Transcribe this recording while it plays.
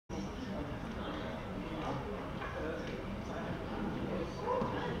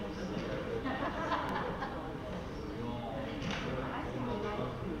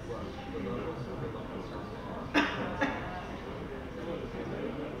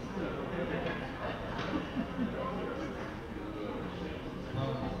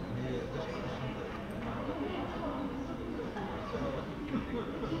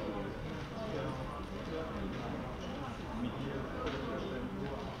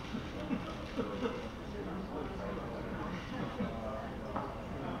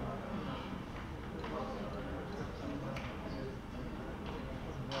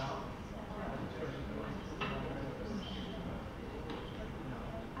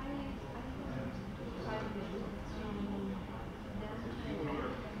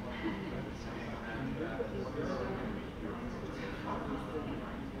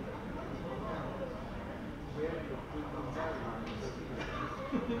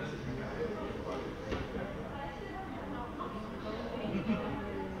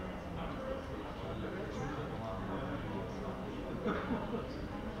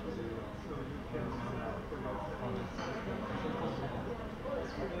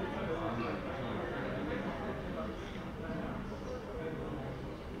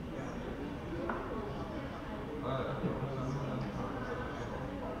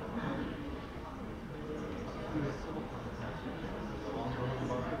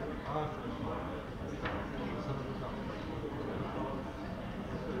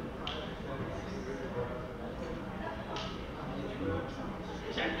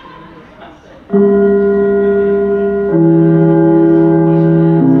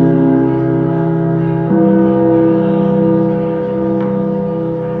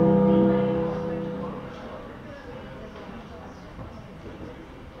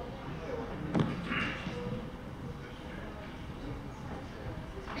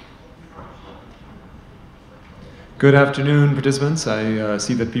Good afternoon, participants. I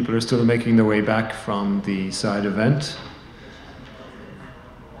see that people are still making their way back from the side event.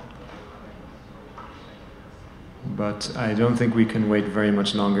 But I don't think we can wait very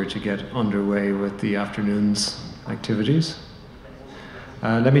much longer to get underway with the afternoon's activities.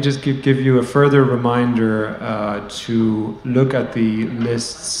 Let me just give you a further reminder to look at the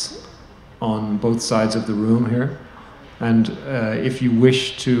lists on both sides of the room here. And if you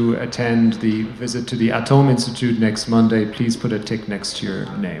wish to attend the visit to the Atom Institute next Monday, please put a tick next to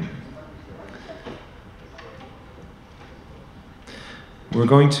your name. We're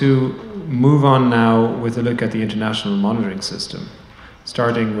going to move on now with a look at the International Monitoring System,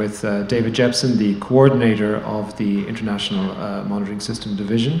 starting with David Jepsen, the coordinator of the International Monitoring System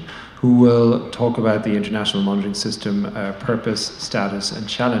Division, who will talk about the International Monitoring System purpose, status, and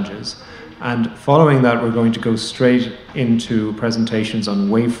challenges. And following that, we're going to go straight into presentations on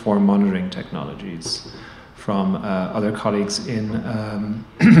waveform monitoring technologies from other colleagues in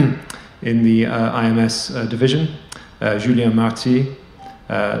the IMS division, Julien Marty,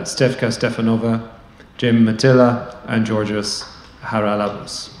 Stefka Stefanova, Jim Mattila, and Georgios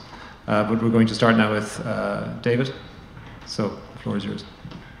Haralabus. But we're going to start now with David. So the floor is yours.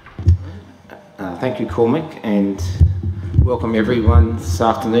 Thank you, Cormac, and welcome everyone this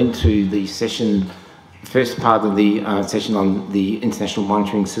afternoon to the session, first part of the session on the International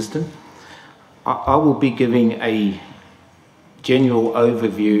Monitoring System. I will be giving a general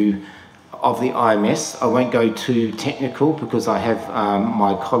overview of the IMS. I won't go too technical because I have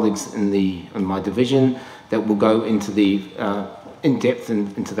my colleagues in my division that will go into the in-depth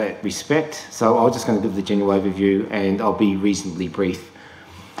into that respect. So I'm just going to give the general overview and I'll be reasonably brief.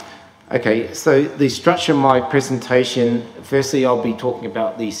 Okay, so the structure of my presentation, firstly I'll be talking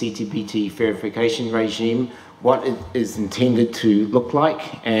about the CTBT verification regime, what it is intended to look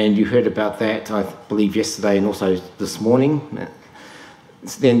like, and you heard about that I believe yesterday and also this morning.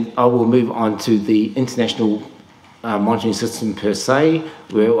 Then I will move on to the International Monitoring System per se,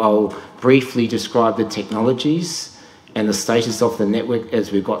 where I'll briefly describe the technologies and the status of the network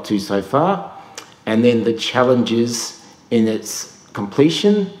as we've got to so far, and then the challenges in its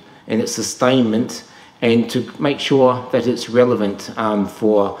completion and its sustainment, and to make sure that it's relevant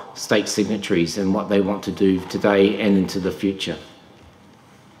for state signatories and what they want to do today and into the future.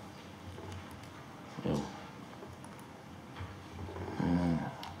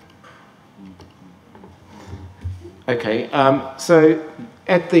 Okay, so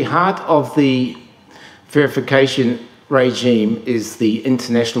at the heart of the verification regime is the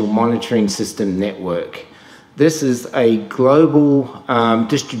International Monitoring System Network. This is a global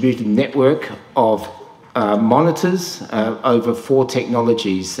distributed network of monitors over 4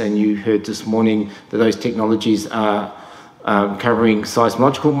 technologies, and you heard this morning that those technologies are covering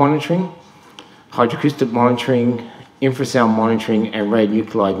seismological monitoring, hydroacoustic monitoring, infrasound monitoring, and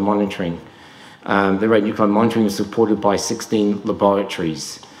radionuclide monitoring. The radionuclide monitoring is supported by 16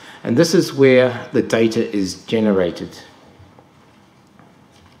 laboratories, and this is where the data is generated.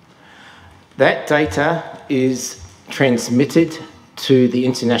 That data is transmitted to the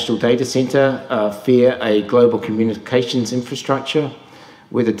International Data Centre via a global communications infrastructure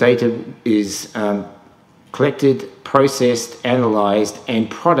where the data is collected, processed, analysed, and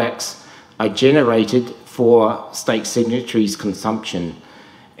products are generated for state signatories' consumption.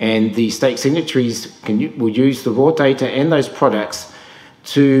 And the state signatories will use the raw data and those products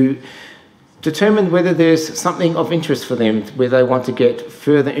to determine whether there's something of interest for them, where they want to get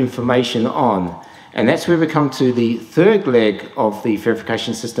further information on. And that's where we come to the third leg of the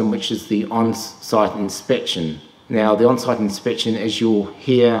verification system, which is the on-site inspection. Now, the on-site inspection, as you'll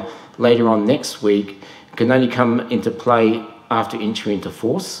hear later on next week, can only come into play after entry into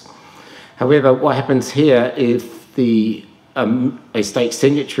force. However, what happens here if a state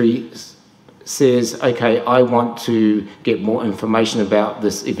signatory says, okay, I want to get more information about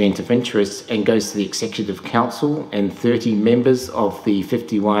this event of interest, and goes to the Executive Council, and 30 members of the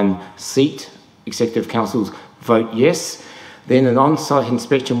 51-seat Executive Councils vote yes, then an on-site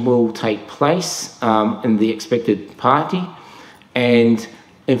inspection will take place in the expected party, and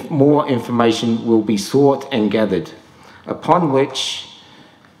if more information will be sought and gathered, upon which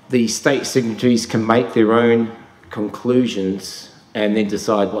the state signatories can make their own conclusions and then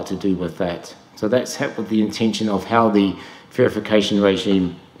decide what to do with that. So that's what the intention of how the verification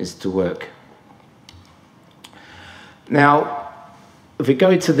regime is to work. Now, if we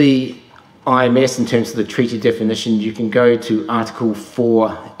go to the IMS in terms of the treaty definition, you can go to Article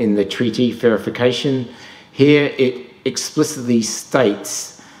 4 in the treaty verification. Here it explicitly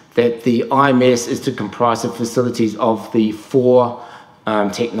states that the IMS is to comprise of facilities of the 4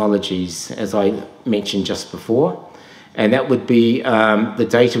 technologies, as I mentioned just before. And that would be, the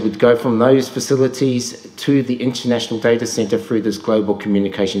data would go from those facilities to the International Data Centre through this global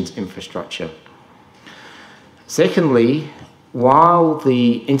communications infrastructure. Secondly, while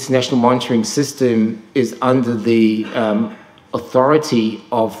the International Monitoring System is under the authority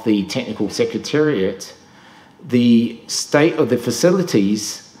of the Technical Secretariat, the state of the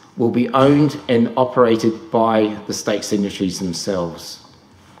facilities will be owned and operated by the state signatories themselves.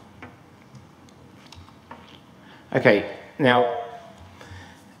 Okay, now,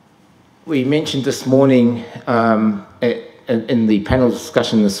 we mentioned this morning, in the panel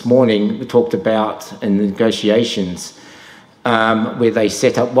discussion this morning, we talked about in the negotiations where they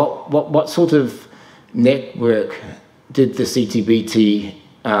set up what sort of network did the CTBT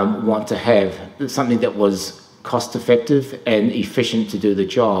want to have? Something that was cost effective and efficient to do the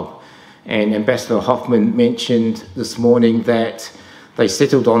job. And Ambassador Hoffman mentioned this morning that they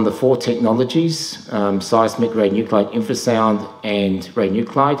settled on the 4 technologies, seismic, radionuclide, infrasound, and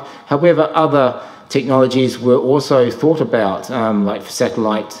radionuclide. However, other technologies were also thought about, like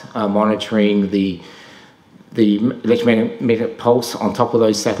satellite monitoring, the electromagnetic pulse on top of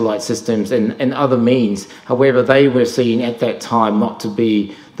those satellite systems, and other means. However, they were seen at that time not to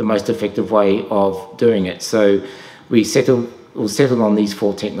be the most effective way of doing it. So we settled on these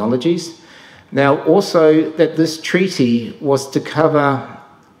 4 technologies. Now, also that this treaty was to cover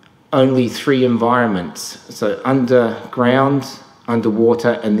only 3 environments, so underground,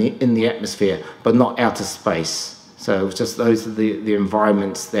 underwater, and in the atmosphere, but not outer space. So it was just those are the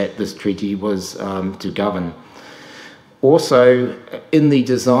environments that this treaty was to govern. Also, in the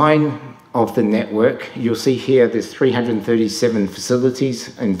design of the network, you'll see here there's 337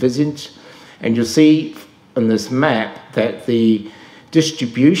 facilities envisaged, and you'll see on this map that the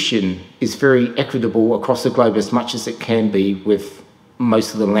distribution is very equitable across the globe as much as it can be with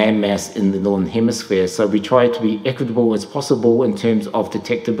most of the landmass in the Northern Hemisphere. So we try to be equitable as possible in terms of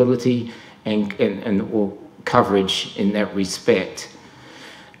detectability and coverage in that respect.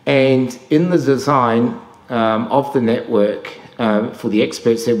 And in the design of the network, for the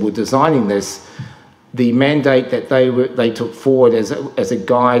experts that were designing this, the mandate that they took forward as a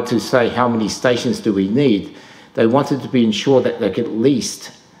guide to say how many stations do we need, they wanted to be ensured that they could at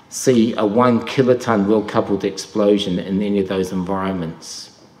least see a 1 kiloton well-coupled explosion in any of those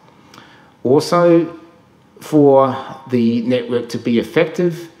environments. Also, for the network to be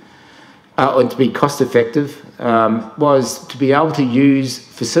effective, or to be cost-effective, was to be able to use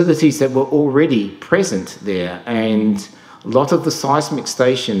facilities that were already present there. And a lot of the seismic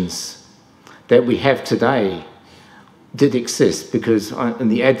stations that we have today did exist because in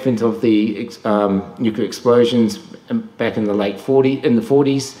the advent of the nuclear explosions back in the late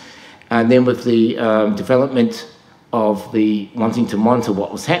 40s, and then with the development of the wanting to monitor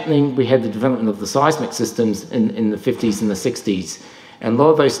what was happening, we had the development of the seismic systems in the 50s and the 60s. And a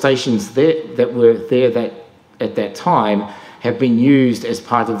lot of those stations that were there at that time have been used as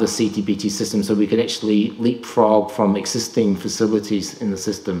part of the CTBT system, so we could actually leapfrog from existing facilities in the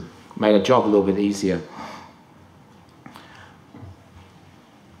system. Made our job a little bit easier.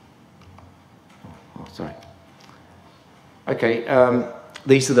 Sorry. Okay,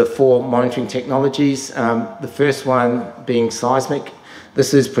 these are the 4 monitoring technologies. The first one being seismic.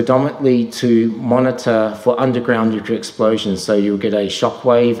 This is predominantly to monitor for underground nuclear explosions. So you'll get a shock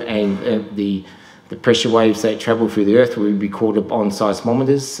wave, and the pressure waves that travel through the earth will be recorded on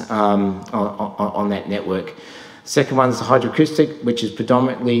seismometers on that network. Second one is the hydroacoustic, which is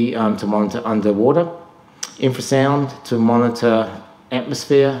predominantly to monitor underwater. Infrasound to monitor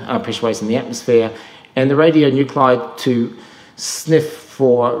atmosphere, pressure waves in the atmosphere. And the radionuclide to sniff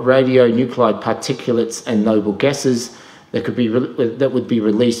for radionuclide particulates and noble gases, that would be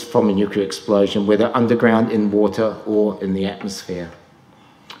released from a nuclear explosion, whether underground, in water, or in the atmosphere.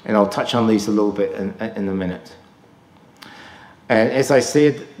 And I'll touch on these a little bit in a minute. And as I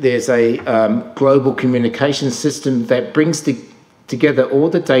said, there's a global communication system that brings together all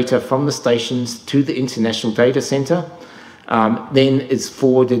the data from the stations to the International Data Centre, then is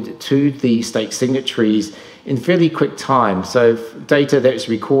forwarded to the state signatories in fairly quick time. So data that's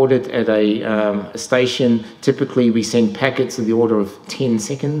recorded at a station, typically we send packets of the order of 10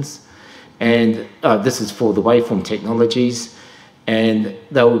 seconds. And this is for the waveform technologies. And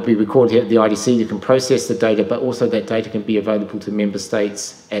they will be recorded here at the IDC. You can process the data, but also that data can be available to member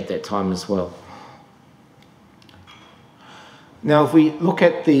states at that time as well. Now, if we look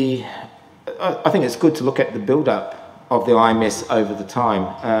at I think it's good to look at the build-up of the IMS over the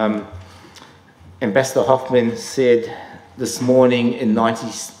time. Ambassador Hoffman said this morning in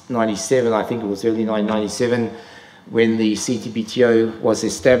 1997, I think it was early 1997, when the CTBTO was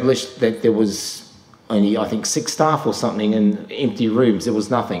established, that there was only, I think, 6 staff or something in empty rooms. There was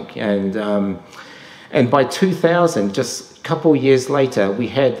nothing. And by 2000, just a couple of years later, we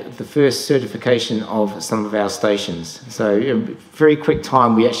had the first certification of some of our stations. So in very quick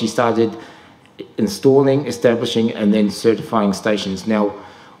time, we actually started installing, establishing, and then certifying stations. Now,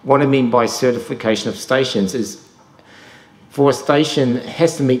 what I mean by certification of stations is, for a station, it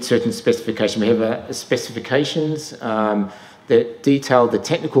has to meet certain specifications. We have specifications that detail the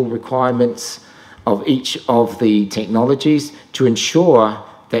technical requirements of each of the technologies to ensure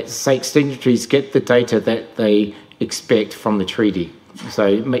that state signatories get the data that they expect from the treaty. So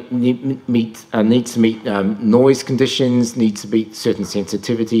it needs to meet noise conditions, needs to meet certain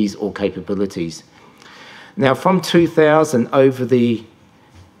sensitivities or capabilities. Now, from 2000 over the...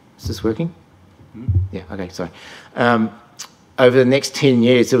 Is this working? Yeah, okay, sorry. Over the next 10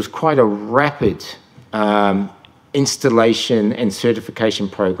 years, there was quite a rapid installation and certification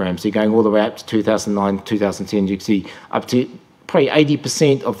program. So you're going all the way up to 2009, 2010, you can see up to probably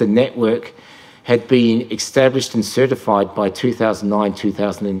 80% of the network had been established and certified by 2009,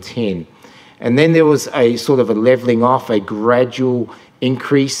 2010. And then there was a sort of a leveling off, a gradual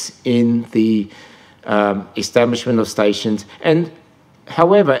increase in the establishment of stations. And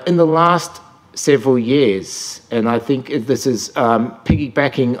however, in the last several years, and I think this is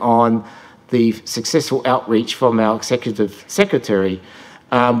piggybacking on the successful outreach from our executive secretary,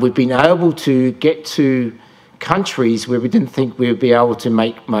 we've been able to get to countries where we didn't think we would be able to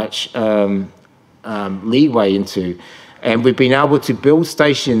make much leeway into. And we've been able to build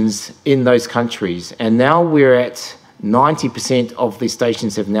stations in those countries. And now we're at 90% of the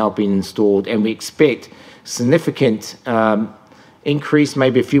stations have now been installed, and we expect significant increase,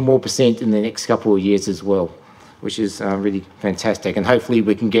 maybe a few more percent in the next couple of years as well, which is really fantastic. And hopefully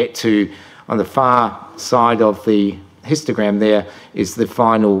we can get to, on the far side of the histogram there, is the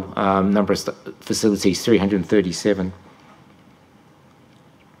final number of facilities, 337.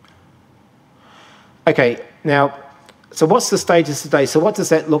 Okay, now, so what's the status today? So what does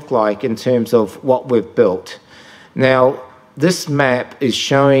that look like in terms of what we've built? Now, this map is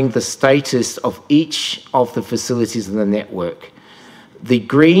showing the status of each of the facilities in the network. The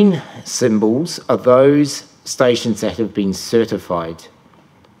green symbols are those stations that have been certified.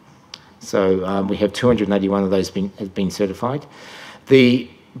 So we have 281 of those have been certified. The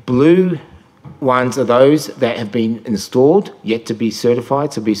blue ones are those that have been installed, yet to be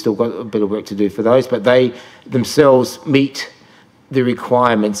certified, so we've still got a bit of work to do for those, but they themselves meet the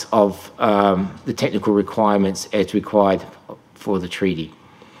requirements of the technical requirements as required for the treaty.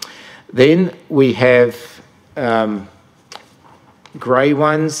 Then we have grey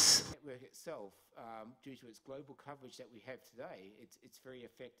ones. The network itself, due to its global coverage that we have today, it's very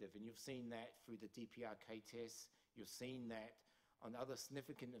effective, and you've seen that through the DPRK tests. You've seen that on other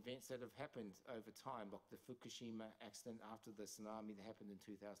significant events that have happened over time, like the Fukushima accident after the tsunami that happened in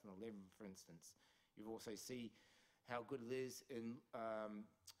 2011, for instance. You also see how good it is in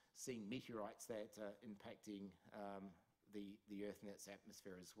seeing meteorites that are impacting the Earth and its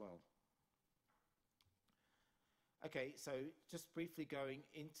atmosphere as well. Okay, so just briefly going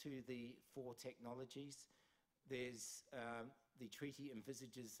into the 4 technologies, there's the treaty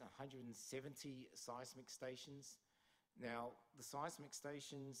envisages 170 seismic stations. Now, the seismic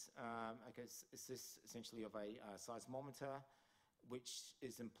stations, I guess, is this essentially of a seismometer, which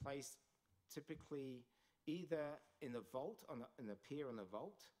is in place typically either in a vault, in a pier on a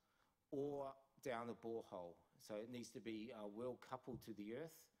vault, or down a borehole. So it needs to be well coupled to the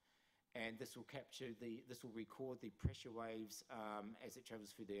earth, and this will this will record the pressure waves as it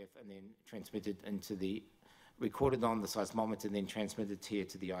travels through the earth, and then transmitted into recorded on the seismometer, and then transmitted here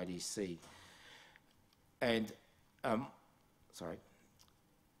to the IDC. And sorry.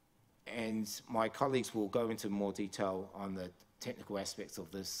 And my colleagues will go into more detail on the technical aspects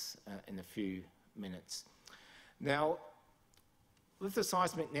of this in a few minutes. Now, with the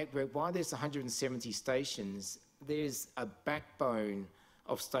seismic network, while there's 170 stations, there's a backbone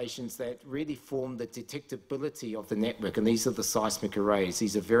of stations that really form the detectability of the network, and these are the seismic arrays.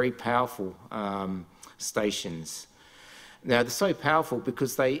 These are very powerful stations. Now, they're so powerful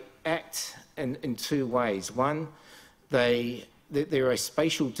because they act in two ways. One, they're a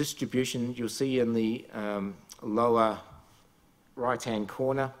spatial distribution. You'll see in the lower right-hand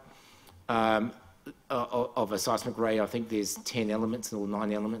corner of a seismic array. I think there's 10 elements or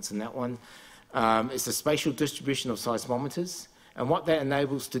 9 elements in that one. It's a spatial distribution of seismometers. And what that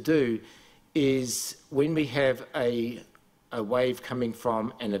enables to do is when we have a wave coming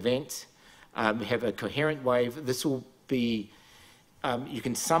from an event, we have a coherent wave. This will be, you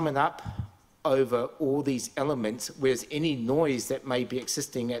can sum it up over all these elements, whereas any noise that may be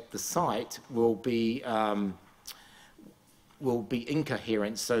existing at the site will be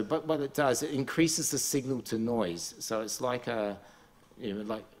incoherent. So, but what it does, it increases the signal to noise. So it's like a,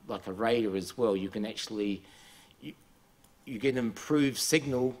 like a radar as well. You can actually, you get an improved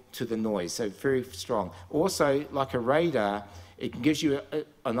signal to the noise, so very strong. Also, like a radar, it gives you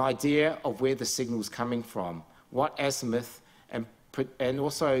an idea of where the signal's coming from, what azimuth, and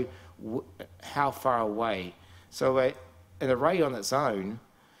also how far away. So an array on its own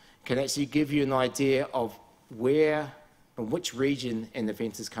can actually give you an idea of where and which region an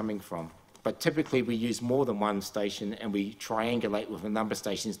event is coming from. But typically we use more than one station and we triangulate with a number of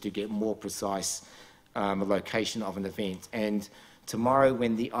stations to get more precise location of an event. And tomorrow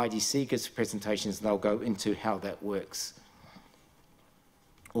when the IDC gives presentations, they'll go into how that works.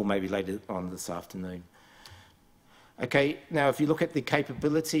 Or maybe later on this afternoon. Okay, now if you look at the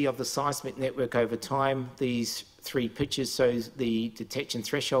capability of the seismic network over time, these 3 pictures show the detection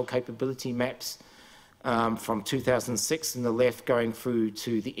threshold capability maps from 2006 on the left going through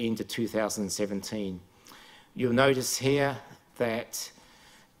to the end of 2017. You'll notice here that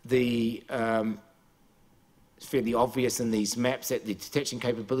it's fairly obvious in these maps that the detection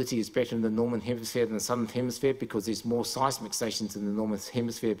capability is better in the northern hemisphere than the southern hemisphere because there's more seismic stations in the northern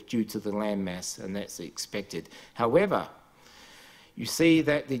hemisphere due to the land mass, and that's expected. However, you see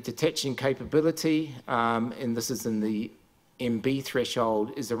that the detection capability, and this is in the MB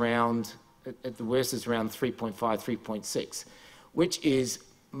threshold, is around, at the worst, is around 3.5, 3.6, which is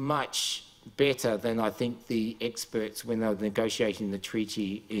much better than I think the experts, when they were negotiating the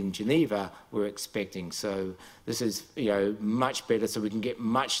treaty in Geneva, were expecting. So this is, much better, so we can get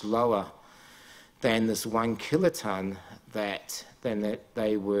much lower than this 1 kiloton that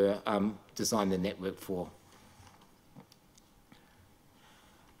they were designed the network for.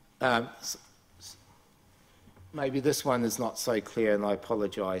 Maybe this one is not so clear, and I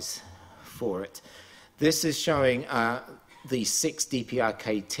apologise for it. This is showing the 6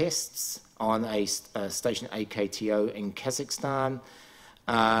 DPRK tests on a station AKTO in Kazakhstan.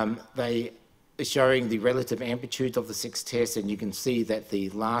 They are showing the relative amplitude of the 6 tests, and you can see that the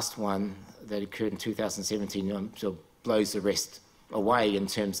last one that occurred in 2017 sort of blows the rest away in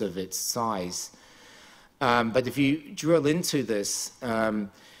terms of its size. But if you drill into this, and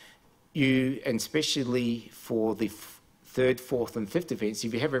especially for the 3rd, 4th and 5th events,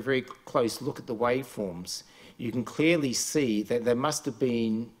 if you have a very close look at the waveforms, you can clearly see that they must have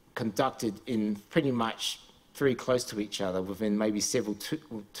been conducted in pretty much very close to each other within maybe several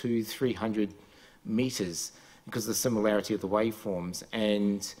 200-300 meters because of the similarity of the waveforms.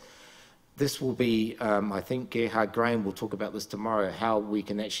 And this will be, I think Gerhard Graham will talk about this tomorrow, how we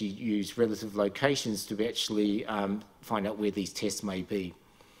can actually use relative locations to actually find out where these tests may be.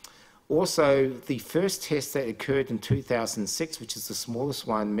 Also, the first test that occurred in 2006, which is the smallest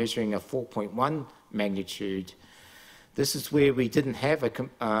one, measuring a 4.1 magnitude, this is where we didn't have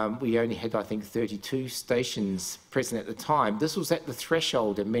we only had, I think, 32 stations present at the time. This was at the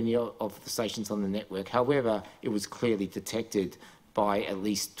threshold of many of the stations on the network. However, it was clearly detected by at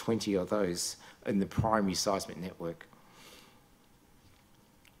least 20 of those in the primary seismic network.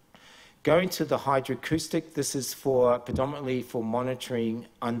 Going to the hydroacoustic, this is predominantly for monitoring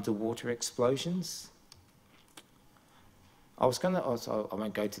underwater explosions. I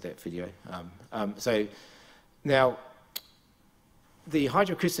won't go to that video. So now, the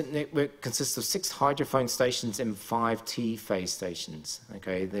hydroacoustic network consists of 6 hydrophone stations and 5 T-phase stations.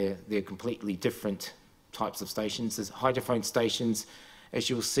 Okay, they're completely different types of stations. There's hydrophone stations, as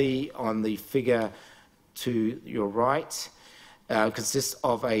you'll see on the figure to your right, consists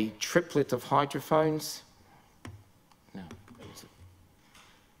of a triplet of hydrophones. No,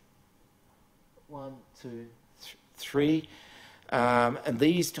 1, 2, 3. And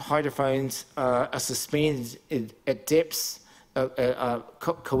these hydrophones are suspended at depths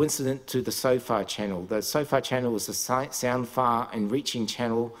coincident to the SOFAR channel. The SOFAR channel is a sound far and reaching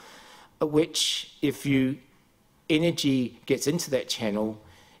channel, which if energy gets into that channel,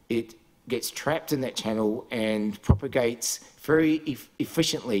 it gets trapped in that channel and propagates very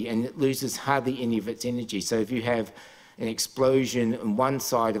efficiently, and it loses hardly any of its energy. So if you have an explosion on one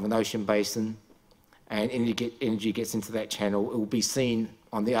side of an ocean basin and energy gets into that channel, it will be seen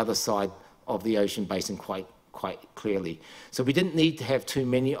on the other side of the ocean basin quite clearly. So we didn't need to have too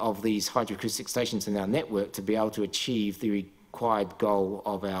many of these hydroacoustic stations in our network to be able to achieve the required goal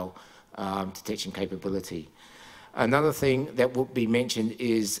of our detection capability. Another thing that will be mentioned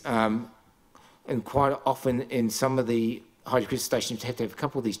is, and quite often in some of the hydroacoustic stations, you have to have a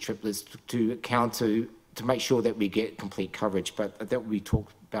couple of these triplets to make sure that we get complete coverage, but that will be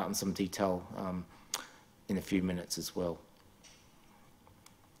talked about in some detail in a few minutes as well.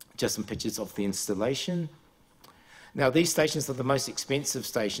 Just some pictures of the installation. Now, these stations are the most expensive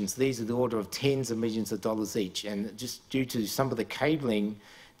stations. These are the order of tens of millions of dollars each, and just due to some of the cabling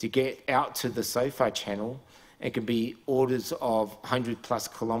to get out to the SOFAR channel, it can be orders of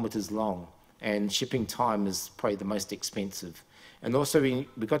 100+ kilometres long, and shipping time is probably the most expensive. And also,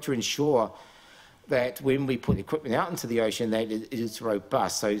 we've got to ensure that when we put equipment out into the ocean, that it is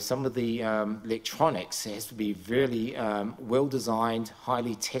robust. So some of the electronics has to be really well designed,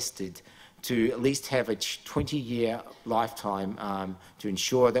 highly tested, to at least have a 20-year lifetime to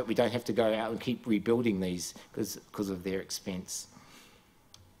ensure that we don't have to go out and keep rebuilding these because of their expense.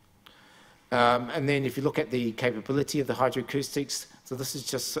 And then if you look at the capability of the hydroacoustics, so this is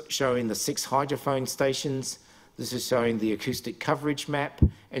just showing the 6 hydrophone stations. This is showing the acoustic coverage map,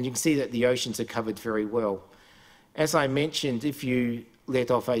 and you can see that the oceans are covered very well. As I mentioned, if you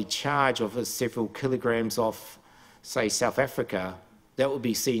let off a charge of several kilograms off, say, South Africa, that will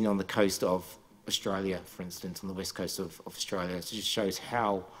be seen on the coast of Australia, for instance, on the west coast of Australia. It just shows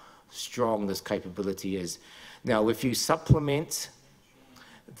how strong this capability is. Now, if you supplement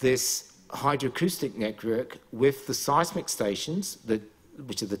this hydroacoustic network with the seismic stations,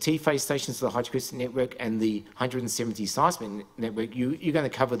 which are the T-phase stations of the hydroacoustic network and the 170 seismic network, you're going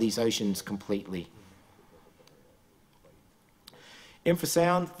to cover these oceans completely.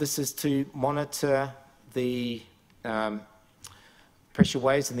 Infrasound, this is to monitor the pressure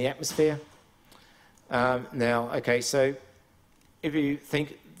waves in the atmosphere. Now, okay, so if you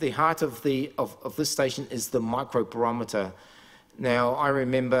think the heart of this station is the microbarometer. Now, I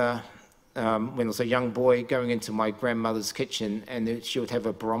remember when I was a young boy going into my grandmother's kitchen, and she would have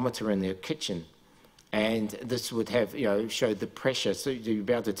a barometer in their kitchen, and this would have, show the pressure, so you'd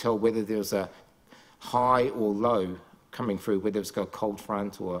be able to tell whether there was a high or low coming through, whether it's got a cold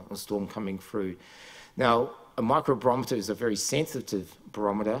front or a storm coming through. Now, a microbarometer is a very sensitive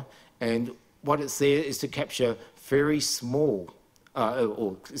barometer, and what it's there is to capture very small,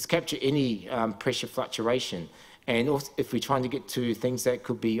 or capture any pressure fluctuation. And also, if we're trying to get to things that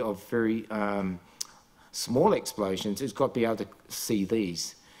could be of very small explosions, it's got to be able to see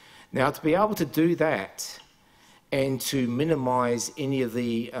these. Now, to be able to do that and to minimise any of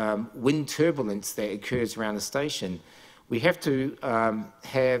the wind turbulence that occurs around the station, we have to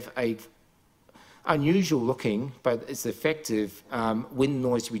have a unusual looking, but it's effective wind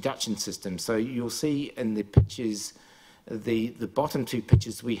noise reduction system. So you'll see in the pictures, the bottom 2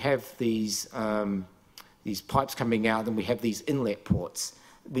 pictures, we have these pipes coming out, and we have these inlet ports.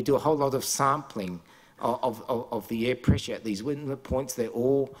 We do a whole lot of sampling of the air pressure at these inlet points. They're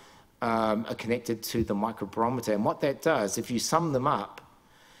all are connected to the microbarometer, and what that does, if you sum them up,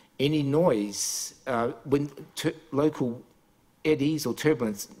 any noise, when local eddies or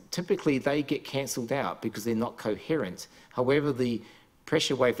turbulence, typically they get cancelled out because they're not coherent. However, the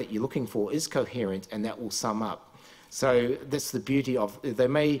pressure wave that you're looking for is coherent, and that will sum up. So that's the beauty of, they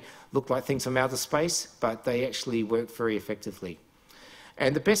may look like things from outer space, but they actually work very effectively.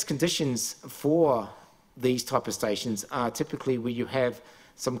 And the best conditions for these type of stations are typically where you have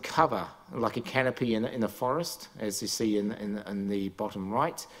some cover, like a canopy in a forest, as you see in the bottom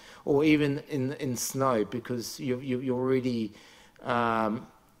right, or even in snow, because you already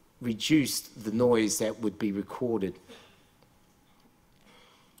reduced the noise that would be recorded.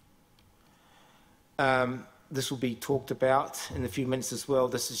 This will be talked about in a few minutes as well.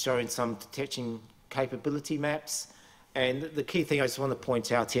 This is showing some detection capability maps. And the key thing I just want to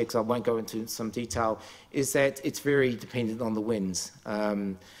point out here, because I won't go into some detail, is that it's very dependent on the winds.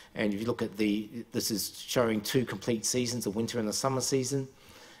 And if you look at this is showing 2 complete seasons, a winter and a summer season.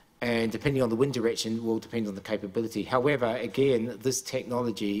 and depending on the wind direction will depend on the capability. However, again, this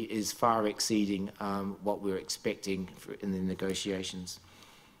technology is far exceeding what we're expecting in the negotiations.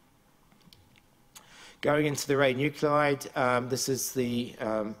 Going into the radionuclide, this is the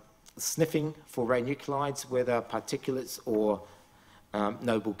sniffing for radionuclides, whether particulates or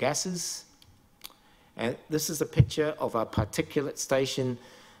noble gases. And this is a picture of a particulate station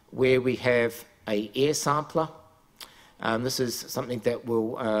where we have an air sampler. This is something that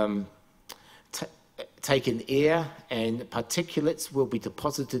will take in air, and particulates will be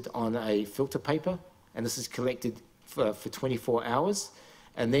deposited on a filter paper, and this is collected for 24 hours.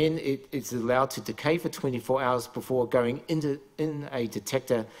 And then it's allowed to decay for 24 hours before going in a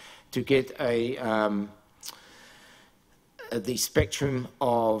detector to get the spectrum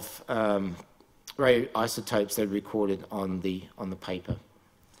of radioisotopes that are recorded on the paper.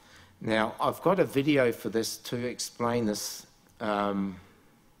 Now, I've got a video for this to explain this. A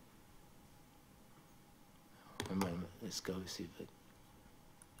moment, let's go see if it.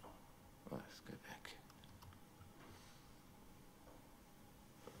 Let's go back.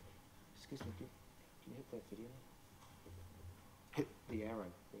 Excuse me, can you hit that video? Hit the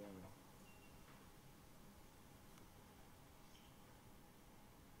arrow,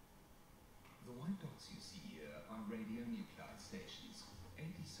 The white dots you see here are radionuclide stations.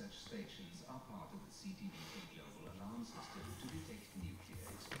 80 such stations are part of the CTBT global alarm system to detect nuclear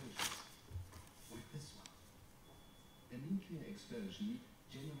explosions. With this one, a nuclear explosion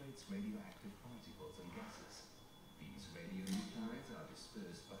generates radioactive particles and gases. These radionuclides are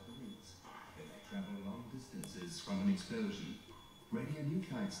dispersed by the winds. When they travel long distances from an explosion,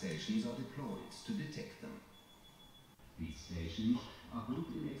 radionuclide stations are deployed to detect them. These stations are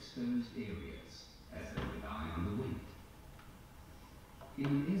grouped in exposed areas, as they rely on the wind. In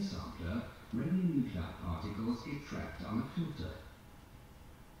an air sampler, radionuclide particles get trapped on a filter.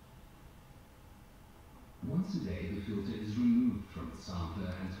 Once a day, the filter is removed from the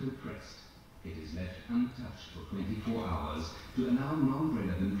sampler and compressed. It is left untouched for 24 hours to allow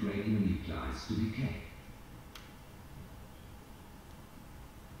non-relevant radionuclides to decay.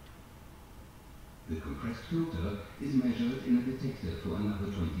 The compressed filter is measured in a detector for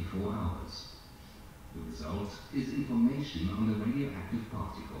another 24 hours. The result is information on the radioactive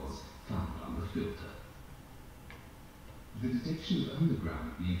particles found on the filter. The detection of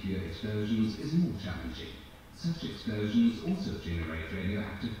underground nuclear explosions is more challenging. Such explosions also generate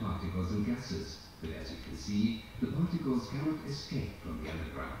radioactive particles and gases, but as you can see, the particles cannot escape from the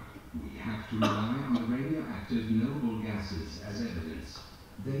underground. We have to rely on the radioactive noble gases as evidence.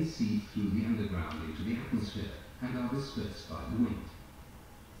 They seep through the underground into the atmosphere and are dispersed by the wind.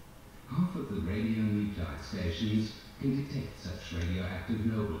 Half of the radionuclide stations can detect such radioactive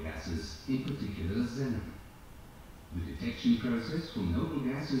noble gases, in particular xenon. The detection process for noble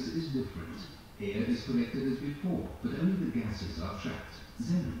gases is different. Air is collected as before, but only the gases are trapped.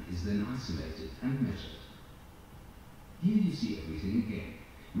 Xenon is then isolated and measured. Here you see everything again.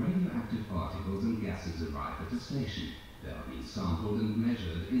 Radioactive particles and gases arrive at a station. They are being sampled and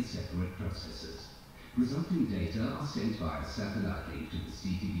measured in separate processes. Resulting data are sent via satellite link to the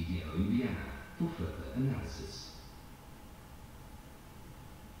CTBTO in Vienna for further analysis.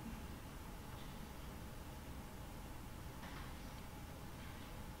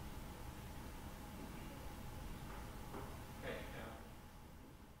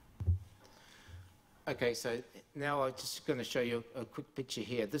 Okay, so now I'm just going to show you a quick picture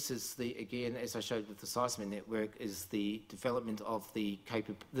here. This is the, again, as I showed with the Seismic network, is the development of the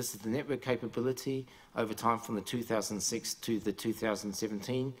this is the network capability over time from the 2006 to the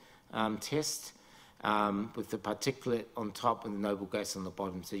 2017 test, with the particulate on top and the noble gas on the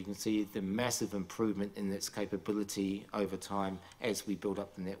bottom. So you can see the massive improvement in its capability over time as we build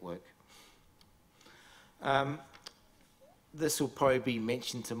up the network. This will probably be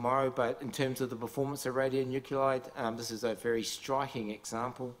mentioned tomorrow, but in terms of the performance of radionuclide, this is a very striking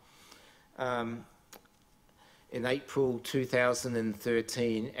example. In April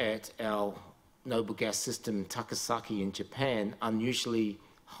 2013, at our noble gas system in Takasaki in Japan, unusually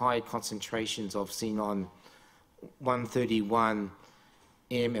high concentrations of xenon 131M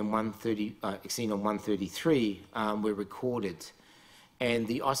and xenon 133 were recorded. And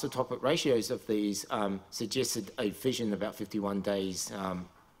the isotopic ratios of these suggested a fission about 51 days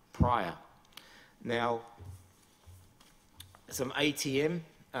prior. Now, some ATM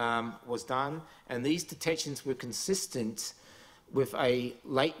was done, and these detections were consistent with a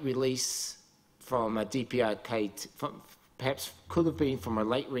late release from a DPRK, perhaps could have been from a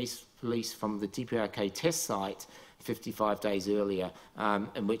late release from the DPRK test site 55 days earlier,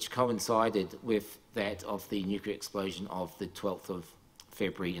 and which coincided with that of the nuclear explosion of the 12th of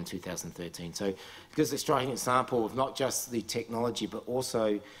February in 2013. So it gives a striking example of not just the technology, but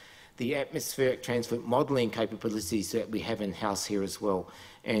also the atmospheric transfer modelling capabilities that we have in-house here as well.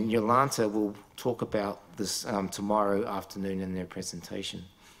 And Jolanta will talk about this tomorrow afternoon in their presentation.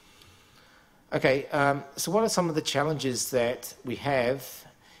 Okay, so what are some of the challenges that we have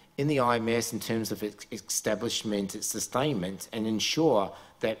in the IMS in terms of its establishment, its sustainment, and ensure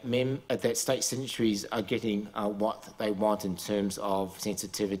that, that state signatories are getting what they want in terms of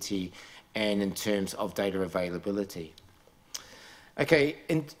sensitivity and in terms of data availability? Okay,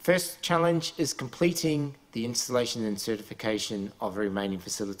 and first challenge is completing the installation and certification of the remaining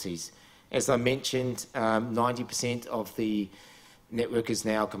facilities. As I mentioned, 90% of the network is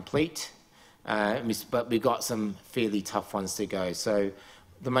now complete, but we've got some fairly tough ones to go. So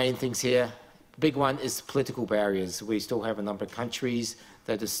the main things here, the big one is political barriers. We still have a number of countries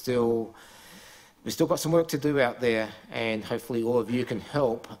that are we've still got some work to do out there, and hopefully all of you can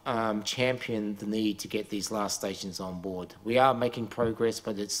help champion the need to get these last stations on board. We are making progress,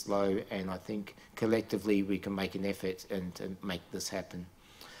 but it's slow, and I think collectively we can make an effort and make this happen.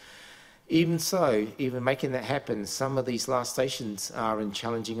 Even so, even making that happen, some of these last stations are in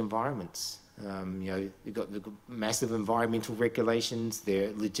challenging environments. You know, you've got massive environmental regulations, they're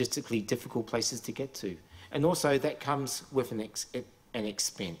logistically difficult places to get to. And also that comes with an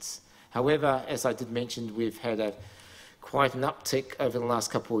expense. However, as I did mention, we've had quite an uptick over the last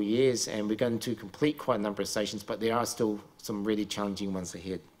couple of years, and we're going to complete quite a number of stations, but there are still some really challenging ones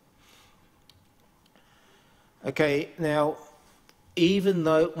ahead. Okay, now, even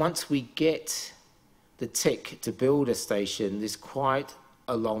though once we get the tick to build a station, there's quite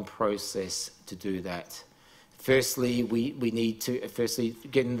a long process to do that. Firstly, we need to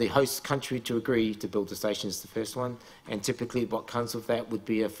getting the host country to agree to build the station is the first one, and typically what comes with that would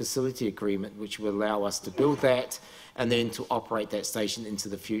be a facility agreement which will allow us to build that and then to operate that station into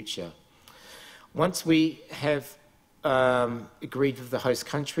the future. Once we have agreed with the host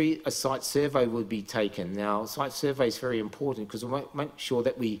country, a site survey will be taken. Now, a site survey is very important because we want to make sure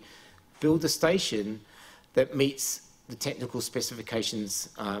that we build a station that meets the technical specifications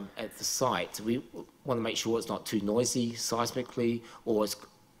at the site. We want to make sure it's not too noisy seismically, or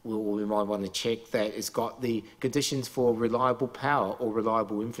we might want to check that it's got the conditions for reliable power or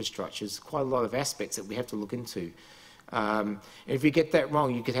reliable infrastructure. There's quite a lot of aspects that we have to look into. If you get that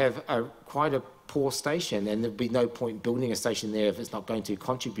wrong, you could have quite a poor station, and there'd be no point building a station there if it's not going to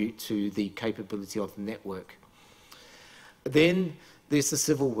contribute to the capability of the network. Then there's the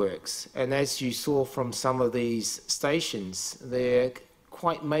civil works, and as you saw from some of these stations, they're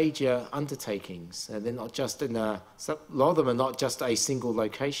quite major undertakings. They're not just a lot of them are not just a single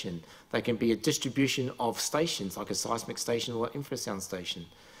location. They can be a distribution of stations, like a seismic station or an infrasound station.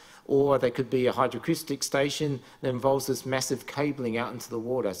 Or they could be a hydroacoustic station that involves this massive cabling out into the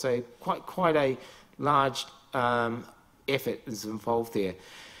water. So quite a large effort is involved there.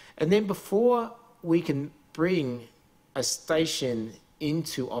 And then before we can bring a station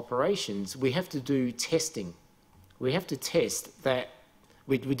into operations, we have to do testing. We have to test that.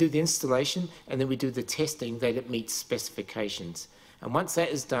 We do the installation, and then we do the testing that it meets specifications. And once that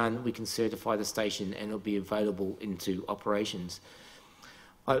is done, we can certify the station and it'll be available into operations.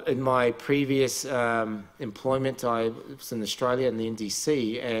 In my previous employment, I was in Australia in the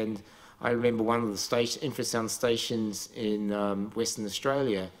NDC, and I remember one of the infrasound stations in Western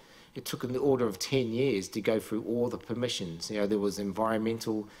Australia. It took in the order of 10 years to go through all the permissions. You know, there was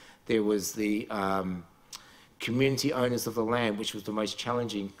environmental, there was the community owners of the land, which was the most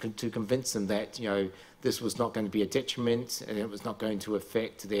challenging, to convince them that, you know, this was not going to be a detriment and it was not going to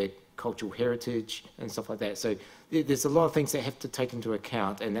affect their cultural heritage and stuff like that. So there's a lot of things that have to take into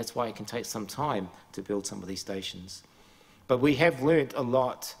account, and that's why it can take some time to build some of these stations. But we have learnt a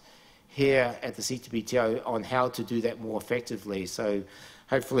lot here at the CTBTO on how to do that more effectively. So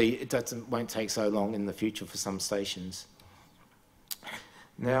hopefully it won't take so long in the future for some stations.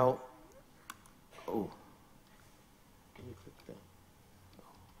 Now, can you click that?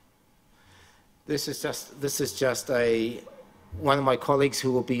 This is just one of my colleagues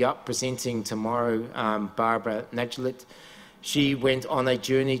who will be up presenting tomorrow, Barbara Najalit. She went on a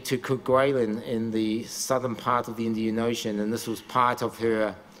journey to Kerguelen in the southern part of the Indian Ocean, and this was part of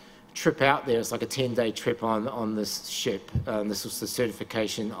her trip out there. It's like a 10-day trip on this ship. This was the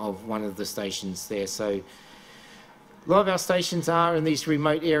certification of one of the stations there. So a lot of our stations are in these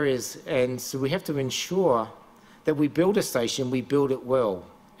remote areas, and so we have to ensure that we build a station, we build it well,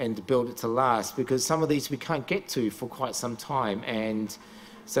 and to build it to last, because some of these we can't get to for quite some time. And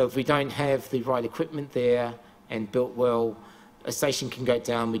so if we don't have the right equipment there and built well, a station can go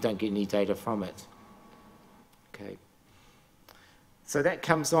down, we don't get any data from it. Okay. So that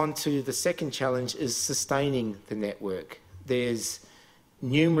comes on to the second challenge, is sustaining the network. There's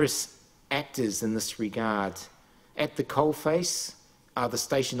numerous actors in this regard. At the coalface are the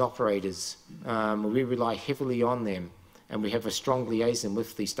station operators. We rely heavily on them, and we have a strong liaison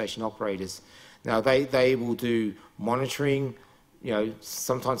with the station operators. Now, they will do monitoring,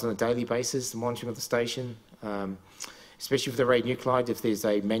 sometimes on a daily basis, the monitoring of the station, especially with the radionuclide. If there's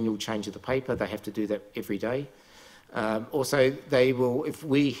a manual change of the paper, they have to do that every day. Also, they will, if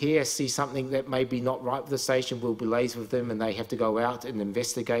we here see something that may be not right with the station, we'll be liaise with them, and they have to go out and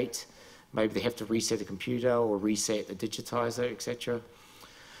investigate. Maybe they have to reset a computer or reset a digitizer, etc.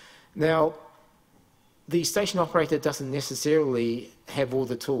 Now, the station operator doesn't necessarily have all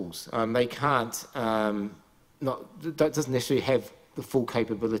the tools. They can't, doesn't necessarily have the full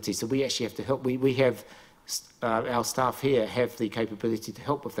capability. So we actually have to help. We have, our staff here have the capability to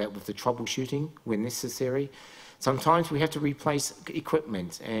help with that, with the troubleshooting when necessary. Sometimes we have to replace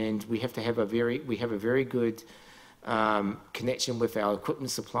equipment, and we have to have a very good connection with our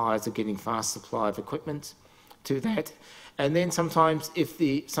equipment suppliers of getting fast supply of equipment to that. And then sometimes if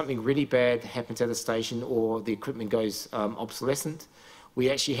something really bad happens at a station or the equipment goes obsolescent,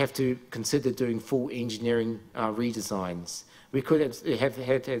 we actually have to consider doing full engineering redesigns. We could have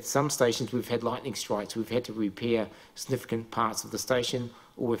had at some stations, we've had lightning strikes, we've had to repair significant parts of the station,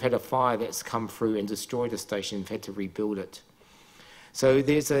 or we've had a fire that's come through and destroyed a station, we've had to rebuild it. So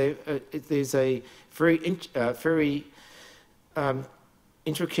there's a very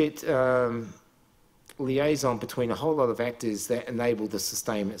intricate liaison between a whole lot of actors that enable the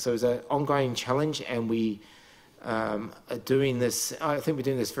sustainment. So it's an ongoing challenge, and we are doing this. I think we're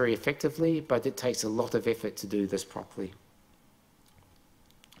doing this very effectively, but it takes a lot of effort to do this properly.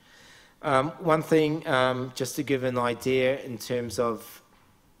 One thing, just to give an idea in terms of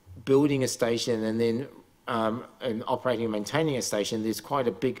building a station and then and operating and maintaining a station, there's quite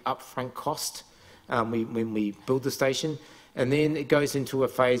a big upfront cost when we build the station, and then it goes into a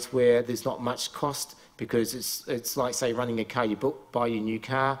phase where there's not much cost, because it's like, say, running a car. You buy your new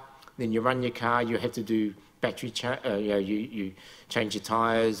car, then you run your car, you have to do battery you change your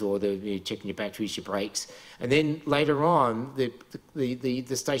tyres, or you're checking your batteries, your brakes, and then later on the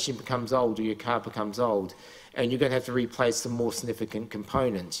station becomes old, or your car becomes old, and you're going to have to replace some more significant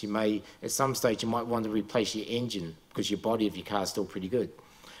components. You may, at some stage, you might want to replace your engine, because your body of your car is still pretty good.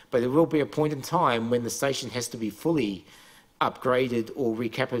 But there will be a point in time when the station has to be fully upgraded or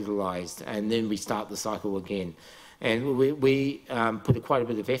recapitalised, and then we start the cycle again. And we put quite a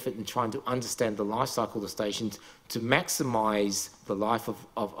bit of effort in trying to understand the life cycle of the stations to maximise the life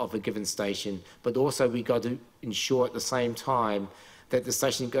of a given station, but also we got to ensure at the same time that the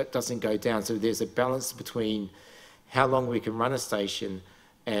station doesn't go down. So there's a balance between how long we can run a station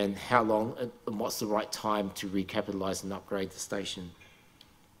and how long and what's the right time to recapitalise and upgrade the station.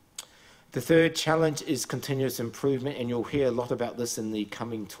 The third challenge is continuous improvement, and you'll hear a lot about this in the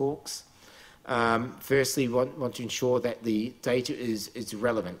coming talks. Firstly, we want to ensure that the data is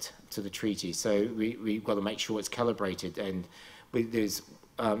relevant to the treaty. So we've got to make sure it's calibrated, and there's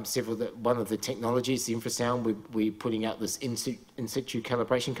one of the technologies, the infrasound, we're putting out this in situ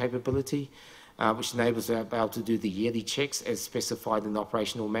calibration capability, which enables us to be able to do the yearly checks as specified in the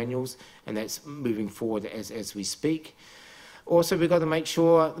operational manuals, and that's moving forward as we speak. Also, we've got to make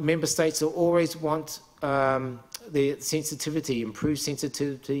sure member states will always want the sensitivity, improved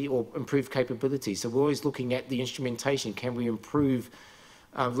sensitivity or improved capability. So we're always looking at the instrumentation. Can we improve,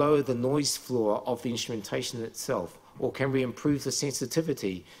 lower the noise floor of the instrumentation itself? Or can we improve the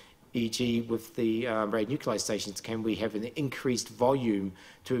sensitivity, e.g. with the radionuclide stations, can we have an increased volume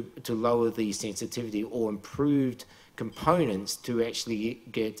to lower the sensitivity, or improved components to actually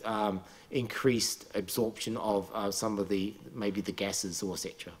get increased absorption of some of maybe the gases or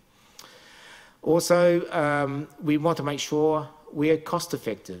etc. Also, we want to make sure we're cost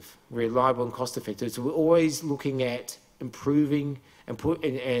effective, reliable and cost effective. So we're always looking at improving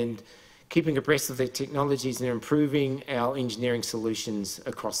and keeping abreast of the technologies and improving our engineering solutions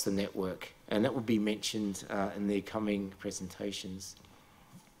across the network. And that will be mentioned in the coming presentations.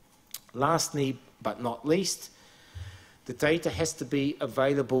 Lastly, but not least, the data has to be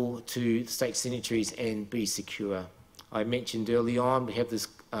available to the state signatories and be secure. I mentioned early on, we have this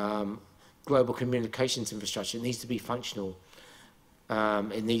global communications infrastructure. It needs to be functional.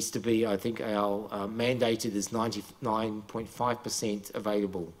 It needs to be, I think our mandated is 99.5%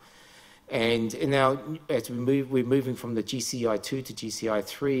 available. And as we're moving from the GCI 2 to GCI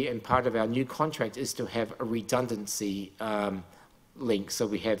 3, and part of our new contract is to have a redundancy link. So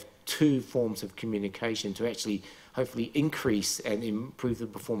we have two forms of communication to actually hopefully increase and improve the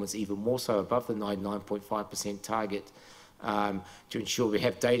performance even more so above the 99.5% target to ensure we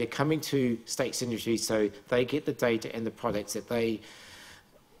have data coming to state signatories so they get the data and the products that they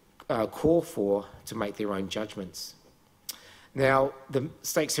call for to make their own judgments. Now, the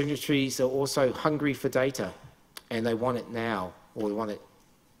state signatories are also hungry for data, and they want it now, or they want it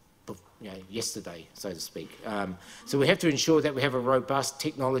yesterday, so to speak. So we have to ensure that we have a robust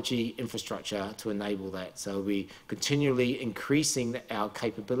technology infrastructure to enable that. So we're continually increasing our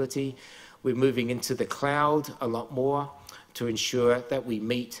capability. We're moving into the cloud a lot more to ensure that we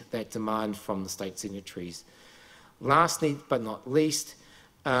meet that demand from the state signatories. Lastly, but not least,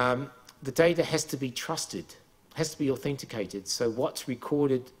 the data has to be trusted, has to be authenticated. So what's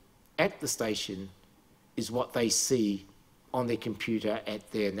recorded at the station is what they see on their computer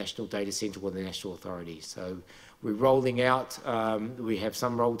at their national data centre or the national authority. So we're rolling out, we have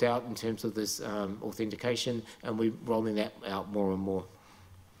some rolled out in terms of this authentication, and we're rolling that out more and more.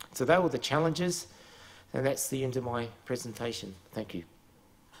 So they were the challenges, and that's the end of my presentation. Thank you.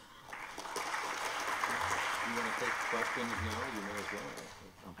 You want to take questions now? You may as well.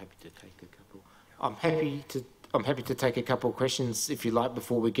 I'm happy to take a couple. I'm happy to take a couple of questions if you like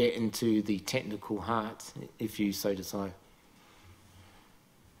before we get into the technical heart, if you so desire.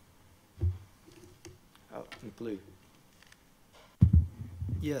 Oh, in blue.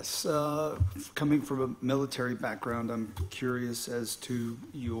 Yes, coming from a military background, I'm curious as to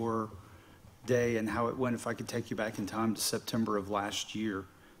your day and how it went. If I could take you back in time to September of last year,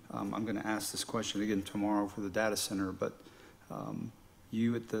 I'm going to ask this question again tomorrow for the data center. But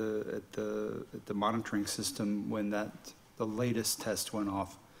you at the monitoring system when the latest test went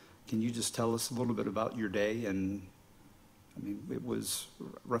off, can you just tell us a little bit about your day? And I mean, it was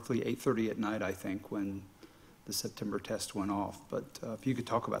roughly 8:30 at night, I think, when the September test went off. But if you could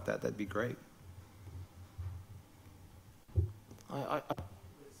talk about that, that'd be great.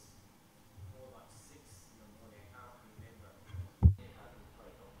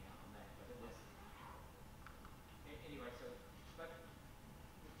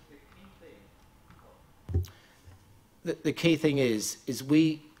 The key thing is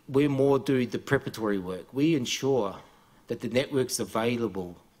we're more doing the preparatory work. We ensure that the network's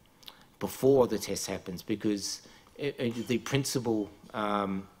available before the test happens, because the principal,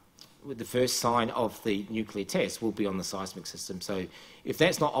 the first sign of the nuclear test will be on the seismic system. So if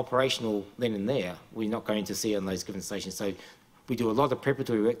that's not operational then and there, we're not going to see it on those given stations. So we do a lot of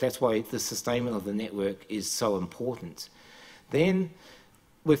preparatory work. That's why the sustainment of the network is so important. Then,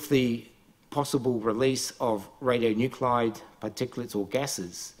 with the possible release of radionuclide particulates or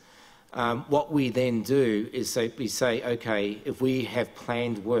gases, what we then do is we say, okay, if we have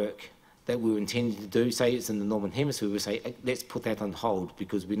planned work that we were intending to do, say it's in the Northern Hemisphere, we say, let's put that on hold,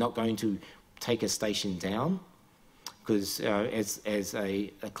 because we're not going to take a station down, because as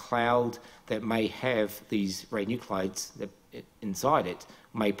a cloud that may have these radionuclides that inside it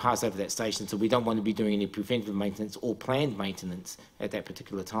may pass over that station, so we don't want to be doing any preventive maintenance or planned maintenance at that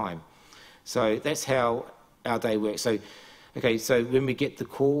particular time. So that's how our day works. So, okay, so when we get the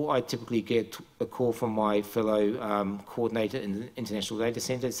call, I typically get a call from my fellow coordinator in the International Data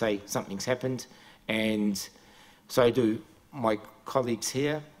Centre, say something's happened, and so do my colleagues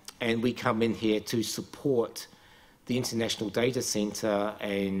here, and we come in here to support the International Data Centre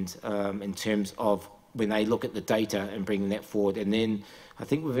and in terms of when they look at the data and bringing that forward. And then I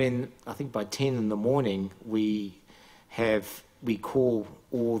think by 10 in the morning, we call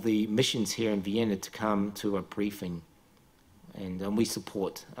all the missions here in Vienna to come to a briefing, and we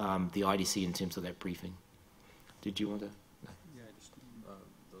support the IDC in terms of that briefing. Did you want to? No. Yeah, just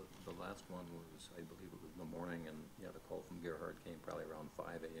the last one was, I believe it was in the morning, and yeah, the call from Gerhard came probably around 5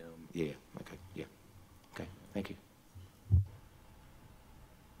 a.m. Yeah. Okay. Yeah. Okay. Thank you.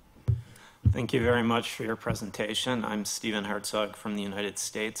 Thank you very much for your presentation. I'm Stephen Herzog from the United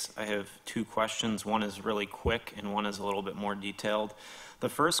States. I have two questions. One is really quick and one is a little bit more detailed. The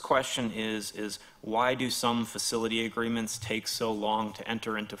first question is why do some facility agreements take so long to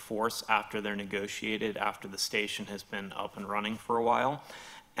enter into force after they're negotiated, after the station has been up and running for a while?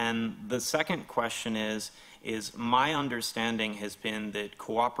 And the second question is my understanding has been that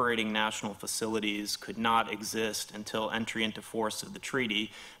cooperating national facilities could not exist until entry into force of the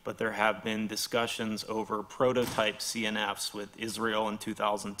treaty, but there have been discussions over prototype CNFs with Israel in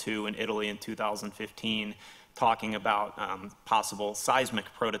 2002 and Italy in 2015, talking about possible seismic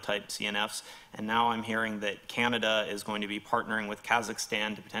prototype CNFs, and now I'm hearing that Canada is going to be partnering with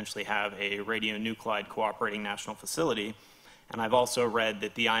Kazakhstan to potentially have a radionuclide cooperating national facility. And I've also read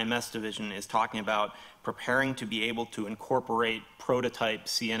that the IMS division is talking about preparing to be able to incorporate prototype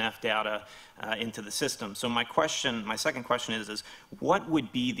CNF data into the system. So my second question is what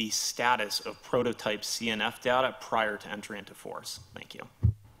would be the status of prototype CNF data prior to entry into force? Thank you.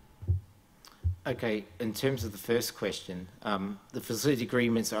 Okay, in terms of the first question, the facility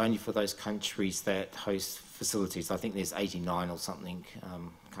agreements are only for those countries that host facilities. I think there's 89 or something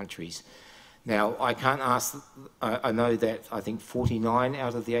countries. Now, I can't ask, I know that I think 49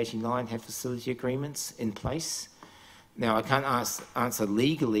 out of the 89 have facility agreements in place. Now, I can't answer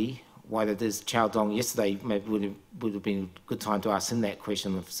legally why that is. Chow Dong yesterday maybe would have been a good time to ask him that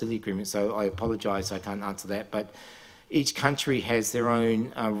question on the facility agreement, so I apologise I can't answer that. But each country has their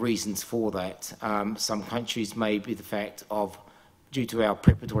own reasons for that. Some countries may be the fact of, due to our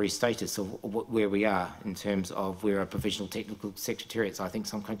preparatory status of where we are in terms of we're a professional technical secretariat. So I think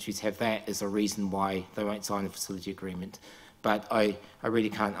some countries have that as a reason why they won't sign a facility agreement. But I really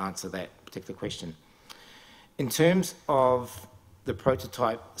can't answer that particular question. In terms of the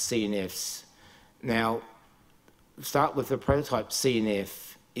prototype CNFs, now start with the prototype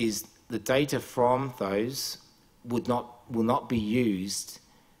CNF is the data from those will not be used.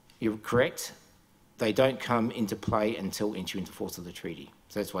 You're correct. They don't come into play until entry into force of the treaty.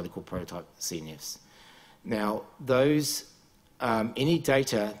 So that's why they're called prototype CNFs. Now, those any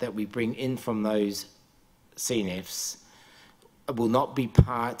data that we bring in from those CNFs will not be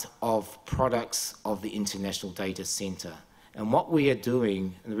part of products of the International Data Centre. And what we are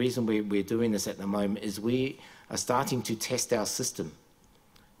doing, and the reason we're doing this at the moment, is we are starting to test our system.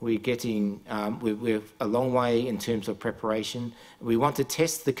 We're getting, we're a long way in terms of preparation. We want to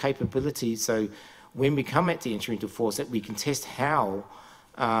test the capability, so when we come at the entry into force, that we can test how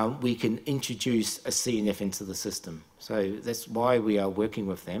we can introduce a CNF into the system. So that's why we are working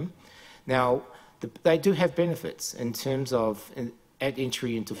with them. Now, they do have benefits in terms of, at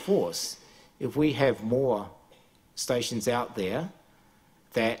entry into force, if we have more stations out there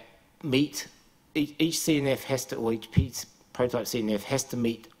that meet, each CNF has to, or each prototype CNF has to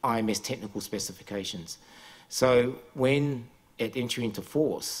meet IMS technical specifications. So when at entry into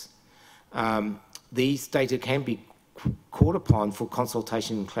force, these data can be called upon for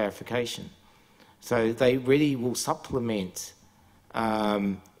consultation and clarification. So they really will supplement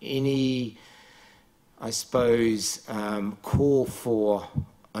any, I suppose, call for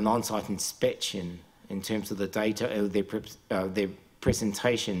an on-site inspection in terms of the data or their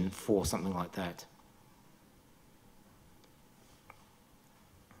presentation for something like that.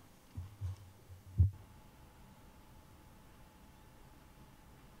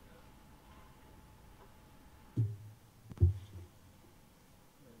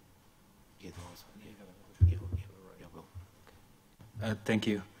 Thank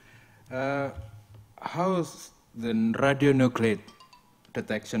you. How is the radionuclide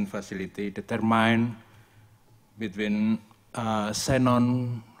detection facility determined between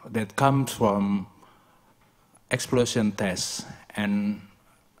xenon that comes from explosion tests and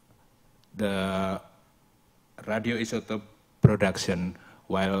the radioisotope production,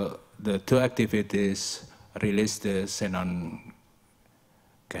 while the two activities release the xenon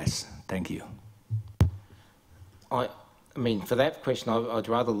gas? Thank you. I mean, for that question, I'd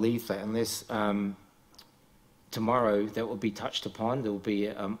rather leave that unless tomorrow that will be touched upon. There will be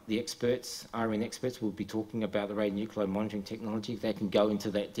the experts, RN experts, will be talking about the radionuclide monitoring technology. They can go into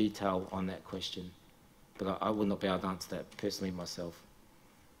that detail on that question. But I will not be able to answer that personally myself.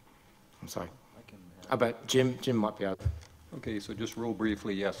 I'm sorry. But Jim might be able to. Okay, so just real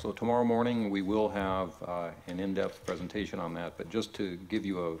briefly, yes. So tomorrow morning we will have an in-depth presentation on that. But just to give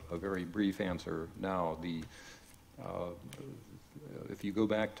you a very brief answer now, if you go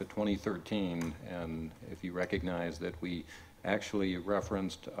back to 2013 and if you recognize that we actually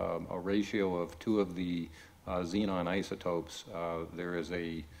referenced a ratio of 2 of the xenon isotopes, there is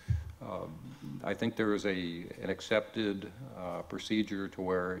I think there is an accepted procedure to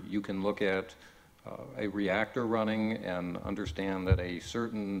where you can look at a reactor running and understand that a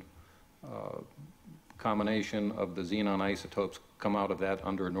certain combination of the xenon isotopes come out of that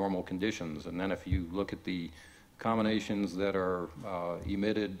under normal conditions. And then if you look at the combinations that are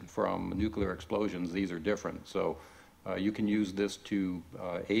emitted from nuclear explosions, these are different. So you can use this to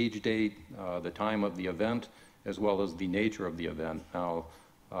age date the time of the event as well as the nature of the event. Now,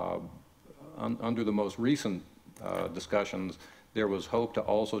 under the most recent discussions, there was hope to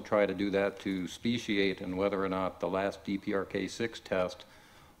also try to do that to speciate and whether or not the last DPRK6 test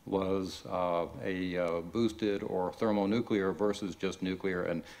was a boosted or thermonuclear versus just nuclear,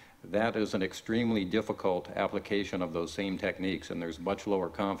 and that is an extremely difficult application of those same techniques, and there's much lower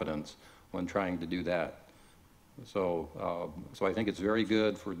confidence when trying to do that. So I think it's very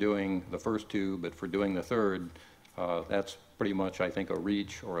good for doing the first two, but for doing the third, that's pretty much, I think, a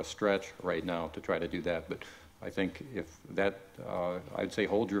reach or a stretch right now to try to do that. But I think if that, I'd say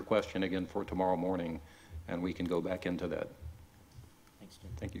hold your question again for tomorrow morning, and we can go back into that. Thanks,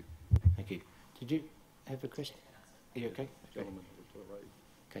 Jim. Thank you. Thank you. Did you have a question? Are you okay? Gentleman to the right.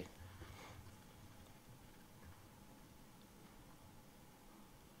 Okay.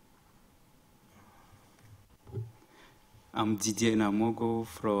 I'm Didier Namogo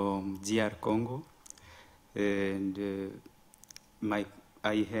from DR Congo, and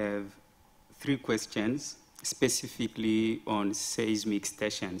I have 3 questions specifically on seismic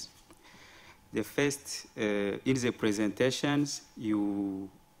stations. The first, in the presentations, you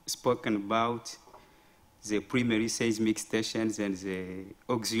spoken about the primary seismic stations and the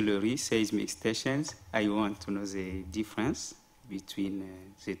auxiliary seismic stations. I want to know the difference between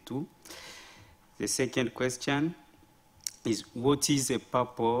the two. The second question is, what is the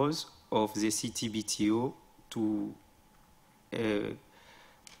purpose of the CTBTO to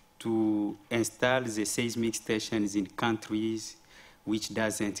install the seismic stations in countries which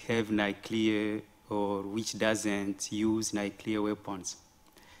doesn't have nuclear or which doesn't use nuclear weapons?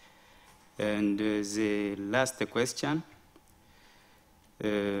 And the last question,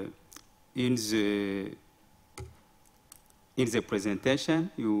 in the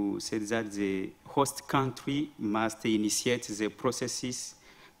presentation, you said that the host country must initiate the processes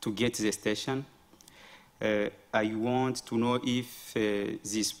to get the station. I want to know if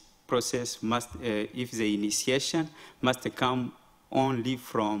this process must, if the initiation must come only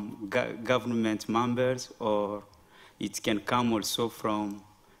from government members, or it can come also from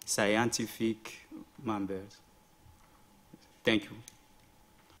scientific members. Thank you.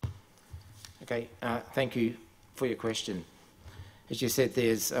 Okay, thank you for your question. As you said,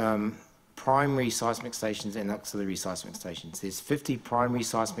 there's primary seismic stations and auxiliary seismic stations. There's 50 primary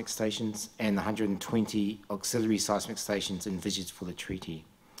seismic stations and 120 auxiliary seismic stations envisaged for the treaty.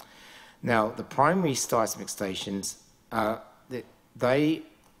 Now, the primary seismic stations, they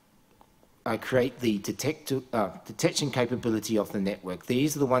create the detection capability of the network.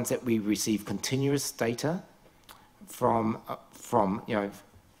 These are the ones that we receive continuous data from the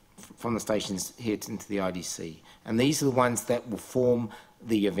stations here into the IDC. And these are the ones that will form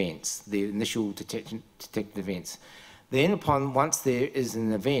the events, the initial detected events. Then once there is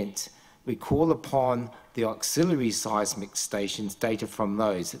an event, we call upon the auxiliary seismic stations data from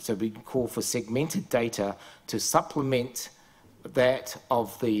those. So we call for segmented data to supplement that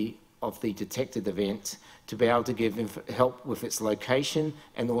of the detected event, to be able to give help with its location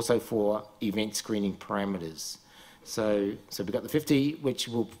and also for event screening parameters. So we've got the 50, which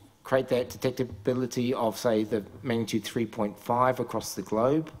will create that detectability of, say, the magnitude 3.5 across the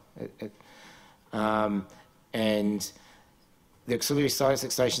globe. And the auxiliary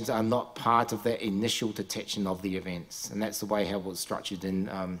seismic stations are not part of that initial detection of the events. And that's the way how it was structured in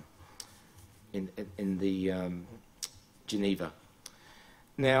the Geneva.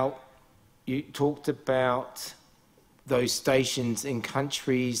 Now, you talked about those stations in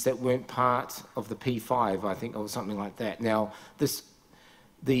countries that weren't part of the P5, I think, or something like that. Now,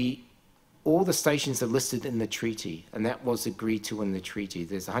 all the stations are listed in the treaty, and that was agreed to in the treaty.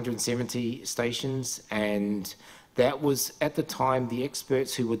 There's 170 stations, and that was, at the time, the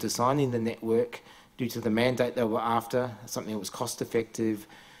experts who were designing the network, due to the mandate they were after, something that was cost-effective,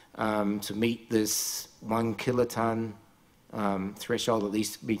 to meet this 1 kiloton threshold, at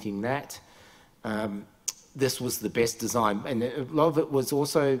least meeting that. This was the best design, and a lot of it was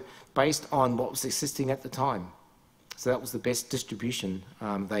also based on what was existing at the time. So that was the best distribution,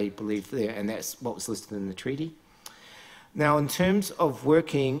 they believed there, and that's what was listed in the treaty. Now, in terms of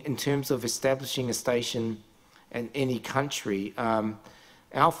working, in terms of establishing a station in any country,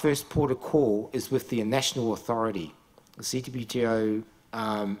 our first port of call is with the national authority. The CTBTO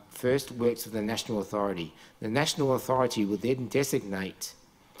first works with the national authority. The national authority will then designate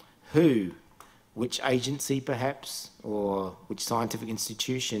which agency perhaps, or which scientific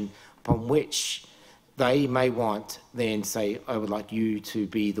institution upon which they may want, then say, I would like you to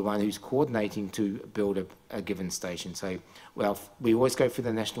be the one who's coordinating to build a given station. So, well, we always go for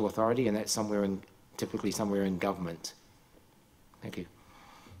the national authority, and that's typically somewhere in government. Thank you.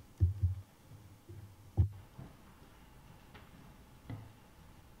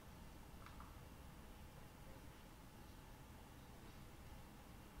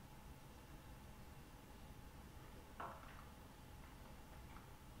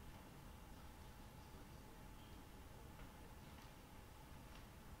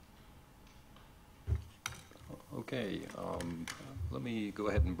 Okay, let me go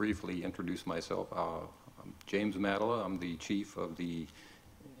ahead and briefly introduce myself. I'm James Mattila. I'm the chief of the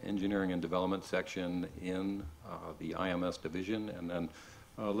Engineering and Development section in the IMS division. And then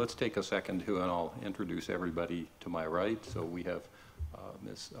let's take a second and I'll introduce everybody to my right. So we have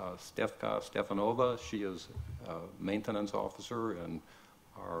Ms. Stefka Stefanova. She is maintenance officer in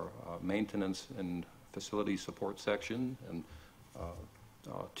our maintenance and facility support section. And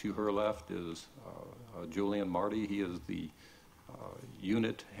to her left is Julien Marty. He is the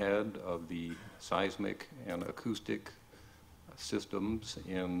unit head of the seismic and acoustic systems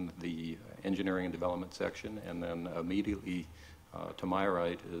in the engineering and development section. And then immediately to my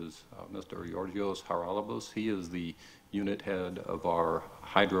right is Mr. Georgios Haralabus. He is the unit head of our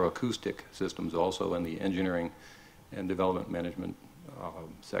hydroacoustic systems, also in the engineering and development management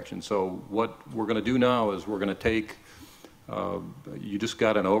section. So what we're going to do now is we're going to take, you just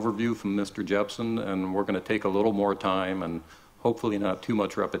got an overview from Mr. Jepsen, and we're going to take a little more time and hopefully not too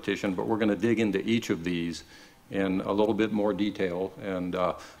much repetition, but we're going to dig into each of these in a little bit more detail. And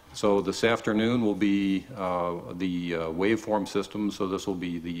so this afternoon will be the waveform system. So this will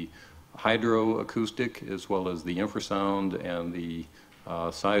be the hydroacoustic as well as the infrasound and the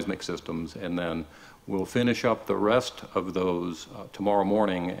seismic systems. And then we'll finish up the rest of those tomorrow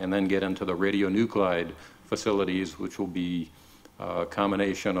morning and then get into the radionuclide facilities, which will be a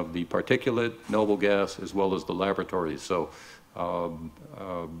combination of the particulate, noble gas, as well as the laboratories. So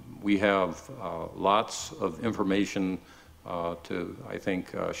we have lots of information to, I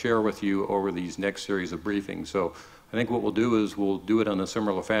think, share with you over these next series of briefings. So I think what we'll do is we'll do it in a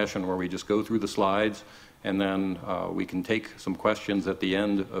similar fashion where we just go through the slides and then we can take some questions at the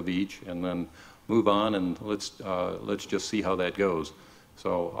end of each and then move on, and let's just see how that goes.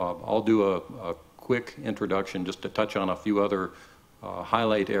 So I'll do a quick introduction just to touch on a few other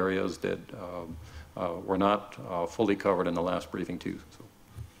highlight areas that were not fully covered in the last briefing too. So.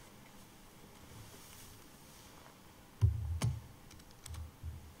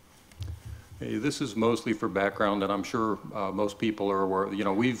 Hey, this is mostly for background, and I'm sure most people are aware. You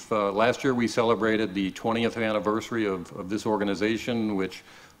know, we've last year we celebrated the 20th anniversary of this organization, which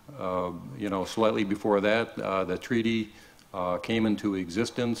you know, slightly before that the treaty came into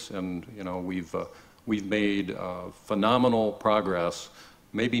existence, and you know we've made phenomenal progress.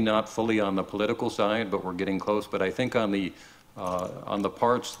 Maybe not fully on the political side, but we're getting close. But I think on the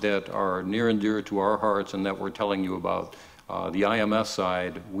parts that are near and dear to our hearts and that we're telling you about, the IMS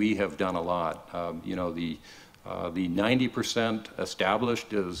side, we have done a lot. You know, the 90%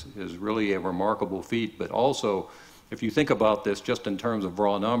 established is really a remarkable feat. But also, if you think about this just in terms of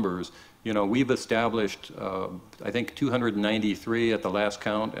raw numbers, you know, we've established, I think, 293 at the last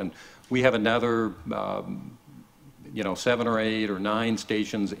count, and we have another, you know, 7 or 8 or 9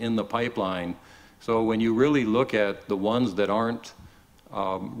 stations in the pipeline. So when you really look at the ones that aren't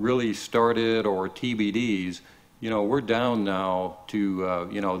really started or TBDs, you know, we're down now to,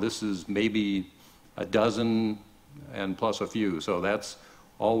 you know, this is maybe a dozen and plus a few. So that's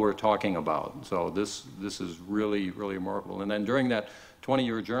all we're talking about. So this is really, really remarkable. And then during that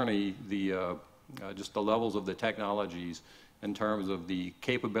 20-year journey, the just the levels of the technologies in terms of the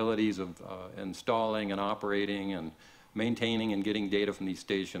capabilities of installing and operating and maintaining and getting data from these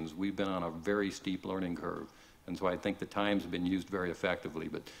stations, we've been on a very steep learning curve. And so I think the times have been used very effectively.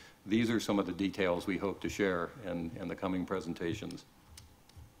 But these are some of the details we hope to share in the coming presentations.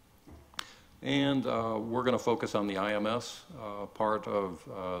 And we're going to focus on the IMS part of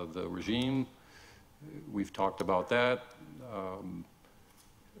the regime. We've talked about that.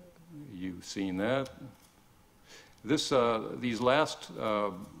 You've seen that. These last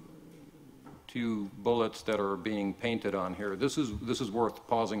 2 bullets that are being painted on here, this is worth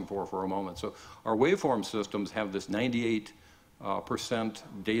pausing for a moment. So our waveform systems have this 98%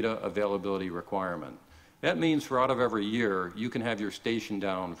 data availability requirement. That means for out of every year, you can have your station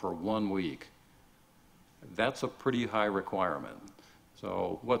down for 1 week. That's a pretty high requirement.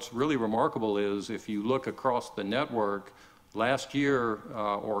 So what's really remarkable is if you look across the network, last year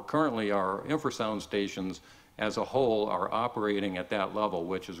or currently our infrasound stations as a whole are operating at that level,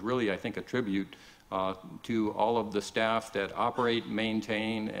 which is really, I think, a tribute to all of the staff that operate,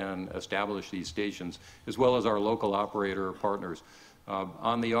 maintain, and establish these stations, as well as our local operator partners.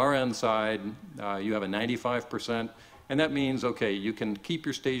 On the RN side, you have a 95%, and that means, okay, you can keep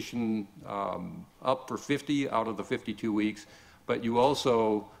your station up for 50 out of the 52 weeks, but you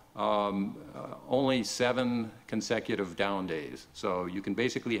also only 7 consecutive down days. So you can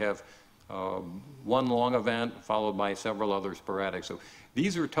basically have 1 long event followed by several other sporadic. So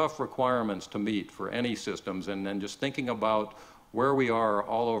these are tough requirements to meet for any systems, and then just thinking about where we are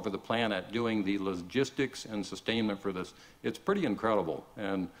all over the planet doing the logistics and sustainment for this, it's pretty incredible.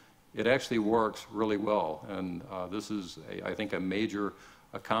 And it actually works really well. And this is, I think, a major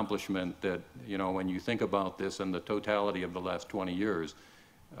accomplishment that, you know, when you think about this in the totality of the last 20 years,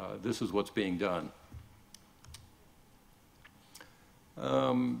 this is what's being done.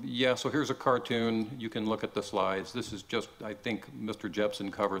 Yeah, so here's a cartoon. You can look at the slides. This is just, I think Mr.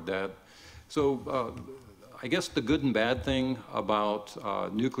 Jepsen covered that. So I guess the good and bad thing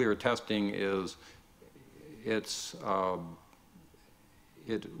about nuclear testing is it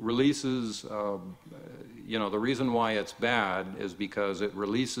releases, you know, the reason why it's bad is because it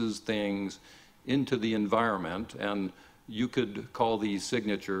releases things into the environment, and you could call these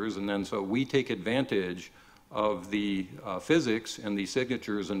signatures, and then so we take advantage of the physics and the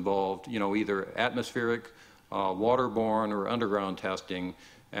signatures involved, you know, either atmospheric, waterborne, or underground testing.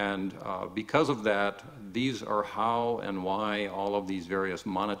 And because of that, these are how and why all of these various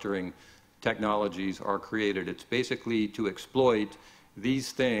monitoring technologies are created. It's basically to exploit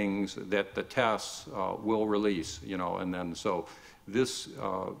these things that the tests will release, you know, and then so this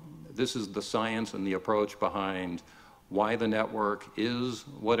is the science and the approach behind why the network is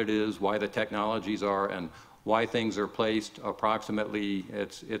what it is, why the technologies are, and why things are placed approximately.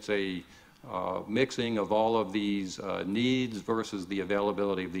 It's a mixing of all of these needs versus the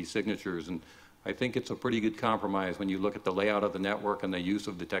availability of these signatures. And I think it's a pretty good compromise when you look at the layout of the network and the use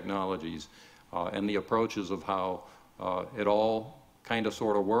of the technologies and the approaches of how it all kind of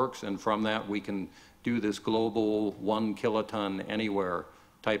sort of works. And from that, we can do this global 1 kiloton anywhere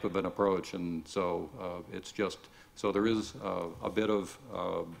type of an approach. And so it's just, so there is a bit of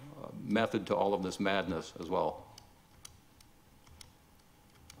method to all of this madness as well.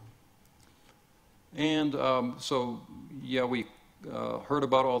 And so, yeah, we heard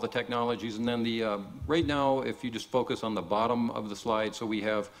about all the technologies, and then the right now, if you just focus on the bottom of the slide, so we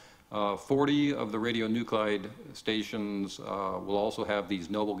have 40 of the radionuclide stations will also have these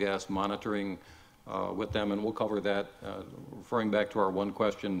noble gas monitoring with them, and we'll cover that, referring back to our one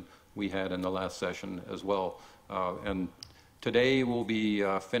question we had in the last session as well. And today we'll be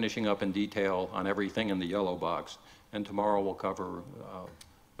finishing up in detail on everything in the yellow box, and tomorrow we'll cover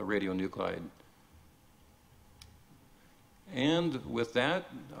the radionuclide. And with that,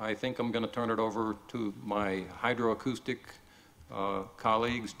 I think I'm going to turn it over to my hydroacoustic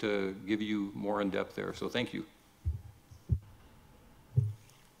colleagues to give you more in depth there. So thank you.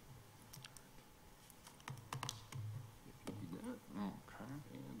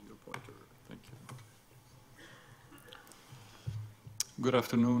 Good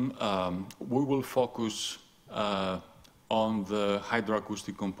afternoon. We will focus on the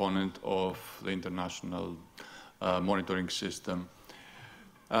hydroacoustic component of the international monitoring system.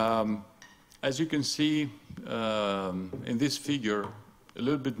 As you can see in this figure, a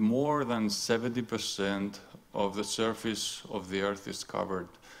little bit more than 70% of the surface of the Earth is covered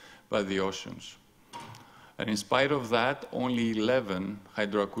by the oceans. And in spite of that, only 11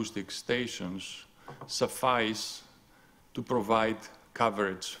 hydroacoustic stations suffice to provide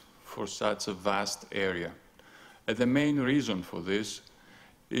coverage for such a vast area. And the main reason for this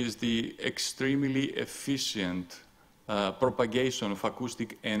is the extremely efficient propagation of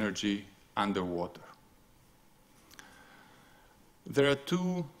acoustic energy underwater. There are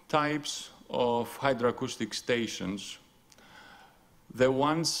two types of hydroacoustic stations. The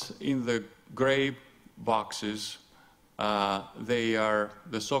ones in the gray boxes, they are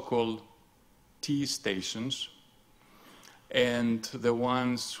the so-called T stations, and the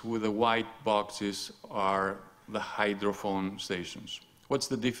ones with the white boxes are the hydrophone stations. What's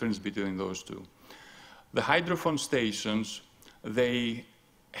the difference between those two? The hydrophone stations, they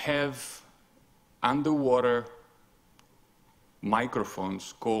have underwater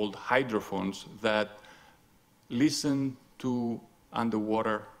microphones called hydrophones that listen to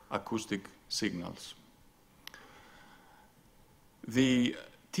underwater acoustic signals. The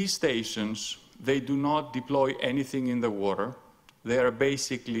T stations, they do not deploy anything in the water. They are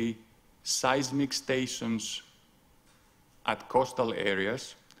basically seismic stations at coastal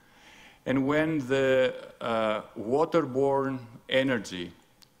areas. And when the waterborne energy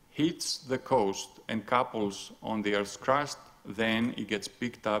hits the coast and couples on the Earth's crust, then it gets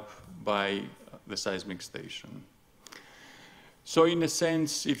picked up by the seismic station. So in a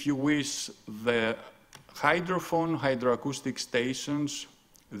sense, if you wish, the hydrophone hydroacoustic stations,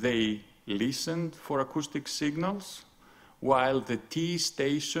 they listen for acoustic signals, while the T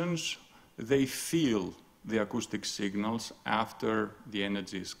stations, they feel the acoustic signals after the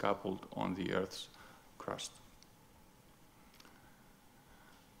energy is coupled on the Earth's crust.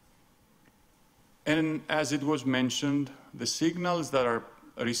 And as it was mentioned, the signals that are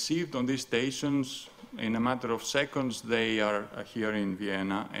received on these stations in a matter of seconds, they are here in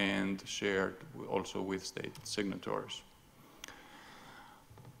Vienna and shared also with state signatories.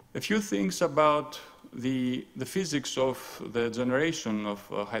 A few things about the physics of the generation of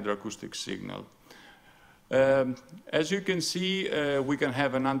a hydroacoustic signal. As you can see, we can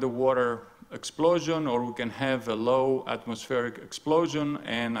have an underwater explosion, or we can have a low atmospheric explosion,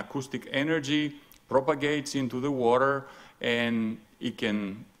 and acoustic energy propagates into the water, and it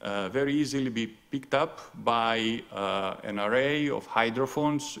can very easily be picked up by an array of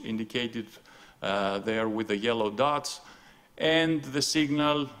hydrophones indicated there with the yellow dots, and the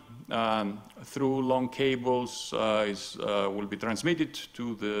signal through long cables will be transmitted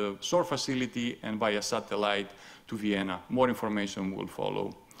to the SOR facility and via satellite to Vienna. More information will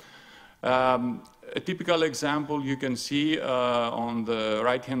follow. A typical example you can see on the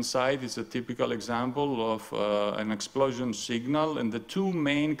right-hand side is a typical example of an explosion signal, and the two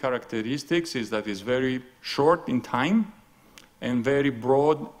main characteristics is that it's very short in time and very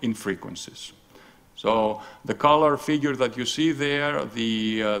broad in frequencies. So the color figure that you see there,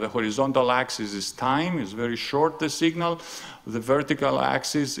 the horizontal axis is time, is very short, the signal. The vertical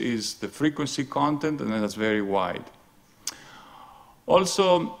axis is the frequency content, and then it's very wide.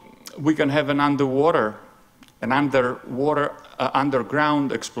 Also, we can have an underground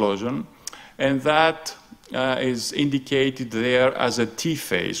explosion, and that is indicated there as a T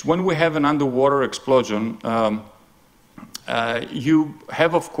phase. When we have an underwater explosion, you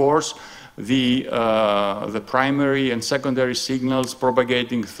have, of course, the primary and secondary signals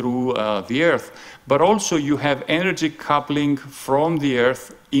propagating through the Earth, but also you have energy coupling from the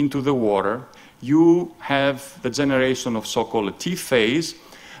Earth into the water. You have the generation of so-called T phase.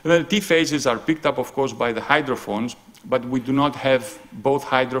 The T phases are picked up, of course, by the hydrophones, but we do not have both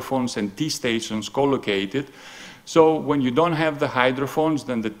hydrophones and T stations co-located. So when you don't have the hydrophones,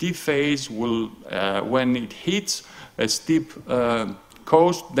 then the T phase will, when it hits a steep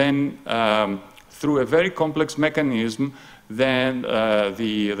coast, then through a very complex mechanism, then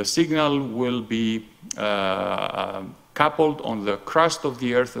the signal will be coupled on the crust of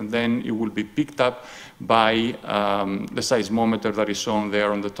the Earth, and then it will be picked up by the seismometer that is shown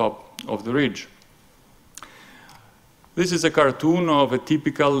there on the top of the ridge. This is a cartoon of a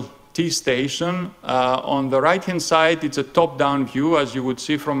typical T station. On the right-hand side, it's a top-down view, as you would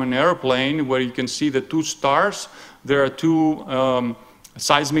see from an airplane, where you can see the two stars. There are two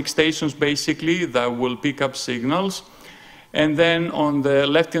seismic stations, basically, that will pick up signals. And then on the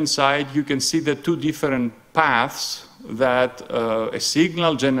left-hand side, you can see the two different paths that a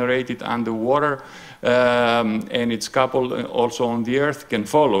signal generated underwater and it's coupled also on the Earth can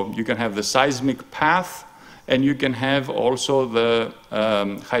follow. You can have the seismic path, and you can have also the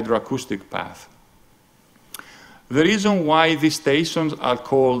hydroacoustic path. The reason why these stations are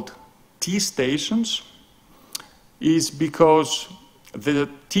called T stations is because the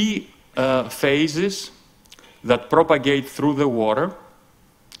T phases that propagate through the water,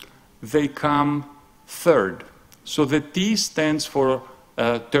 they come third. So the T stands for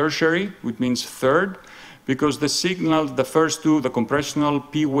tertiary, which means third, because the signal, the first two, the compressional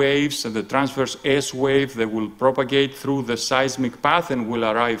P waves and the transverse S wave, they will propagate through the seismic path and will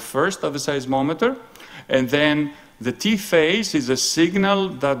arrive first at the seismometer. And then the T phase is a signal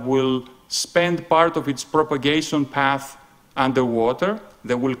that will spend part of its propagation path underwater.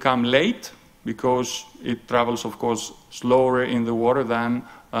 They will come late because it travels, of course, slower in the water than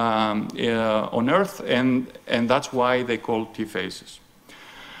on Earth, and that's why they call T phases.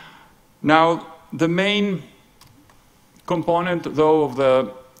 Now, the main component, though, of the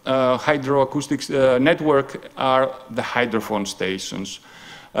hydroacoustic network are the hydrophone stations.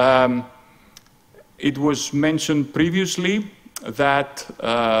 It was mentioned previously that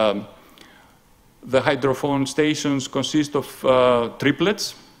the hydrophone stations consist of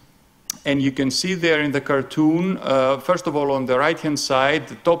triplets. And you can see there in the cartoon, first of all, on the right-hand side,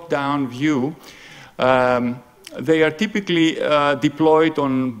 the top-down view, they are typically deployed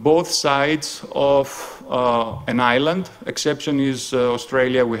on both sides of an island. Exception is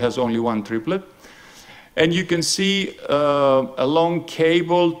Australia, which has only one triplet. And you can see a long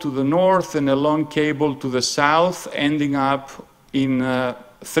cable to the north and a long cable to the south, ending up in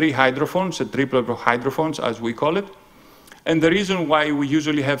 3 hydrophones, a triplet of hydrophones, as we call it. And the reason why we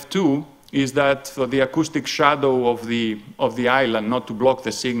usually have 2 is that for the acoustic shadow of the island, not to block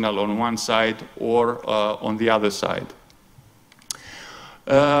the signal on one side or on the other side.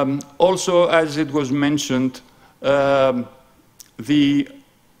 Also, as it was mentioned, to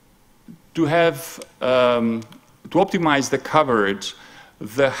optimize the coverage,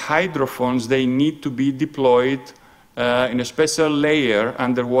 the hydrophones, they need to be deployed in a special layer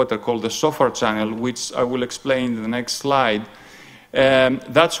underwater called the SOFAR channel, which I will explain in the next slide.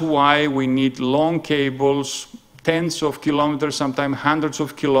 That's why we need long cables, tens of kilometers, sometimes hundreds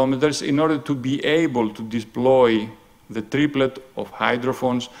of kilometers, in order to be able to deploy the triplet of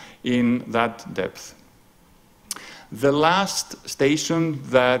hydrophones in that depth. The last station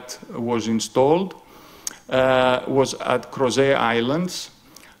that was installed was at Crozet Islands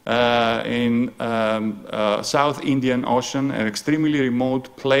in South Indian Ocean, an extremely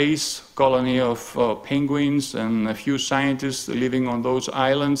remote place, colony of penguins and a few scientists living on those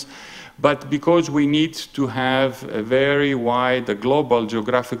islands. But because we need to have a very wide, global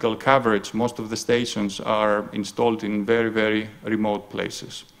geographical coverage, most of the stations are installed in very, very remote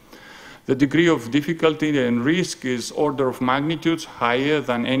places. The degree of difficulty and risk is order of magnitudes higher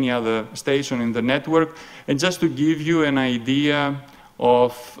than any other station in the network. And just to give you an idea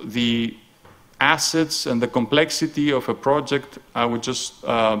of the assets and the complexity of a project, I would just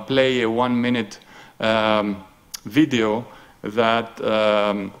play a 1-minute video that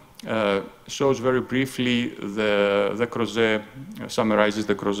shows very briefly the Crozet, summarizes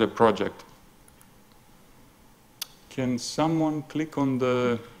the Crozet project. Can someone click on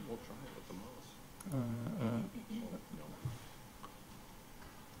the...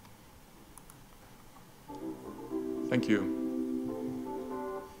 Thank you.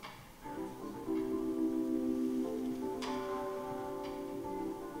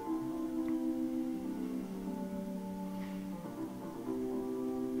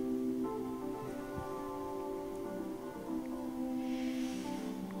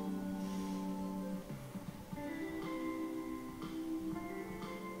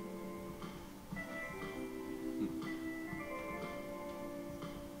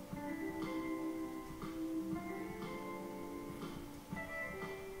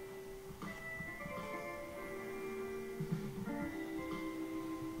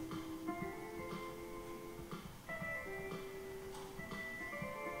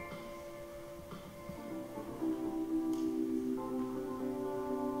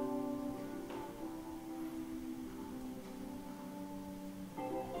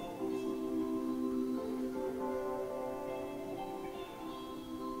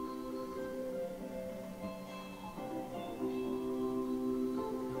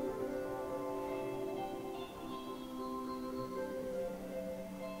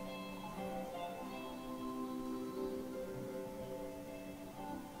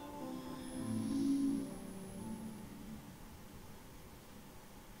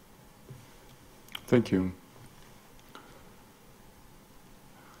 Thank you.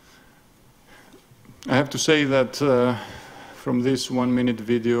 I have to say that from this 1-minute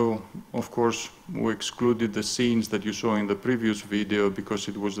video, of course, we excluded the scenes that you saw in the previous video because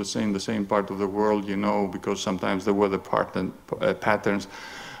it was the same part of the world, you know, because sometimes the weather patterns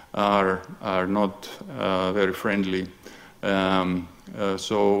are not very friendly.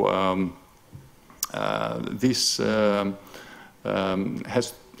 This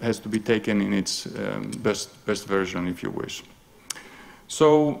has to be taken in its best version, if you wish.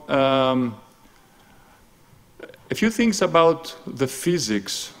 So, a few things about the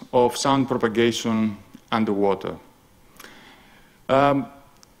physics of sound propagation underwater.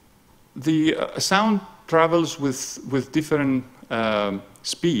 The sound travels with different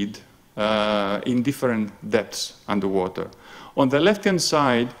speed in different depths underwater. On the left-hand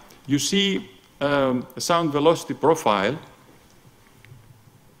side, you see a sound velocity profile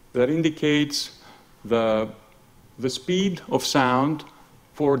that indicates the speed of sound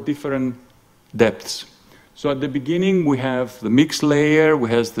for different depths. So at the beginning, we have the mixed layer, we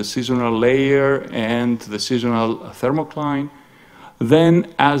have the seasonal layer, and the seasonal thermocline.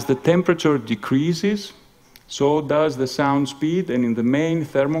 Then, as the temperature decreases, so does the sound speed, and in the main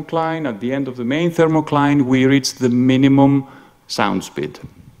thermocline, at the end of the main thermocline, we reach the minimum sound speed.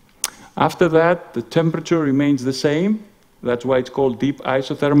 After that, the temperature remains the same. That's why it's called deep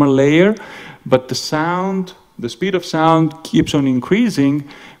isothermal layer. But the speed of sound keeps on increasing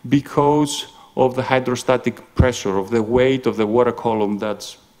because of the hydrostatic pressure, of the weight of the water column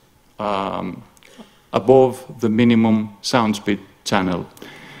that's above the minimum sound speed channel.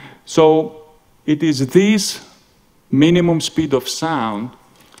 So it is this minimum speed of sound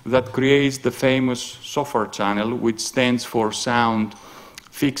that creates the famous SOFAR channel, which stands for sound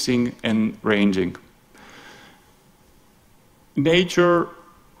fixing and ranging. Nature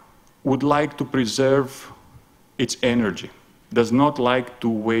would like to preserve its energy, does not like to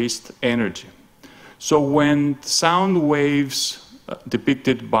waste energy. So when sound waves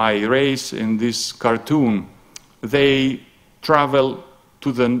depicted by rays in this cartoon, they travel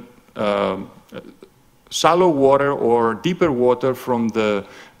to the shallow water or deeper water from the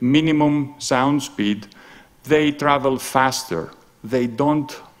minimum sound speed, they travel faster. They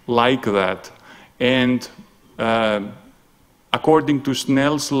don't like that. And according to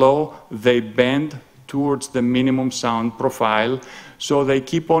Snell's law, they bend towards the minimum sound profile. So they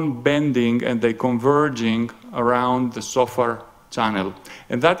keep on bending and they converging around the SOFAR channel.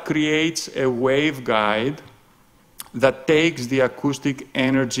 And that creates a waveguide that takes the acoustic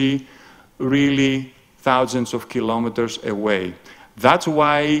energy really thousands of kilometers away. That's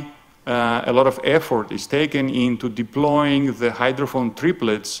why a lot of effort is taken into deploying the hydrophone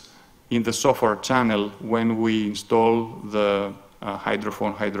triplets in the SOFAR channel when we install the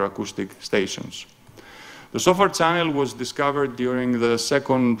hydrophone hydroacoustic stations. The SOFAR channel was discovered during the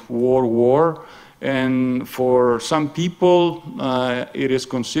Second World War, and for some people it is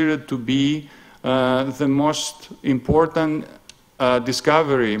considered to be the most important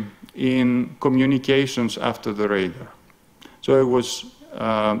discovery in communications after the radar. So it was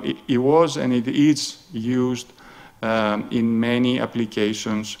and it is used in many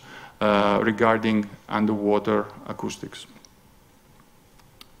applications regarding underwater acoustics.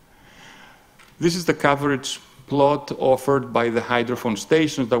 This is the coverage plot offered by the hydrophone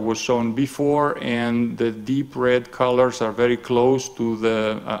stations that was shown before, and the deep red colors are very close to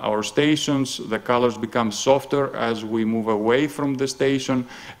our stations. The colors become softer as we move away from the station,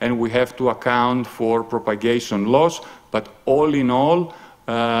 and we have to account for propagation loss. But all in all,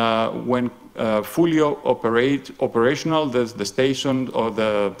 when fully operational, the station or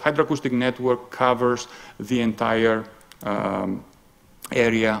the hydroacoustic network covers the entire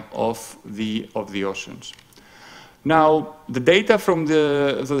area of the oceans. Now, the data from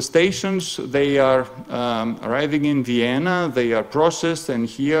the stations, they are arriving in Vienna, they are processed, and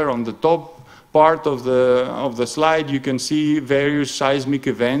here on the top part of the slide you can see various seismic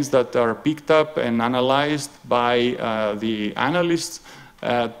events that are picked up and analyzed by the analysts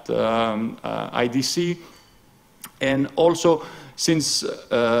at IDC. And also, since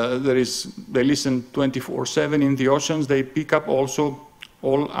they listen 24/7 in the oceans, they pick up also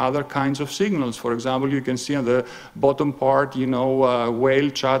all other kinds of signals. For example, you can see on the bottom part,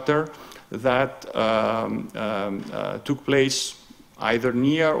 whale chatter that took place either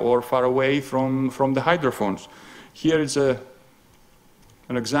near or far away from the hydrophones. Here is an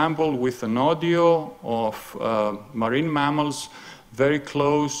example with an audio of marine mammals very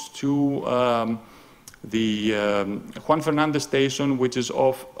close to the Juan Fernandez station, which is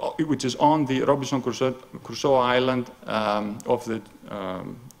on the Robinson Crusoe Island of the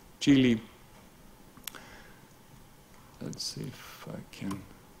Chile. Let's see if I can.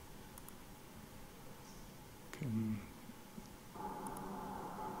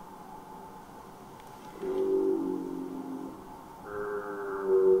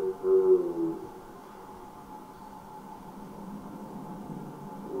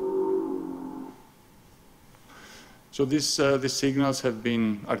 So these signals have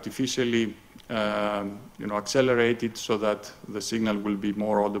been artificially accelerated so that the signal will be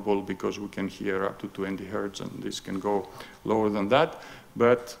more audible, because we can hear up to 20 hertz, and this can go lower than that.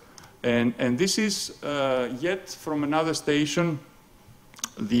 But and this is yet from another station,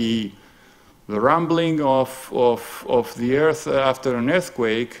 the rumbling of the earth after an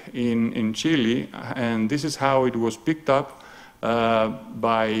earthquake in Chile, and this is how it was picked up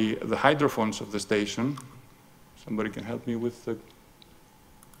by the hydrophones of the station. Somebody can help me with the...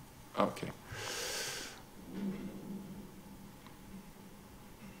 Okay.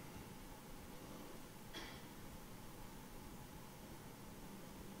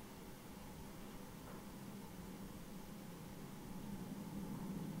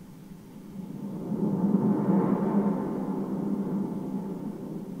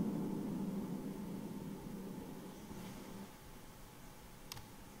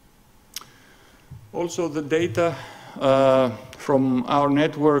 Also, the data from our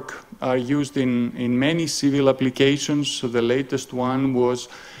network are used in many civil applications. So the latest one was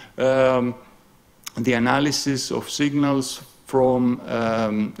the analysis of signals from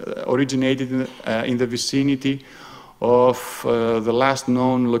originated in the vicinity of the last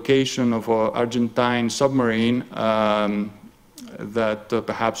known location of an Argentine submarine that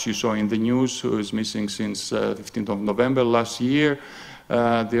perhaps you saw in the news, who is missing since 15th of November last year.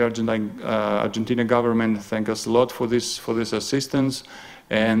 The Argentina government thank us a lot for this assistance,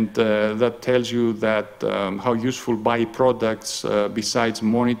 and that tells you that how useful byproducts, besides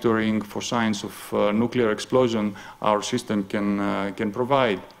monitoring for signs of nuclear explosion, our system can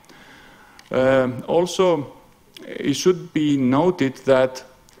provide. Also, it should be noted that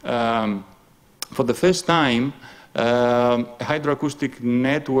for the first time, a hydroacoustic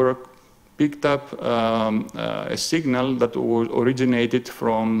network picked up a signal that originated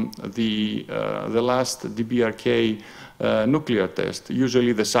from the last DBRK nuclear test.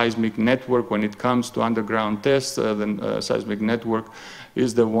 Usually the seismic network, when it comes to underground tests, the seismic network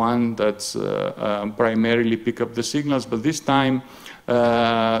is the one that's primarily pick up the signals. But this time,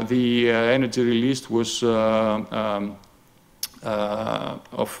 the energy released was of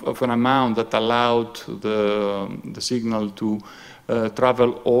an amount that allowed the signal to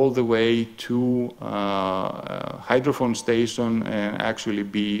travel all the way to hydrophone station and actually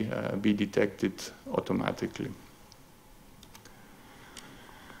be detected automatically.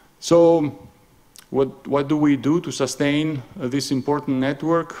 So what do we do to sustain this important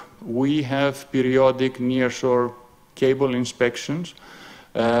network? We have periodic nearshore cable inspections.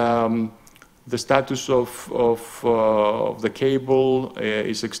 The status of the cable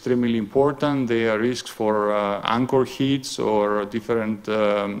is extremely important. There are risks for anchor hits or different,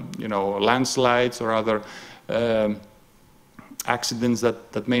 landslides or other accidents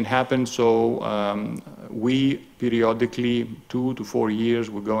that may happen. So we periodically, 2 to 4 years,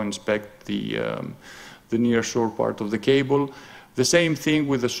 we go inspect the nearshore part of the cable. The same thing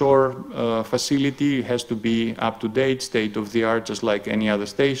with the shore facility. It has to be up to date, state of the art, just like any other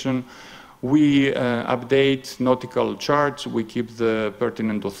station. We update nautical charts. We keep the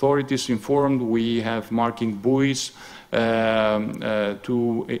pertinent authorities informed. We have marking buoys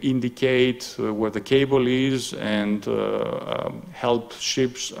to indicate where the cable is and help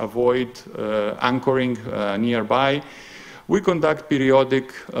ships avoid anchoring nearby. We conduct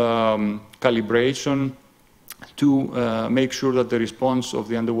periodic calibration to make sure that the response of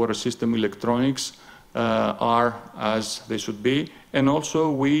the underwater system electronics are as they should be. And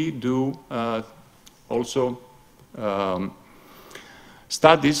also we do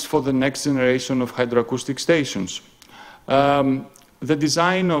studies for the next generation of hydroacoustic stations. The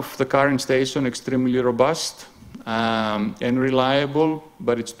design of the current station extremely robust and reliable,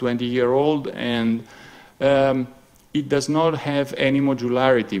 but it's 20-year-old, and it does not have any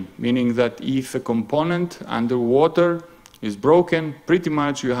modularity, meaning that if a component underwater is broken, pretty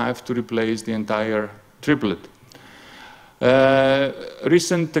much you have to replace the entire triplet.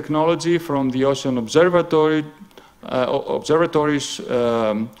 Recent technology from the Ocean Observatories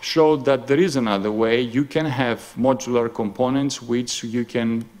showed that there is another way. You can have modular components which you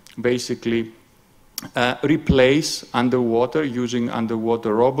can basically replace underwater using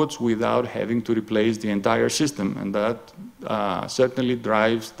underwater robots without having to replace the entire system, and that certainly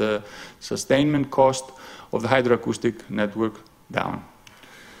drives the sustainment cost of the hydroacoustic network down.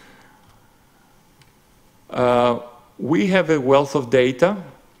 We have a wealth of data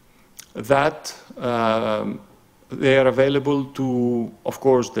that they are available to, of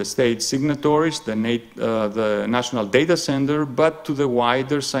course, the state signatories, the National Data Center, but to the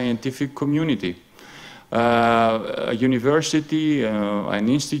wider scientific community. A university, an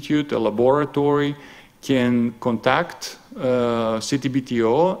institute, a laboratory can contact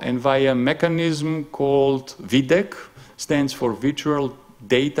CTBTO, and via a mechanism called VDEC, stands for Virtual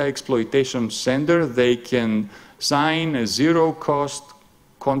Data Exploitation Center, they can sign a zero-cost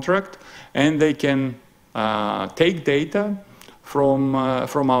contract, and they can take data from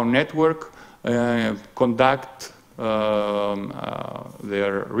our network, conduct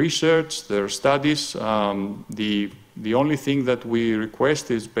their research, their studies. The only thing that we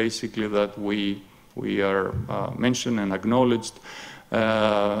request is basically that we are mentioned and acknowledged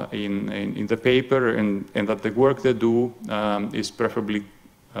in the paper, and that the work they do is preferably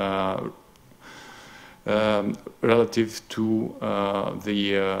relative to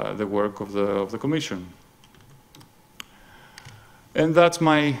the work of the Commission. And that's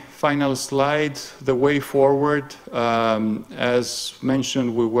my final slide, the way forward. As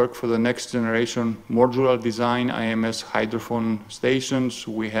mentioned, we work for the next generation modular design IMS hydrophone stations.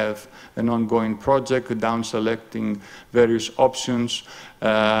 We have an ongoing project down selecting various options,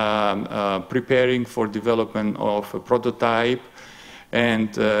 preparing for development of a prototype,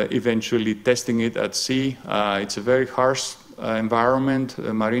 and eventually testing it at sea. It's a very harsh environment.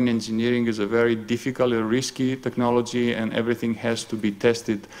 Marine engineering is a very difficult and risky technology, and everything has to be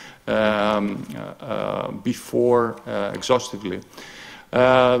tested before exhaustively.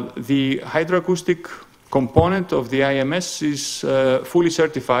 The hydroacoustic component of the IMS is fully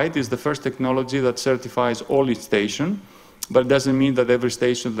certified. It's the first technology that certifies all its stations, but it doesn't mean that every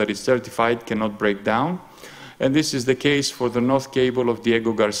station that is certified cannot break down. And this is the case for the North Cable of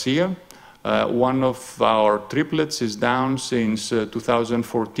Diego Garcia. One of our triplets is down since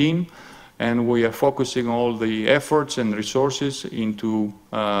 2014, and we are focusing all the efforts and resources into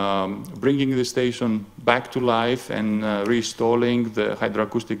bringing the station back to life and reinstalling the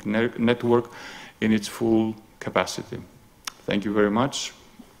hydroacoustic network in its full capacity. Thank you very much.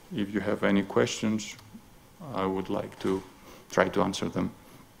 If you have any questions, I would like to try to answer them.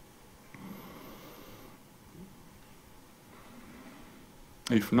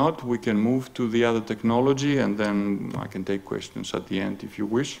 If not, we can move to the other technology, and then I can take questions at the end if you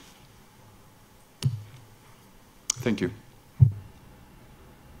wish. Thank you.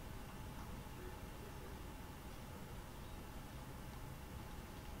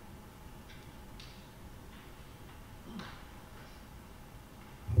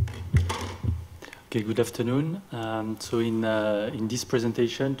 Okay, good afternoon. So in this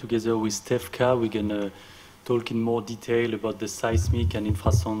presentation, together with Stefka, we're going to talk in more detail about the seismic and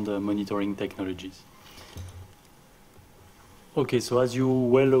infrasound monitoring technologies. Okay, so as you're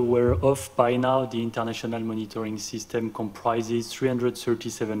well aware of by now, the International Monitoring System comprises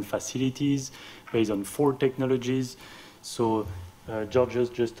 337 facilities based on 4 technologies. So Georgios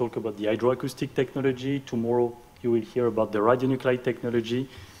just talked about the hydroacoustic technology. Tomorrow you will hear about the radionuclide technology.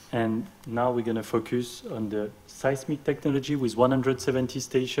 And now we're going to focus on the seismic technology with 170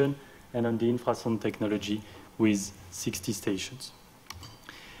 stations and on the infrasound technology with 60 stations.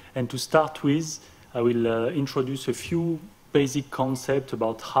 And to start with, I will introduce a few basic concepts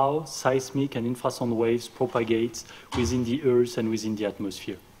about how seismic and infrasound waves propagate within the Earth and within the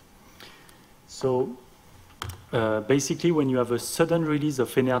atmosphere. So basically, when you have a sudden release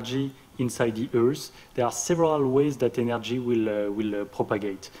of energy inside the Earth, there are several ways that energy will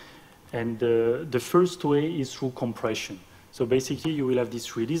propagate. And the first way is through compression. So basically, you will have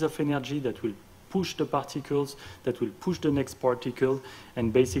this release of energy that will push the particles, that will push the next particle,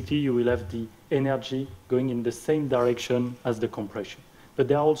 and basically you will have the energy going in the same direction as the compression. But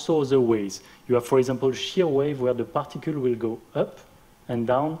there are also other ways. You have, for example, shear wave where the particle will go up and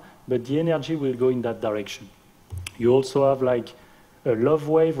down, but the energy will go in that direction. You also have like a love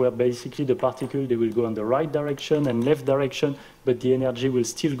wave where basically the particle, they will go in the right direction and left direction, but the energy will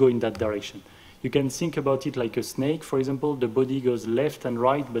still go in that direction. You can think about it like a snake, for example. The body goes left and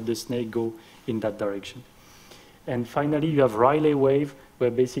right, but the snake goes in that direction. And finally, you have Rayleigh wave, where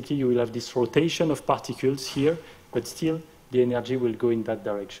basically you will have this rotation of particles here, but still the energy will go in that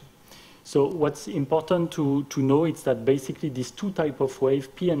direction. So what's important to know is that basically these 2 types of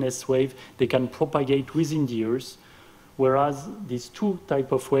wave, P and S wave, they can propagate within the Earth, whereas these 2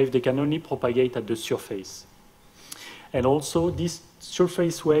 types of wave, they can only propagate at the surface. And also, this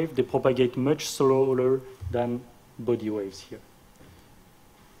surface wave, they propagate much slower than body waves here.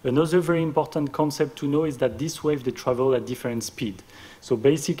 Another very important concept to know is that this wave, they travel at different speed. So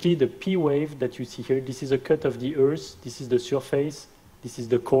basically, the P wave that you see here, this is a cut of the Earth, this is the surface, this is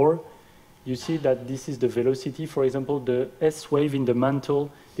the core. You see that this is the velocity. For example, the S wave in the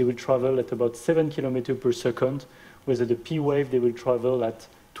mantle, they will travel at about 7 kilometers per second, whereas the P wave, they will travel at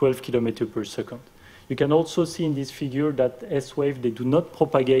 12 kilometers per second. You can also see in this figure that S wave, they do not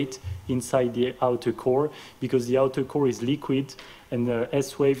propagate inside the outer core because the outer core is liquid, and the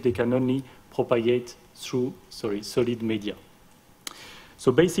S wave, they can only propagate through, solid media.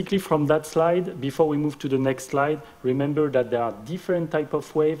 So basically from that slide, before we move to the next slide, remember that there are different types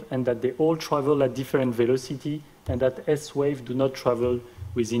of wave and that they all travel at different velocity, and that S wave do not travel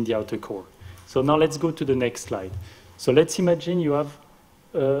within the outer core. So now let's go to the next slide. So let's imagine you have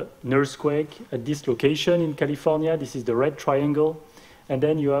an earthquake at this location in California. This is the red triangle. And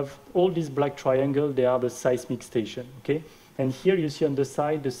then you have all these black triangles. They are the seismic station, okay? And here you see on the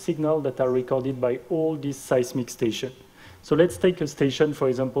side the signal that are recorded by all these seismic stations. So let's take a station, for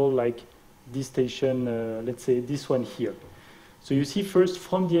example, like this station, let's say this one here. So you see first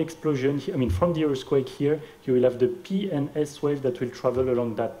from the explosion, from the earthquake here, you will have the P and S wave that will travel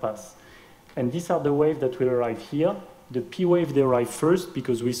along that path. And these are the waves that will arrive here. The P wave, they arrive first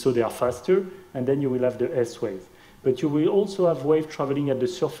because we saw they are faster, and then you will have the S wave. But you will also have waves traveling at the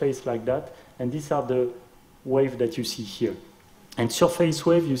surface like that, and these are the waves that you see here. And surface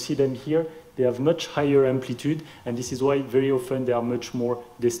wave, you see them here, they have much higher amplitude, and this is why very often they are much more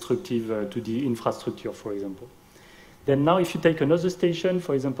destructive to the infrastructure, for example. Then now if you take another station,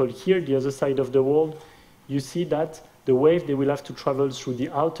 for example here, the other side of the world, you see that the wave, they will have to travel through the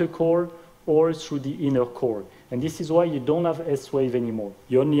outer core or through the inner core. And this is why you don't have S wave anymore.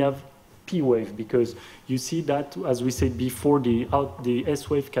 You only have P wave, because you see that, as we said before, the S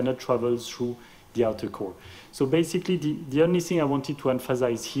wave cannot travel through the outer core. So basically, the only thing I wanted to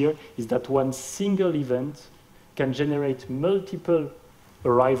emphasize here is that one single event can generate multiple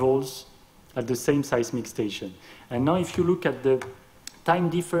arrivals at the same seismic station. And now if you look at the time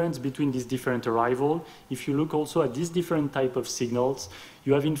difference between these different arrivals. If you look also at these different type of signals,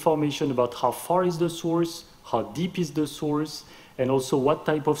 you have information about how far is the source, how deep is the source, and also what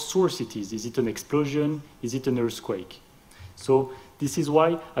type of source it is. Is it an explosion? Is it an earthquake? So this is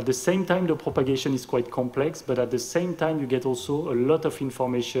why at the same time the propagation is quite complex, but at the same time you get also a lot of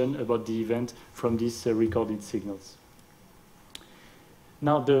information about the event from these recorded signals.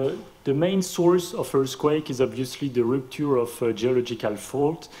 Now the main source of earthquake is obviously the rupture of a geological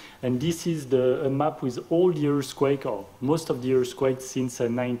fault, and this is a map with all the earthquake, or most of the earthquakes since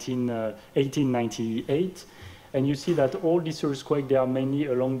 1898. And you see that all these earthquakes, they are mainly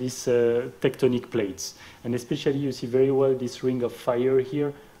along these tectonic plates. And especially you see very well this ring of fire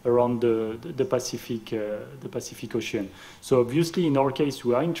here around the Pacific Ocean. So obviously in our case,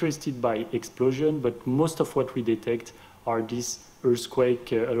 we are interested by explosion, but most of what we detect are these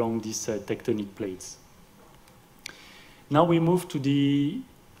earthquakes along these tectonic plates. Now we move to the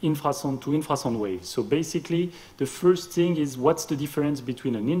infrasound waves. So basically, the first thing is what's the difference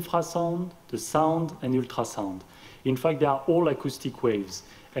between an infrasound, the sound, and ultrasound. In fact, they are all acoustic waves.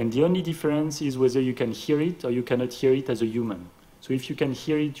 And the only difference is whether you can hear it or you cannot hear it as a human. So if you can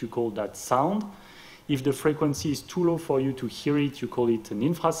hear it, you call that sound. If the frequency is too low for you to hear it, you call it an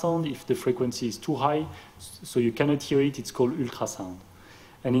infrasound. If the frequency is too high, so you cannot hear it, it's called ultrasound.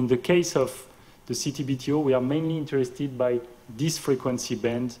 And in the case of the CTBTO, we are mainly interested by this frequency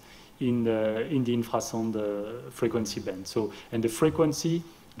band in the infrasound frequency band. So, and the frequency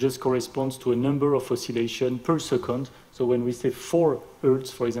just corresponds to a number of oscillations per second. So when we say 4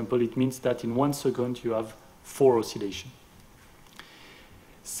 Hertz, for example, it means that in 1 second you have 4 oscillations.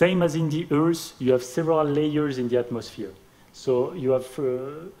 Same as in the Earth, you have several layers in the atmosphere. So you have,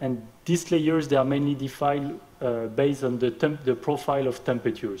 and these layers, they are mainly defined based on the profile of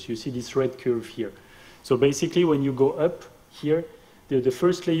temperatures. You see this red curve here. So basically, when you go up here, the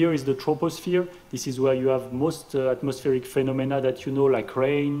first layer is the troposphere. This is where you have most atmospheric phenomena that you know, like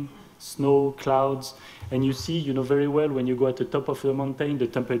rain, snow, clouds. And you see, you know very well, when you go at the top of the mountain, the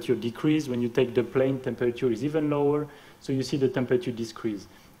temperature decreases. When you take the plane, temperature is even lower. So you see the temperature decrease.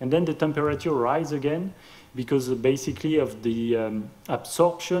 And then the temperature rises again because basically of the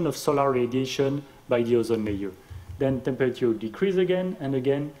absorption of solar radiation by the ozone layer. Then temperature decrease again and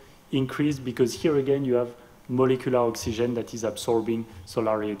again increase because here again you have molecular oxygen that is absorbing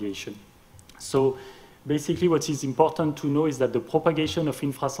solar radiation. So basically what is important to know is that the propagation of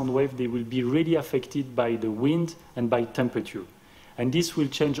infrasound wave, they will be really affected by the wind and by temperature. And this will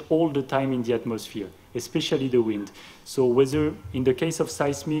change all the time in the atmosphere, especially the wind. So whether in the case of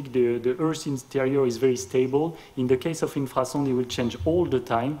seismic, the Earth's interior is very stable. In the case of infrasound, it will change all the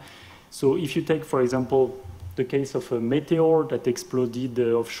time. So if you take, for example, the case of a meteor that exploded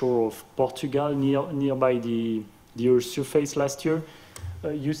offshore of Portugal, nearby the Earth's surface last year,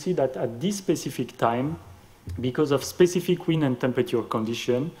 you see that at this specific time, because of specific wind and temperature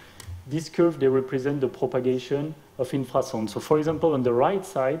condition, this curve, they represent the propagation of infrasound. So for example, on the right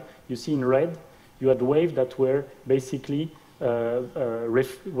side, you see in red, you had waves that were basically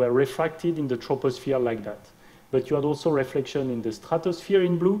refracted in the troposphere like that. But you had also reflection in the stratosphere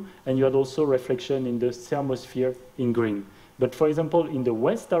in blue, and you had also reflection in the thermosphere in green. But for example, in the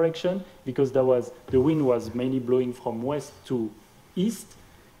west direction, because the wind was mainly blowing from west to east,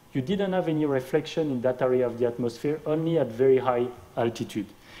 you didn't have any reflection in that area of the atmosphere, only at very high altitude.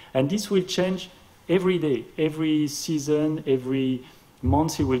 And this will change every day, every season, every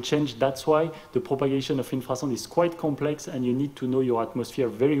month it will change. That's why the propagation of infrasound is quite complex, and you need to know your atmosphere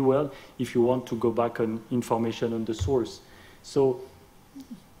very well if you want to go back on information on the source. So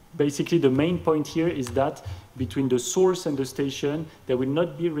basically the main point here is that between the source and the station, there will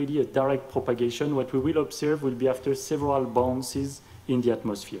not be really a direct propagation. What we will observe will be after several bounces in the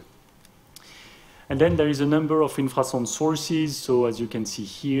atmosphere. And then there is a number of infrasound sources. So as you can see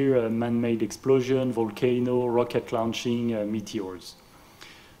here, man-made explosion, volcano, rocket launching, meteors.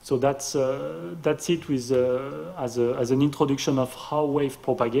 So that's it with, as an introduction of how wave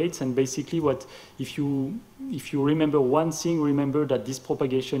propagates. And basically if you remember one thing, remember that this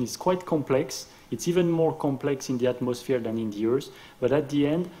propagation is quite complex. It's even more complex in the atmosphere than in the Earth. But at the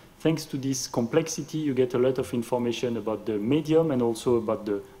end, thanks to this complexity, you get a lot of information about the medium and also about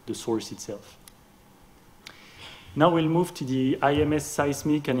the source itself. Now we'll move to the IMS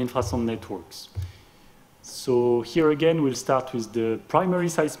seismic and infrasound networks. So here again, we'll start with the primary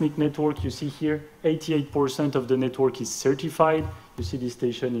seismic network. You see here, 88% of the network is certified. You see the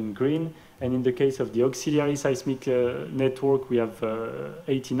station in green. And in the case of the auxiliary seismic network, we have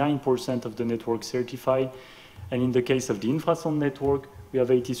 89% of the network certified. And in the case of the infrasound network, we have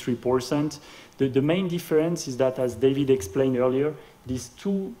 83%. The main difference is that, as David explained earlier,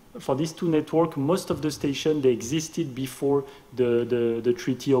 for these two networks, most of the stations, they existed before the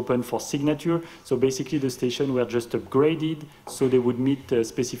treaty opened for signature. So basically the stations were just upgraded so they would meet the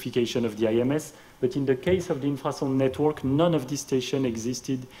specification of the IMS. But in the case of the infrasound network, none of these stations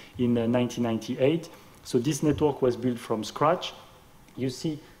existed in 1998. So this network was built from scratch. You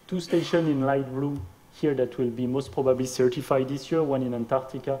see two stations in light blue here that will be most probably certified this year, one in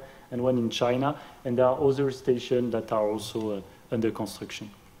Antarctica and one in China. And there are other stations that are also under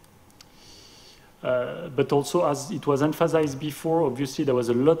construction. But also, as it was emphasized before, obviously there was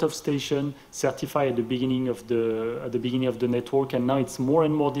a lot of stations certified at the beginning of the network, and now it's more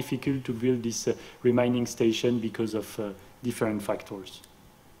and more difficult to build this remaining station because of different factors.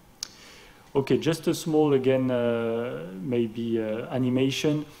 Okay, just a small, again, maybe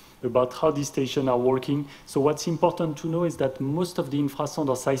animation about how these stations are working. So what's important to know is that most of the infrasound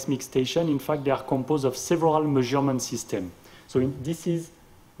or seismic stations, in fact, they are composed of several measurement systems. So this is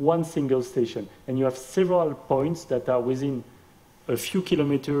one single station, and you have several points that are within a few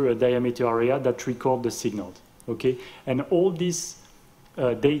kilometer diameter area that record the signal, okay? And all this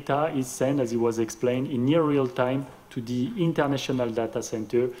data is sent, as it was explained, in near real time to the international data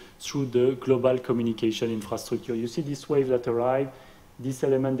center through the global communication infrastructure. You see this wave that arrive, this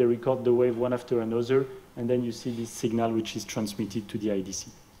element, they record the wave one after another, and then you see this signal which is transmitted to the IDC.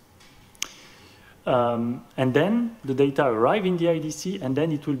 And then the data arrive in the IDC, and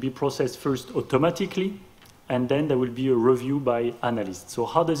then it will be processed first automatically, and then there will be a review by analysts. So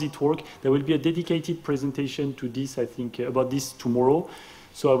how does it work? There will be a dedicated presentation to this, I think, about this tomorrow.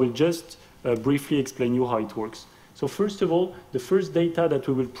 So I will just briefly explain you how it works. So first of all, the first data that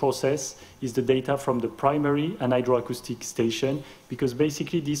we will process is the data from the primary and hydroacoustic station, because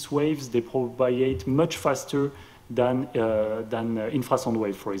basically these waves, they propagate much faster than infrasound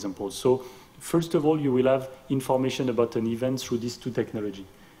wave, for example. So first of all, you will have information about an event through these two technologies.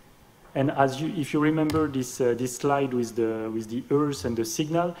 And if you remember this slide with the Earth and the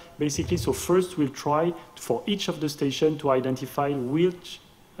signal, basically, so first we'll try for each of the stations to identify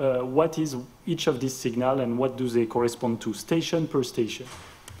what is each of these signal and what do they correspond to, station per station.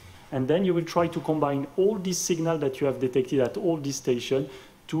 And then you will try to combine all these signals that you have detected at all these stations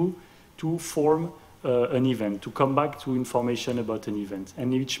to form an event, to come back to information about an event.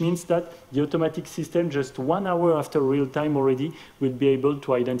 And which means that the automatic system, just 1 hour after real time already, will be able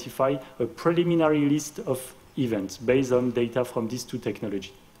to identify a preliminary list of events based on data from these two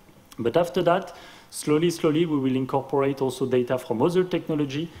technologies. But after that, slowly, we will incorporate also data from other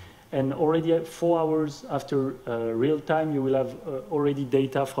technology, and already 4 hours after real time, you will have already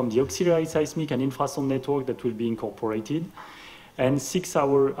data from the auxiliary seismic and infrasound network that will be incorporated. And 6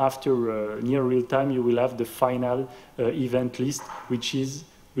 hours after near real time, you will have the final event list, which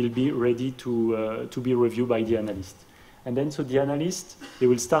will be ready to be reviewed by the analyst. And then, so the analysts, they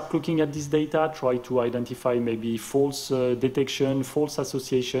will start looking at this data, try to identify maybe false detection, false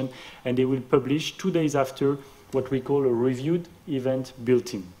association, and they will publish 2 days after what we call a reviewed event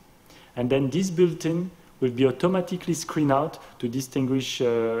bulletin. And then this bulletin will be automatically screened out to distinguish,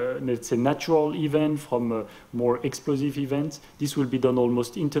 let's say, natural event from more explosive events. This will be done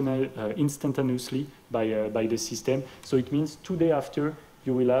almost instantaneously by the system. So it means 2 days after,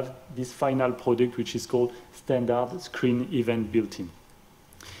 you will have this final product, which is called standard screen event bulletin.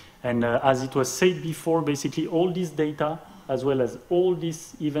 And as it was said before, basically all this data, as well as all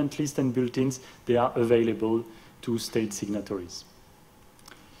these event lists and bulletins, they are available to state signatories.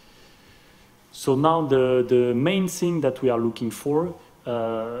 So now the main thing that we are looking for,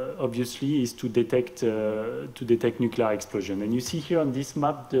 obviously, is to detect nuclear explosion. And you see here on this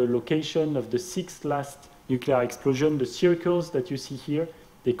map the location of the 6 last nuclear explosion. The circles that you see here,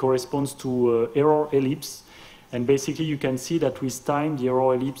 they correspond to error ellipse. And basically, you can see that with time, the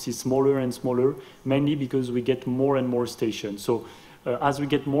error ellipse is smaller and smaller, mainly because we get more and more stations. So as we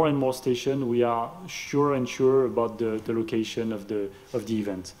get more and more stations, we are sure and sure about the location of the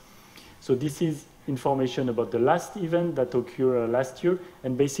event. So this is information about the last event that occurred last year.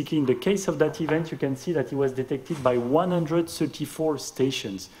 And basically, in the case of that event, you can see that it was detected by 134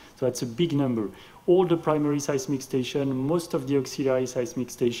 stations. So that's a big number. All the primary seismic stations, most of the auxiliary seismic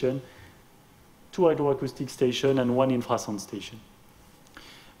stations, 2 hydroacoustic stations, and 1 infrasound station.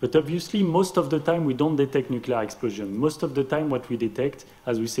 But obviously, most of the time, we don't detect nuclear explosion. Most of the time, what we detect,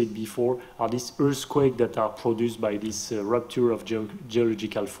 as we said before, are these earthquakes that are produced by this rupture of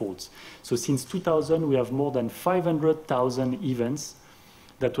geological faults. So since 2000, we have more than 500,000 events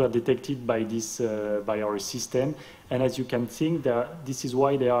that were detected by our system. And as you can think, this is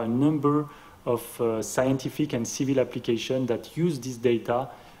why there are a number of scientific and civil applications that use this data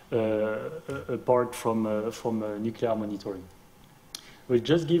apart from nuclear monitoring. We'll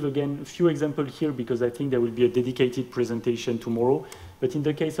just give again a few examples here because I think there will be a dedicated presentation tomorrow. But in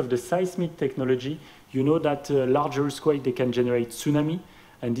the case of the seismic technology, you know that large earthquakes, they can generate tsunami.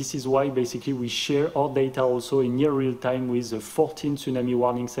 And this is why basically we share our data also in near real time with 14 tsunami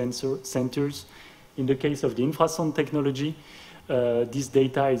warning centers. In the case of the infrasound technology, this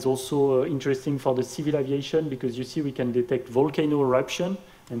data is also interesting for the civil aviation because you see we can detect volcano eruption,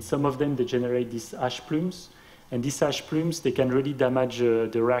 and some of them, they generate these ash plumes. And these ash plumes, they can really damage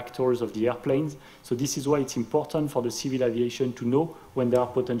the reactors of the airplanes. So this is why it's important for the civil aviation to know when there are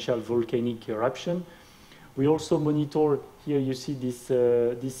potential volcanic eruption. We also monitor, here you see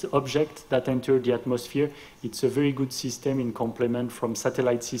this object that entered the atmosphere. It's a very good system in complement from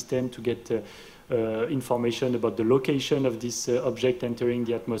satellite system to get information about the location of this object entering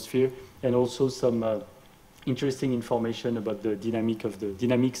the atmosphere, and also some interesting information about the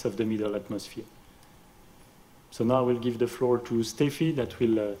dynamics of the middle atmosphere. So now I will give the floor to Steffi that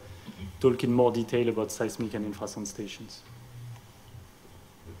will talk in more detail about seismic and infrasound stations.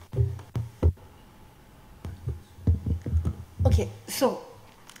 Okay, so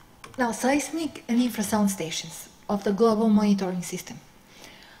now seismic and infrasound stations of the global monitoring system.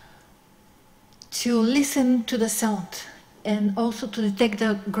 To listen to the sound and also to detect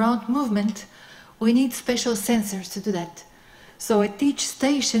the ground movement, we need special sensors to do that. So at each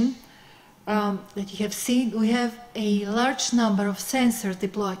station that you have seen, we have a large number of sensors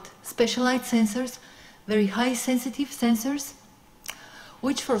deployed, specialized sensors, very high sensitive sensors,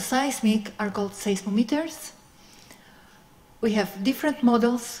 which for seismic are called seismometers. We have different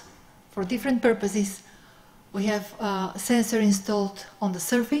models for different purposes. We have a sensor installed on the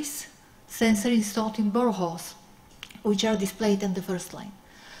surface, sensor installed in boreholes, which are displayed in the first line.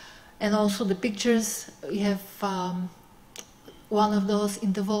 And also the pictures, we have one of those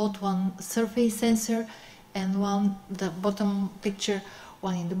in the vault, one surface sensor, and one, the bottom picture,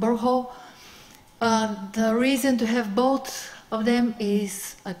 one in the borehole. The reason to have both of them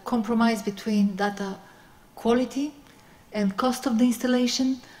is a compromise between data quality and cost of the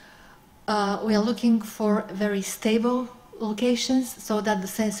installation. We are looking for very stable locations so that the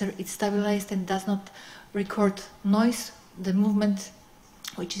sensor is stabilized and does not record noise, the movement,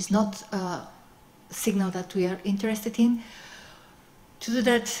 which is not a signal that we are interested in. To do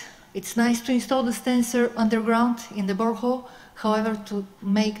that, it's nice to install the sensor underground in the borehole. However, to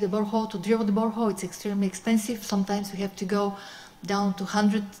make the borehole, to drill the borehole, it's extremely expensive. Sometimes we have to go down to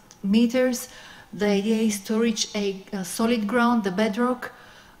 100 meters. The idea is to reach a solid ground, the bedrock,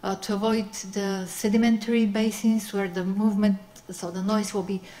 to avoid the sedimentary basins where the movement, so the noise will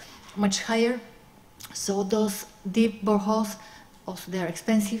be much higher. So those deep boreholes, also they are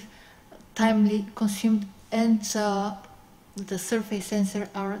expensive, timely consumed, and the surface sensor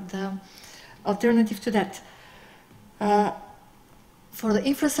are the alternative to that. For the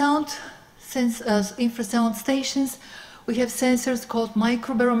infrasound stations, we have sensors called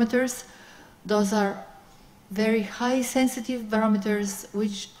microbarometers. Those are very high sensitive barometers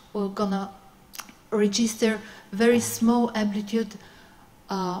which are gonna register very small amplitude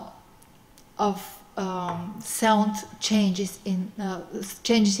of sound changes in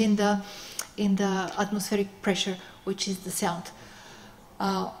the atmospheric pressure, which is the sound.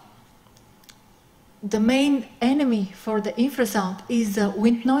 The main enemy for the infrasound is the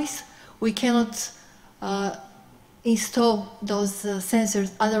wind noise. We cannot install those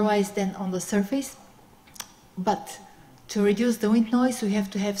sensors otherwise than on the surface. But to reduce the wind noise, we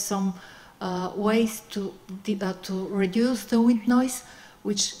have to have some ways to reduce the wind noise,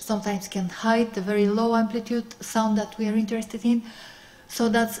 which sometimes can hide the very low amplitude sound that we are interested in. So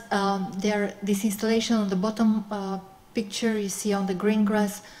that's this installation on the bottom picture you see on the green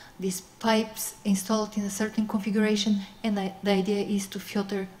grass, these pipes installed in a certain configuration, and the idea is to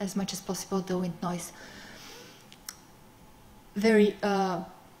filter as much as possible the wind noise. Very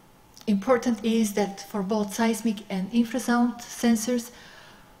important is that for both seismic and infrasound sensors,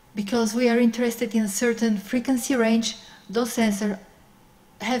 because we are interested in a certain frequency range, those sensors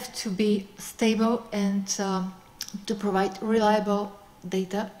have to be stable and to provide reliable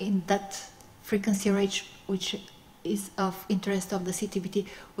data in that frequency range, which is of interest of the CTBT,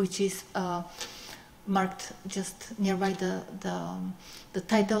 which is marked just nearby the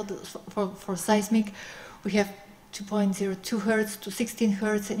title for seismic. We have 2.02 Hertz to 16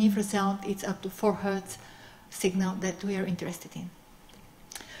 Hertz, and infrasound it's up to 4 Hertz signal that we are interested in.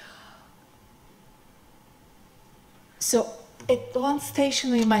 So at one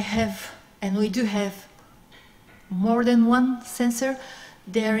station we might have, and we do have, more than one sensor.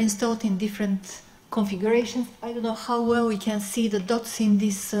 They are installed in different configurations. I don't know how well we can see the dots in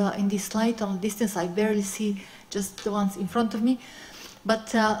this slide on distance. I barely see just the ones in front of me.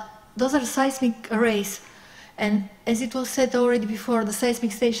 But those are seismic arrays. And as it was said already before, the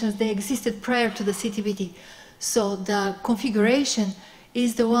seismic stations, they existed prior to the CTBT. So the configuration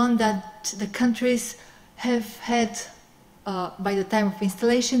is the one that the countries have had by the time of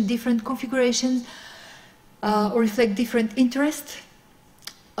installation, different configurations reflect different interests.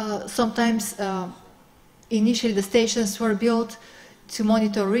 Sometimes initially the stations were built to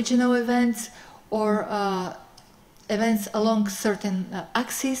monitor regional events or events along certain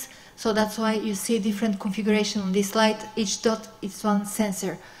axes. So that's why you see different configuration on this slide. Each dot is one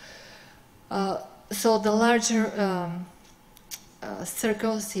sensor. So the larger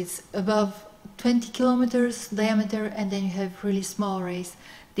circles is above 20 kilometers diameter, and then you have really small arrays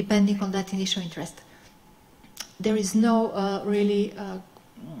depending on that initial interest. There is no really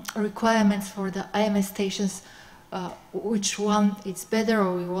requirements for the IMS stations, which one is better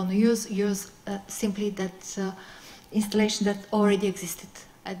or we want to use simply that installation that already existed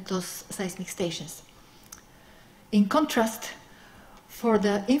at those seismic stations. In contrast, for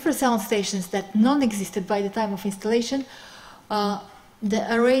the infrasound stations that non-existed by the time of installation, the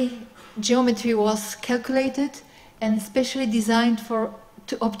array geometry was calculated and specially designed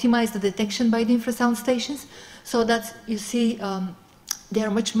to optimize the detection by the infrasound stations, so that you see they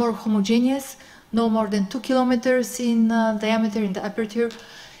are much more homogeneous, no more than 2 kilometers in diameter in the aperture,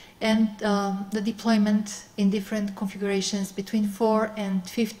 and the deployment in different configurations between 4 and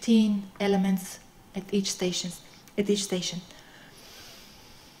 15 elements at each station.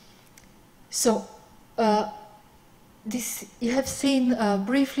 So this, you have seen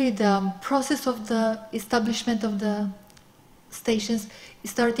briefly the process of the establishment of the stations,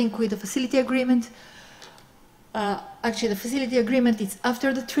 starting with the facility agreement. Actually, the facility agreement is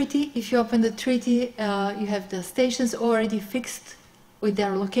after the treaty. If you open the treaty, you have the stations already fixed with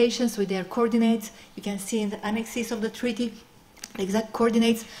their locations, with their coordinates. You can see in the annexes of the treaty the exact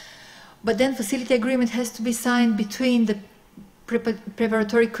coordinates. But then facility agreement has to be signed between the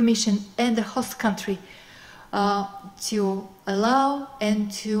preparatory commission and the host country to allow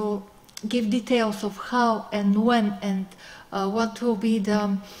and to give details of how and when and what will be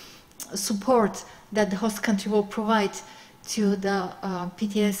the support that the host country will provide to the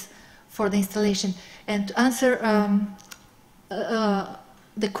PTS for the installation. And to answer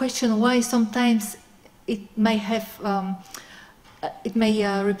the question why sometimes it may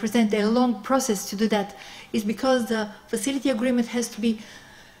represent a long process to do that, is because the facility agreement has to be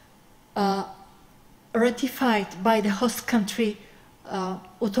ratified by the host country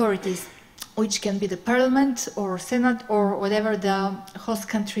authorities, which can be the parliament or senate or whatever the host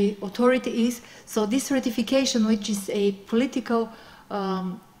country authority is. So this ratification, which is a political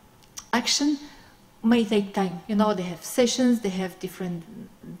action, may take time. You know, they have sessions, they have different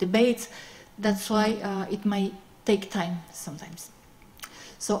debates. That's why it may take time sometimes.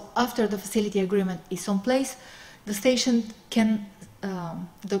 So after the facility agreement is in place, the station can,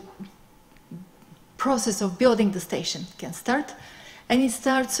 the process of building the station can start. And it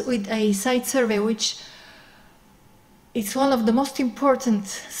starts with a site survey, which is one of the most important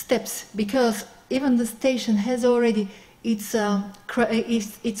steps, because even the station has already its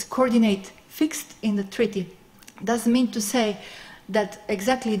coordinate fixed in the treaty. Doesn't mean to say that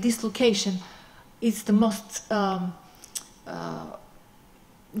exactly this location is the most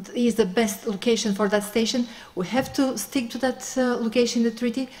is the best location for that station. We have to stick to that location in the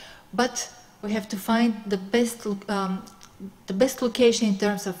treaty, but we have to find the best location in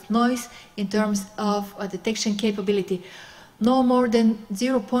terms of noise, in terms of detection capability. No more than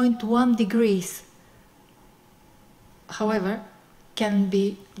 0.1 degrees, however, can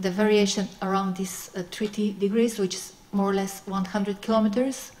be the variation around this 30 degrees, which is more or less 100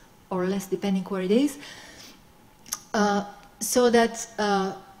 kilometers or less, depending where it is, so that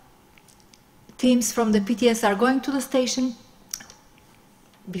teams from the PTS are going to the station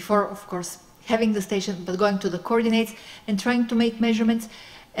before, of course, having the station, but going to the coordinates and trying to make measurements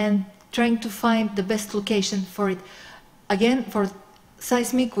and trying to find the best location for it. Again, for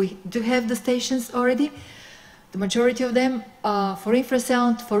seismic, we do have the stations already, the majority of them. For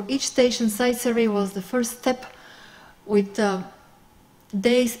infrasound, for each station, site survey was the first step, with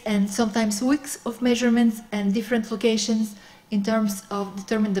days and sometimes weeks of measurements and different locations in terms of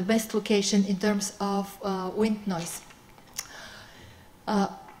determine the best location in terms of wind noise.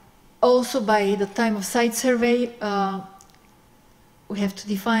 Also, by the time of site survey, we have to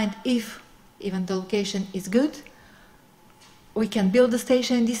define if even the location is good, we can build a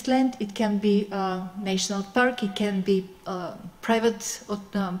station in this land. It can be a national park. It can be private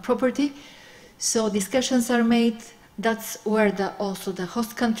property. So discussions are made. That's where also the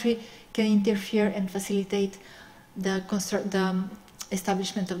host country can interfere and facilitate the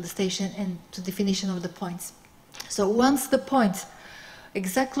establishment of the station and the definition of the points. So once the points,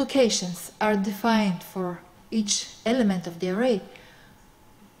 exact locations are defined for each element of the array,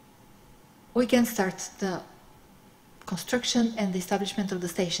 we can start the construction and the establishment of the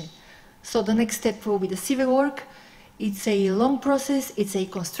station. So the next step will be the civil work. It's a long process, it's a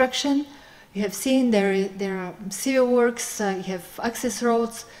construction. You have seen there are civil works, you have access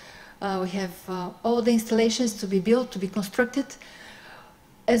roads, we have all the installations to be built, to be constructed.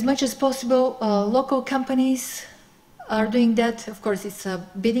 As much as possible, local companies are doing that. Of course, it's a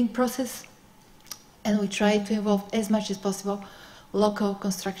bidding process, and we try to involve as much as possible local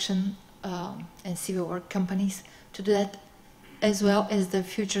construction and civil work companies to do that, as well as the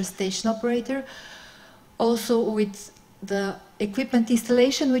future station operator. Also with the equipment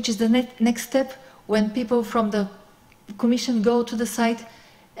installation, which is the next step, when people from the commission go to the site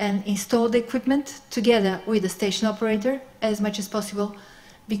and install the equipment together with the station operator as much as possible,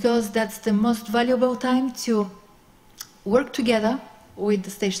 because that's the most valuable time to work together with the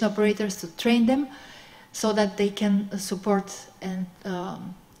station operators, to train them so that they can support and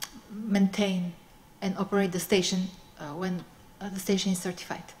maintain and operate the station when the station is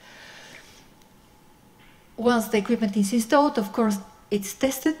certified. Once the equipment is installed, of course, it's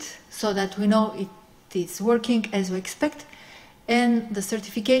tested so that we know it is working as we expect. And the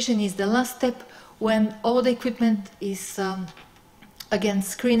certification is the last step, when all the equipment is again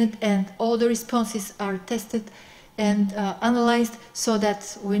screened and all the responses are tested and analyzed, so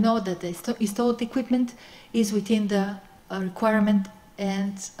that we know that the installed equipment is within the requirement,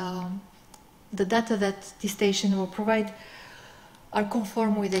 and the data that the station will provide are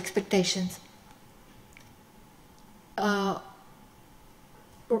conform with the expectations.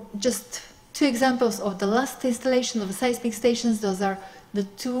 Just two examples of the last installation of the seismic stations. Those are the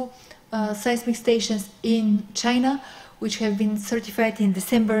two seismic stations in China, which have been certified in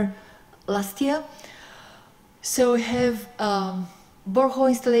December last year. So we have borehole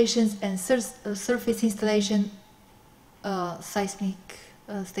installations and surface installation seismic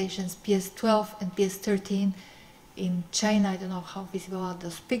stations PS12 and PS13 in China. I don't know how visible are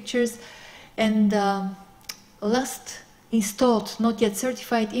those pictures. And last installed, not yet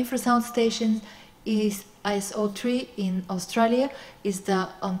certified infrasound station is ISO3 in Australia, is the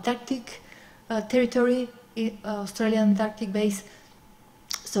Antarctic territory, Australian Antarctic base.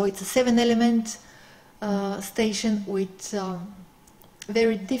 So it's a 7-element station with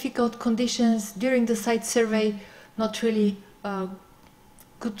very difficult conditions during the site survey, not really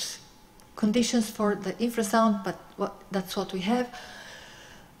good conditions for the infrasound, but that's what we have.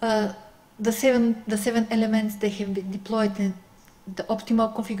 The seven elements, they have been deployed in the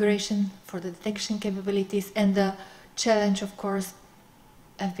optimal configuration for the detection capabilities, and the challenge, of course,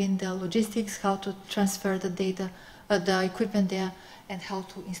 have been the logistics, how to transfer the data, the equipment there, and how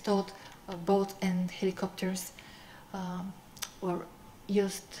to install boats and helicopters were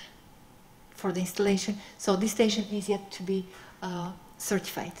used for the installation. So this station is yet to be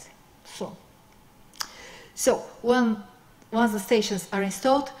certified. So once the stations are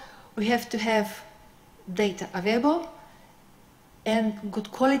installed, we have to have data available and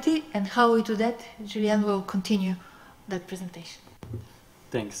good quality. And how we do that, Julien will continue that presentation.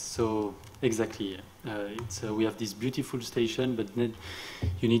 Thanks. So exactly, we have this beautiful station, but then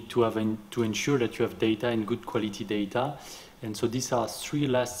you need to have to ensure that you have data and good quality data. And so these are 3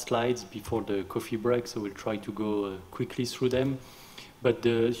 last slides before the coffee break. So we'll try to go quickly through them. But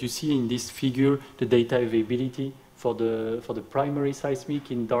you see in this figure the data availability for the primary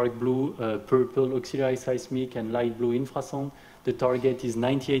seismic in dark blue, purple auxiliary seismic, and light blue infrasound. The target is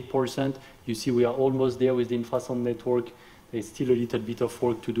 98%. You see we are almost there with the infrasound network. There's still a little bit of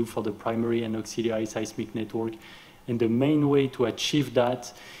work to do for the primary and auxiliary seismic network. And the main way to achieve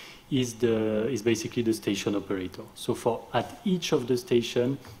that is basically the station operator. So at each of the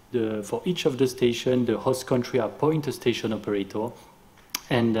station, for each of the station, the host country appoint a station operator.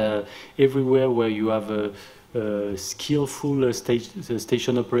 And everywhere where you have a skillful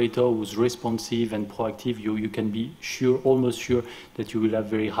station operator who's responsive and proactive, you can be almost sure that you will have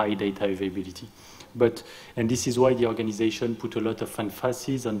very high data availability. And this is why the organization put a lot of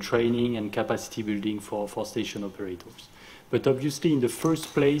emphasis on training and capacity building for station operators. But obviously, in the first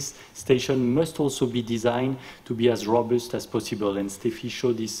place, station must also be designed to be as robust as possible. And Steffi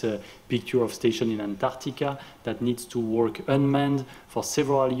showed this picture of station in Antarctica that needs to work unmanned for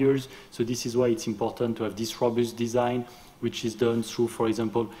several years. So this is why it's important to have this robust design which is done through, for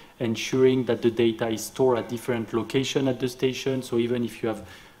example, ensuring that the data is stored at different locations at the station. So even if you have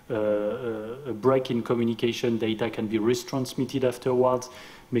a break in communication, data can be retransmitted afterwards,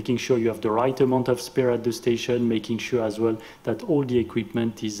 making sure you have the right amount of spare at the station, making sure as well that all the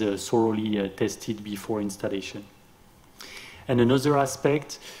equipment is thoroughly tested before installation. And another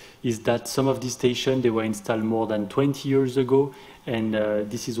aspect is that some of these stations, they were installed more than 20 years ago, and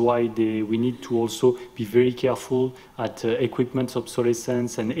this is why we need to also be very careful at equipment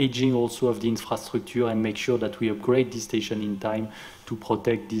obsolescence and aging also of the infrastructure, and make sure that we upgrade this station in time to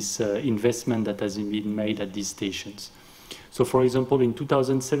protect this investment that has been made at these stations. So for example, in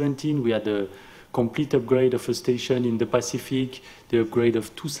 2017, we had a complete upgrade of a station in the Pacific, the upgrade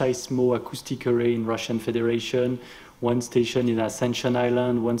of 2 Seismic-Acoustic array in Russian Federation, 1 station in Ascension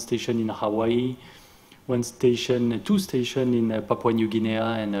Island, 1 station in Hawaii, 2 stations in Papua New Guinea,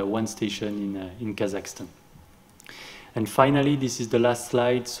 and 1 station in Kazakhstan. And finally, this is the last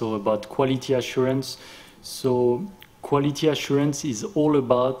slide, so about quality assurance. So quality assurance is all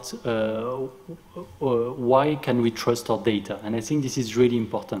about why can we trust our data? And I think this is really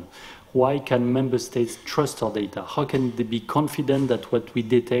important. Why can member states trust our data? How can they be confident that what we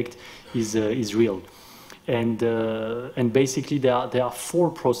detect is real? And basically, there are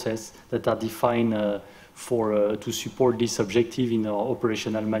 4 processes that are defined to support this objective in our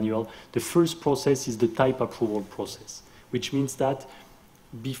operational manual. The first process is the type approval process, which means that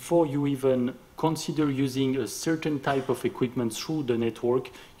before you even consider using a certain type of equipment through the network,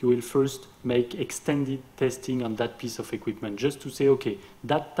 you will first make extended testing on that piece of equipment, just to say, okay,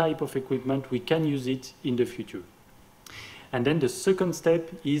 that type of equipment, we can use it in the future. And then the second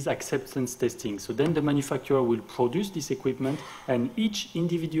step is acceptance testing. So then the manufacturer will produce this equipment, and each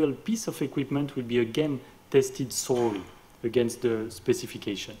individual piece of equipment will be again tested thoroughly against the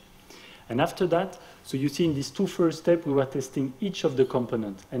specification. And after that, so you see in these 2 first steps, we were testing each of the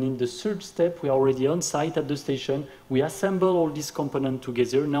components. And in the third step, we are already on site at the station. We assemble all these components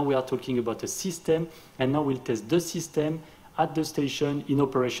together. Now we are talking about a system, and now we'll test the system at the station in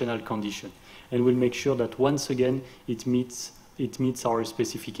operational condition. And we'll make sure that once again it meets our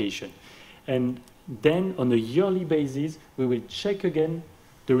specification. And then on a yearly basis, we will check again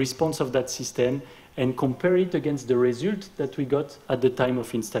the response of that system and compare it against the result that we got at the time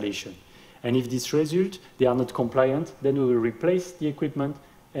of installation. And if this result, they are not compliant, then we will replace the equipment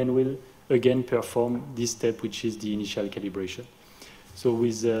and will again perform this step, which is the initial calibration. So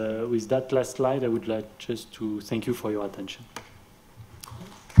with that last slide, I would like just to thank you for your attention.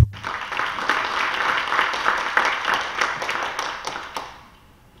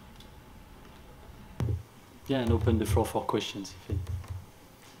 Yeah, and open the floor for questions.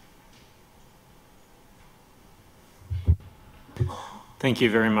 Thank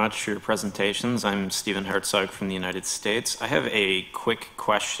you very much for your presentations. I'm Stephen Herzog from the United States. I have a quick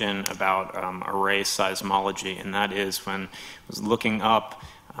question about array seismology, and that is when I was looking up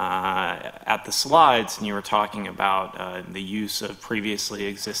at the slides and you were talking about the use of previously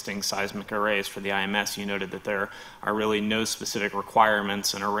existing seismic arrays for the IMS, you noted that there are really no specific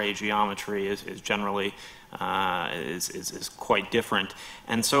requirements, and array geometry is generally is quite different.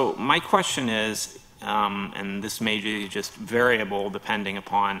 And so my question is, and this may be just variable depending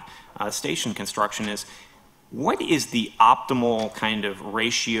upon station construction, is what is the optimal kind of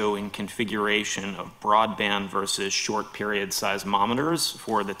ratio and configuration of broadband versus short period seismometers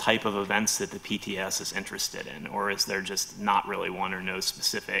for the type of events that the PTS is interested in? Or is there just not really one or no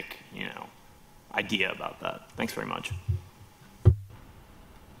specific, idea about that? Thanks very much.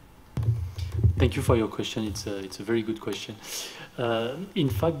 Thank you for your question. It's a very good question. In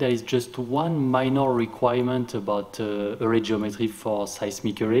fact, there is just one minor requirement about array geometry for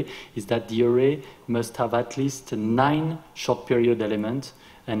seismic array, is that the array must have at least 9 short period elements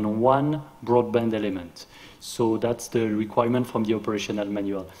and 1 broadband element. So that's the requirement from the operational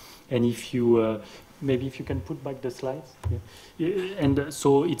manual. And if you, maybe if you can put back the slides. Yeah. And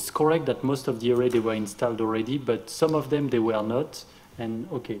so it's correct that most of the array, they were installed already, but some of them, they were not. And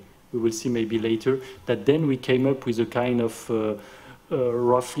okay, we will see maybe later that then we came up with a kind of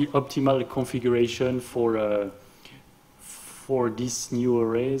roughly optimal configuration for these new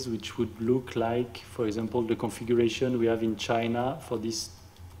arrays, which would look like, for example, the configuration we have in China for these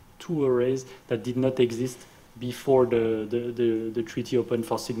 2 arrays that did not exist before the treaty opened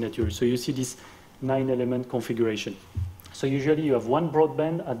for signature. So you see this 9-element configuration. So usually you have 1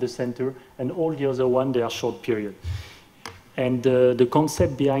 broadband at the center, and all the other one, they are short period. And the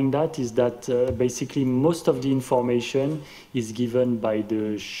concept behind that is that basically most of the information is given by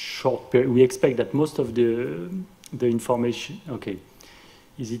the short period. We expect that most of the information, okay,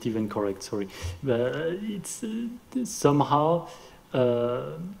 is it even correct? Sorry, it's somehow.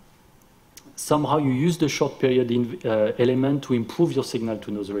 Somehow you use the short period element to improve your signal to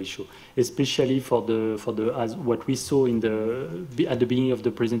noise ratio, especially for the as what we saw in at the beginning of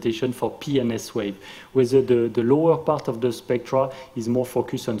the presentation for P and S wave, whether the lower part of the spectra is more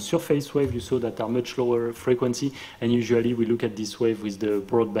focused on surface wave, you saw that are much lower frequency, and usually we look at this wave with the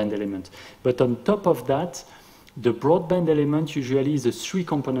broadband element. But on top of that, the broadband element usually is a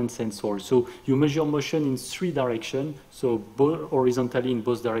 3-component sensor. So you measure motion in 3 directions, so both horizontally in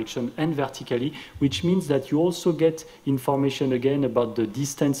both directions and vertically, which means that you also get information again about the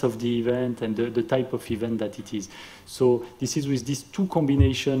distance of the event and the type of event that it is. So this is with these 2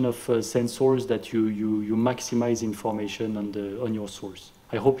 combinations of sensors that you maximize information on your source.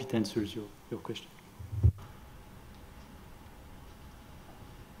 I hope it answers your question.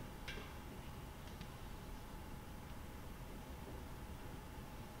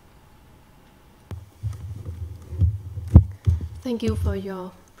 Thank you for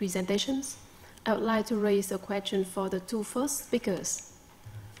your presentations. I would like to raise a question for the 2 first speakers.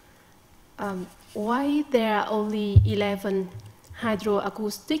 Why there are only 11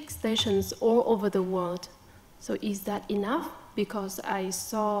 hydroacoustic stations all over the world? So is that enough? Because I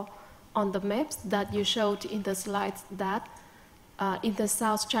saw on the maps that you showed in the slides that in the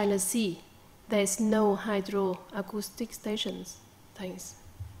South China Sea, there's no hydroacoustic stations. Thanks.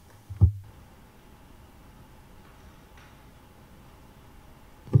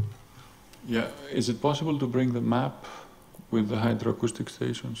 Yeah, is it possible to bring the map with the hydroacoustic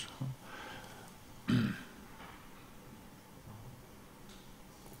stations?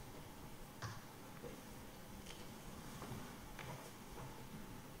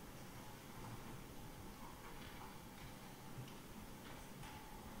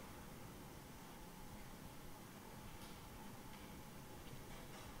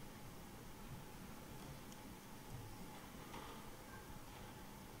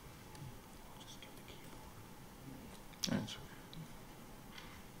 That's okay.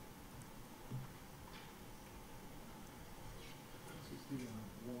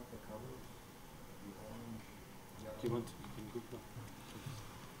 Do you want to Google?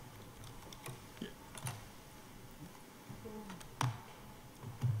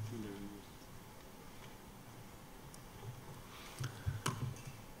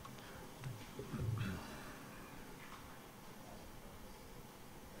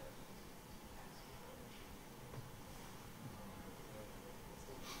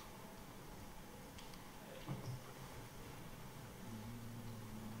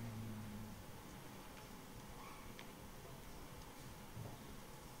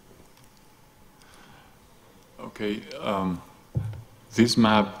 Okay, this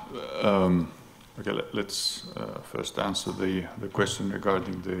map, okay, let's first answer the question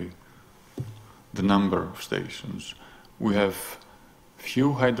regarding the number of stations. We have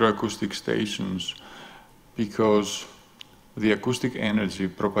few hydroacoustic stations because the acoustic energy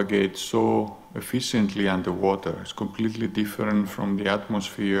propagates so efficiently underwater. It's completely different from the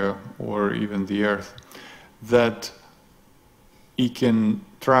atmosphere or even the Earth, that it can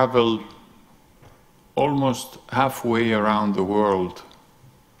travel almost halfway around the world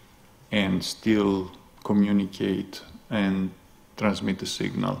and still communicate and transmit a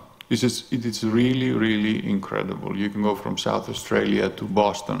signal. It is really, really incredible. You can go from South Australia to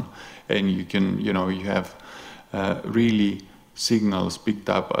Boston, and you can, you have really signals picked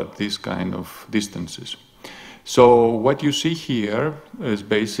up at this kind of distances. So what you see here is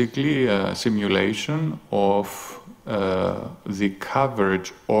basically a simulation of the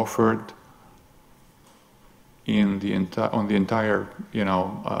coverage offered on the entire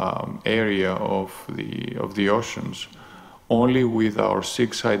area of the oceans, only with our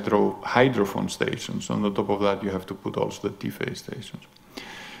 6 hydrophone stations. On the top of that, you have to put also the T-phase stations.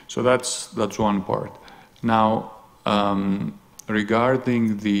 So that's one part. Now,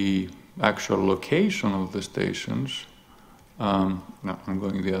 regarding the actual location of the stations, no, I'm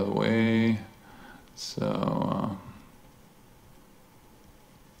going the other way. So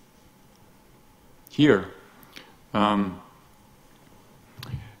here.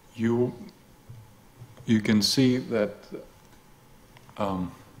 You can see that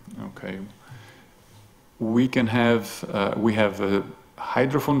okay, we have a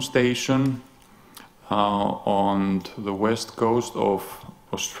hydrophone station on the west coast of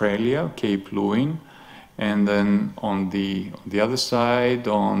Australia, Cape Lewin, and then on the other side,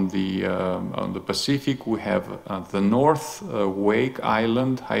 on the Pacific, we have the North Wake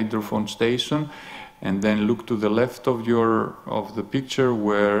Island hydrophone station. And then look to the left of the picture,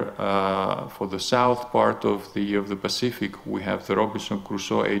 where for the south part of the Pacific we have the Robinson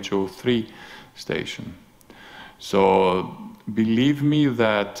Crusoe HO3 station. So believe me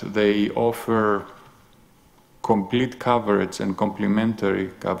that they offer complete coverage and complementary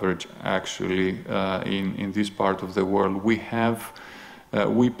coverage actually in this part of the world.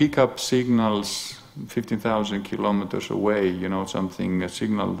 We pick up signals 15,000 kilometers away, a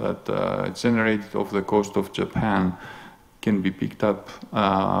signal that generated off the coast of Japan can be picked up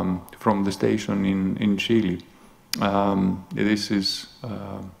from the station in Chile. This is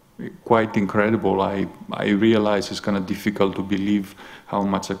quite incredible. I realize it's kind of difficult to believe how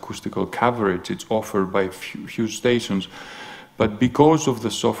much acoustical coverage it's offered by few stations, but because of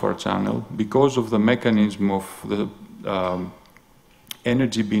the SOFAR channel, because of the mechanism of the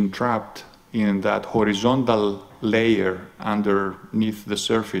energy being trapped in that horizontal layer underneath the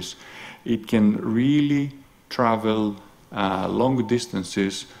surface, it can really travel long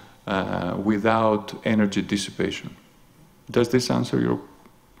distances without energy dissipation. Does this answer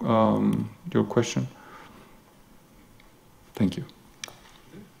your question? Thank you.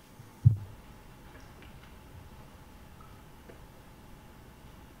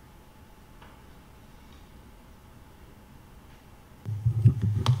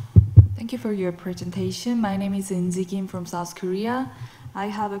 Thank you for your presentation. My name is In-ji Kim from South Korea. I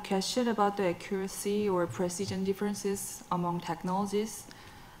have a question about the accuracy or precision differences among technologies.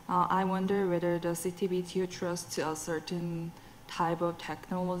 I wonder whether the CTBTO trusts a certain type of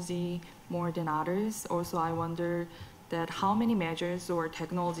technology more than others. Also, I wonder that how many measures or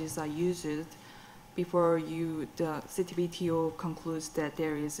technologies are used before the CTBTO concludes that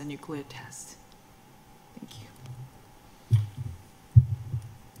there is a nuclear test. Thank you.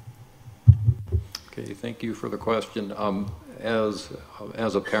 Okay, thank you for the question. As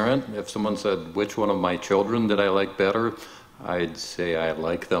a parent, if someone said, which one of my children did I like better, I'd say I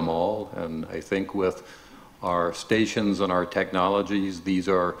like them all. And I think with our stations and our technologies, these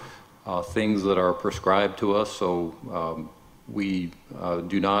are things that are prescribed to us. So we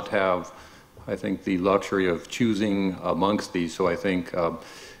do not have, I think, the luxury of choosing amongst these. So I think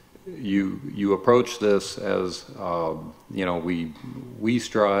you approach this as, we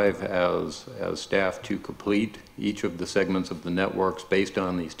strive as staff to complete each of the segments of the networks based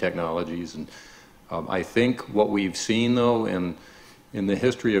on these technologies. And I think what we've seen, though, in the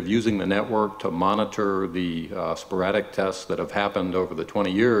history of using the network to monitor the sporadic tests that have happened over the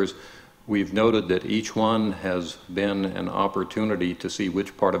 20 years, we've noted that each one has been an opportunity to see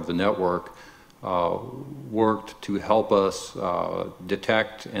which part of the network worked to help us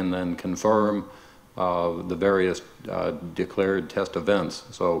detect and then confirm the various declared test events.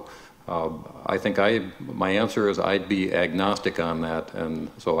 So I think my answer is I'd be agnostic on that, and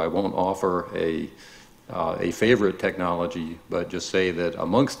so I won't offer a favorite technology, but just say that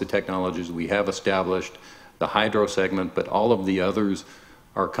amongst the technologies we have established the hydro segment, but all of the others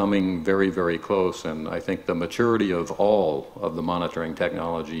are coming very, very close. And I think the maturity of all of the monitoring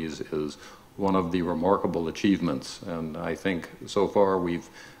technologies is one of the remarkable achievements. And I think so far we've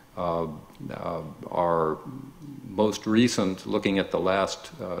our most recent, looking at the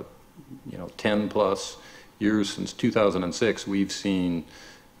last 10 plus years since 2006, we've seen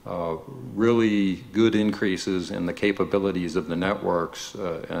really good increases in the capabilities of the networks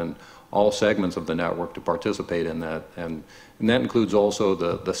and all segments of the network to participate in that. And that includes also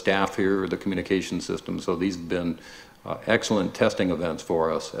the staff here, the communication system. So these have been excellent testing events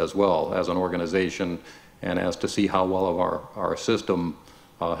for us as well as an organization, and as to see how well of our system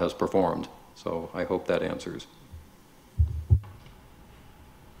has performed. So I hope that answers.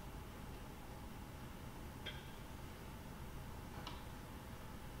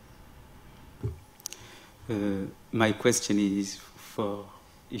 My question is for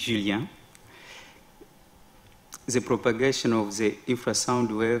Julien. The propagation of the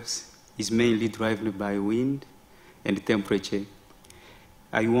infrasound waves is mainly driven by wind and temperature.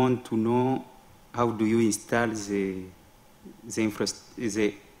 I want to know, how do you install the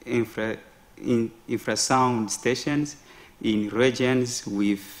infrasound stations in regions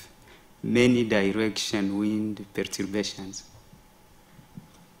with many direction wind perturbations?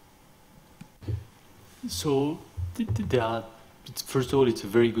 So first of all, it's a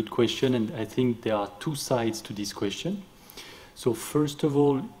very good question, and I think there are two sides to this question. So first of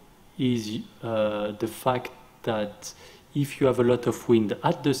all is the fact that if you have a lot of wind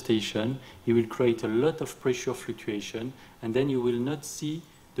at the station, it will create a lot of pressure fluctuation, and then you will not see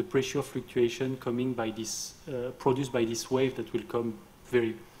the pressure fluctuation coming by this, produced by this wave that will come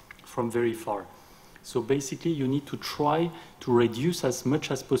from very far. So basically, you need to try to reduce as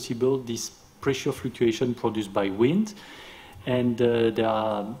much as possible this pressure fluctuation produced by wind. And there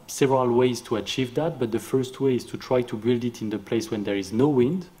are several ways to achieve that, but the first way is to try to build it in the place when there is no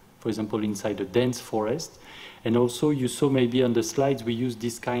wind, for example, inside a dense forest. And also, you saw maybe on the slides, we use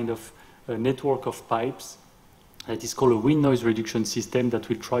this kind of network of pipes that is called a wind noise reduction system that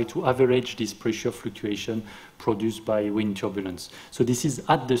will try to average this pressure fluctuation produced by wind turbulence. So this is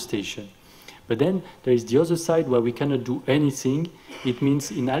at the station. But then there is the other side where we cannot do anything. It means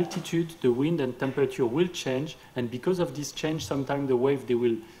in altitude, the wind and temperature will change. And because of this change, sometimes the wave, they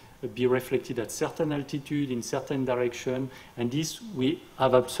will be reflected at certain altitude, in certain direction. And this, we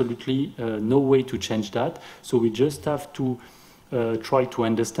have absolutely no way to change that. So we just have to try to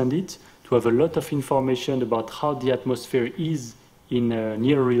understand it, to have a lot of information about how the atmosphere is in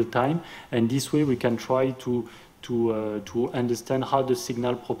near real time. And this way we can try to understand how the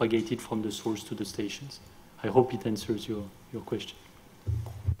signal propagated from the source to the stations. I hope it answers your question.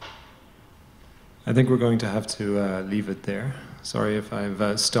 I think we're going to have to leave it there. Sorry if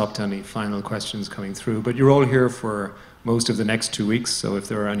I've stopped any final questions coming through, but you're all here for most of the next 2 weeks, so if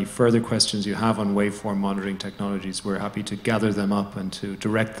there are any further questions you have on waveform monitoring technologies, we're happy to gather them up and to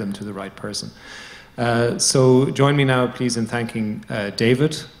direct them to the right person. So join me now, please, in thanking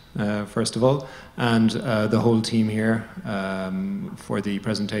David, first of all, and the whole team here for the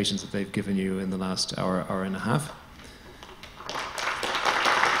presentations that they've given you in the last hour, hour and a half.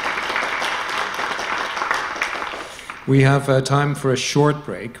 We have time for a short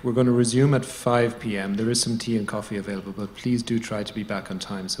break. We're going to resume at 5 p.m. There is some tea and coffee available, but please do try to be back on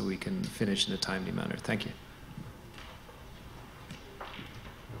time so we can finish in a timely manner. Thank you.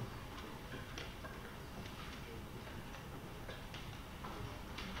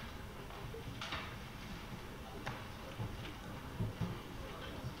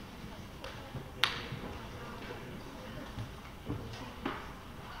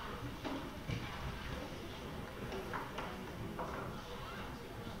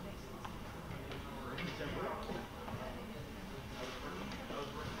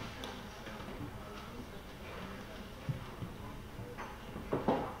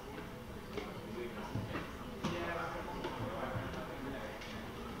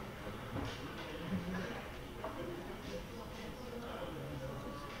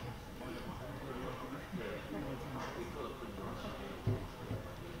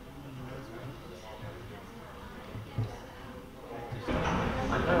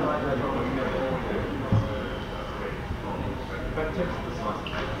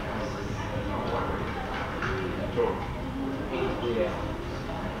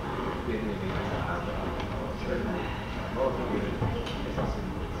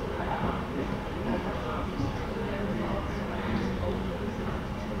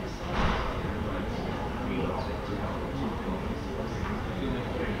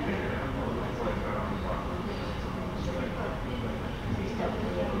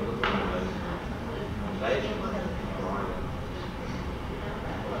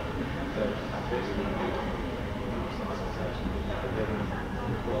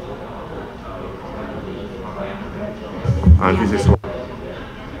 And this is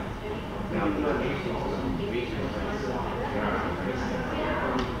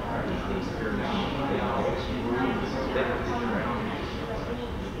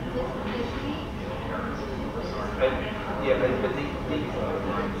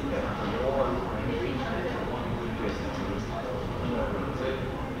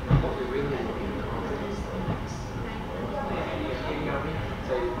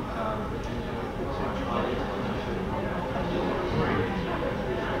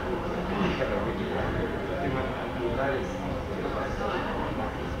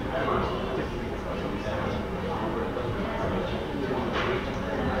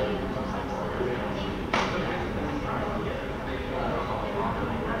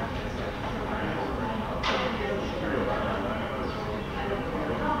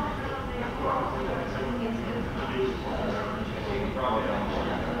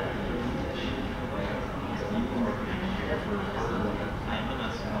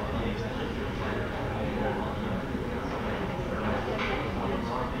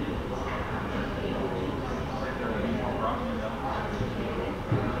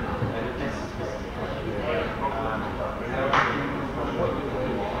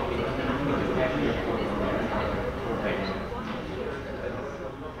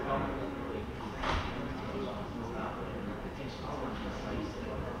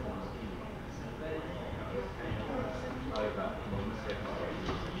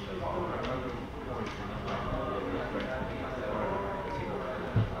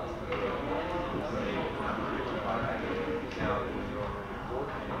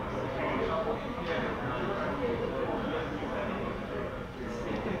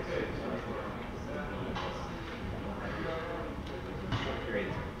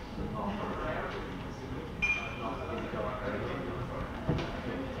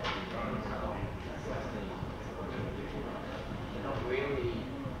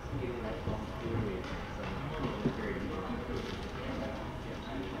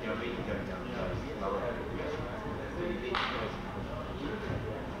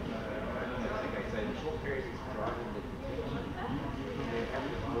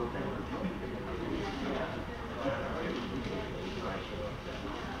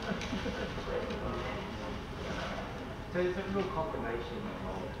real combination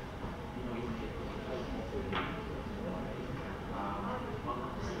of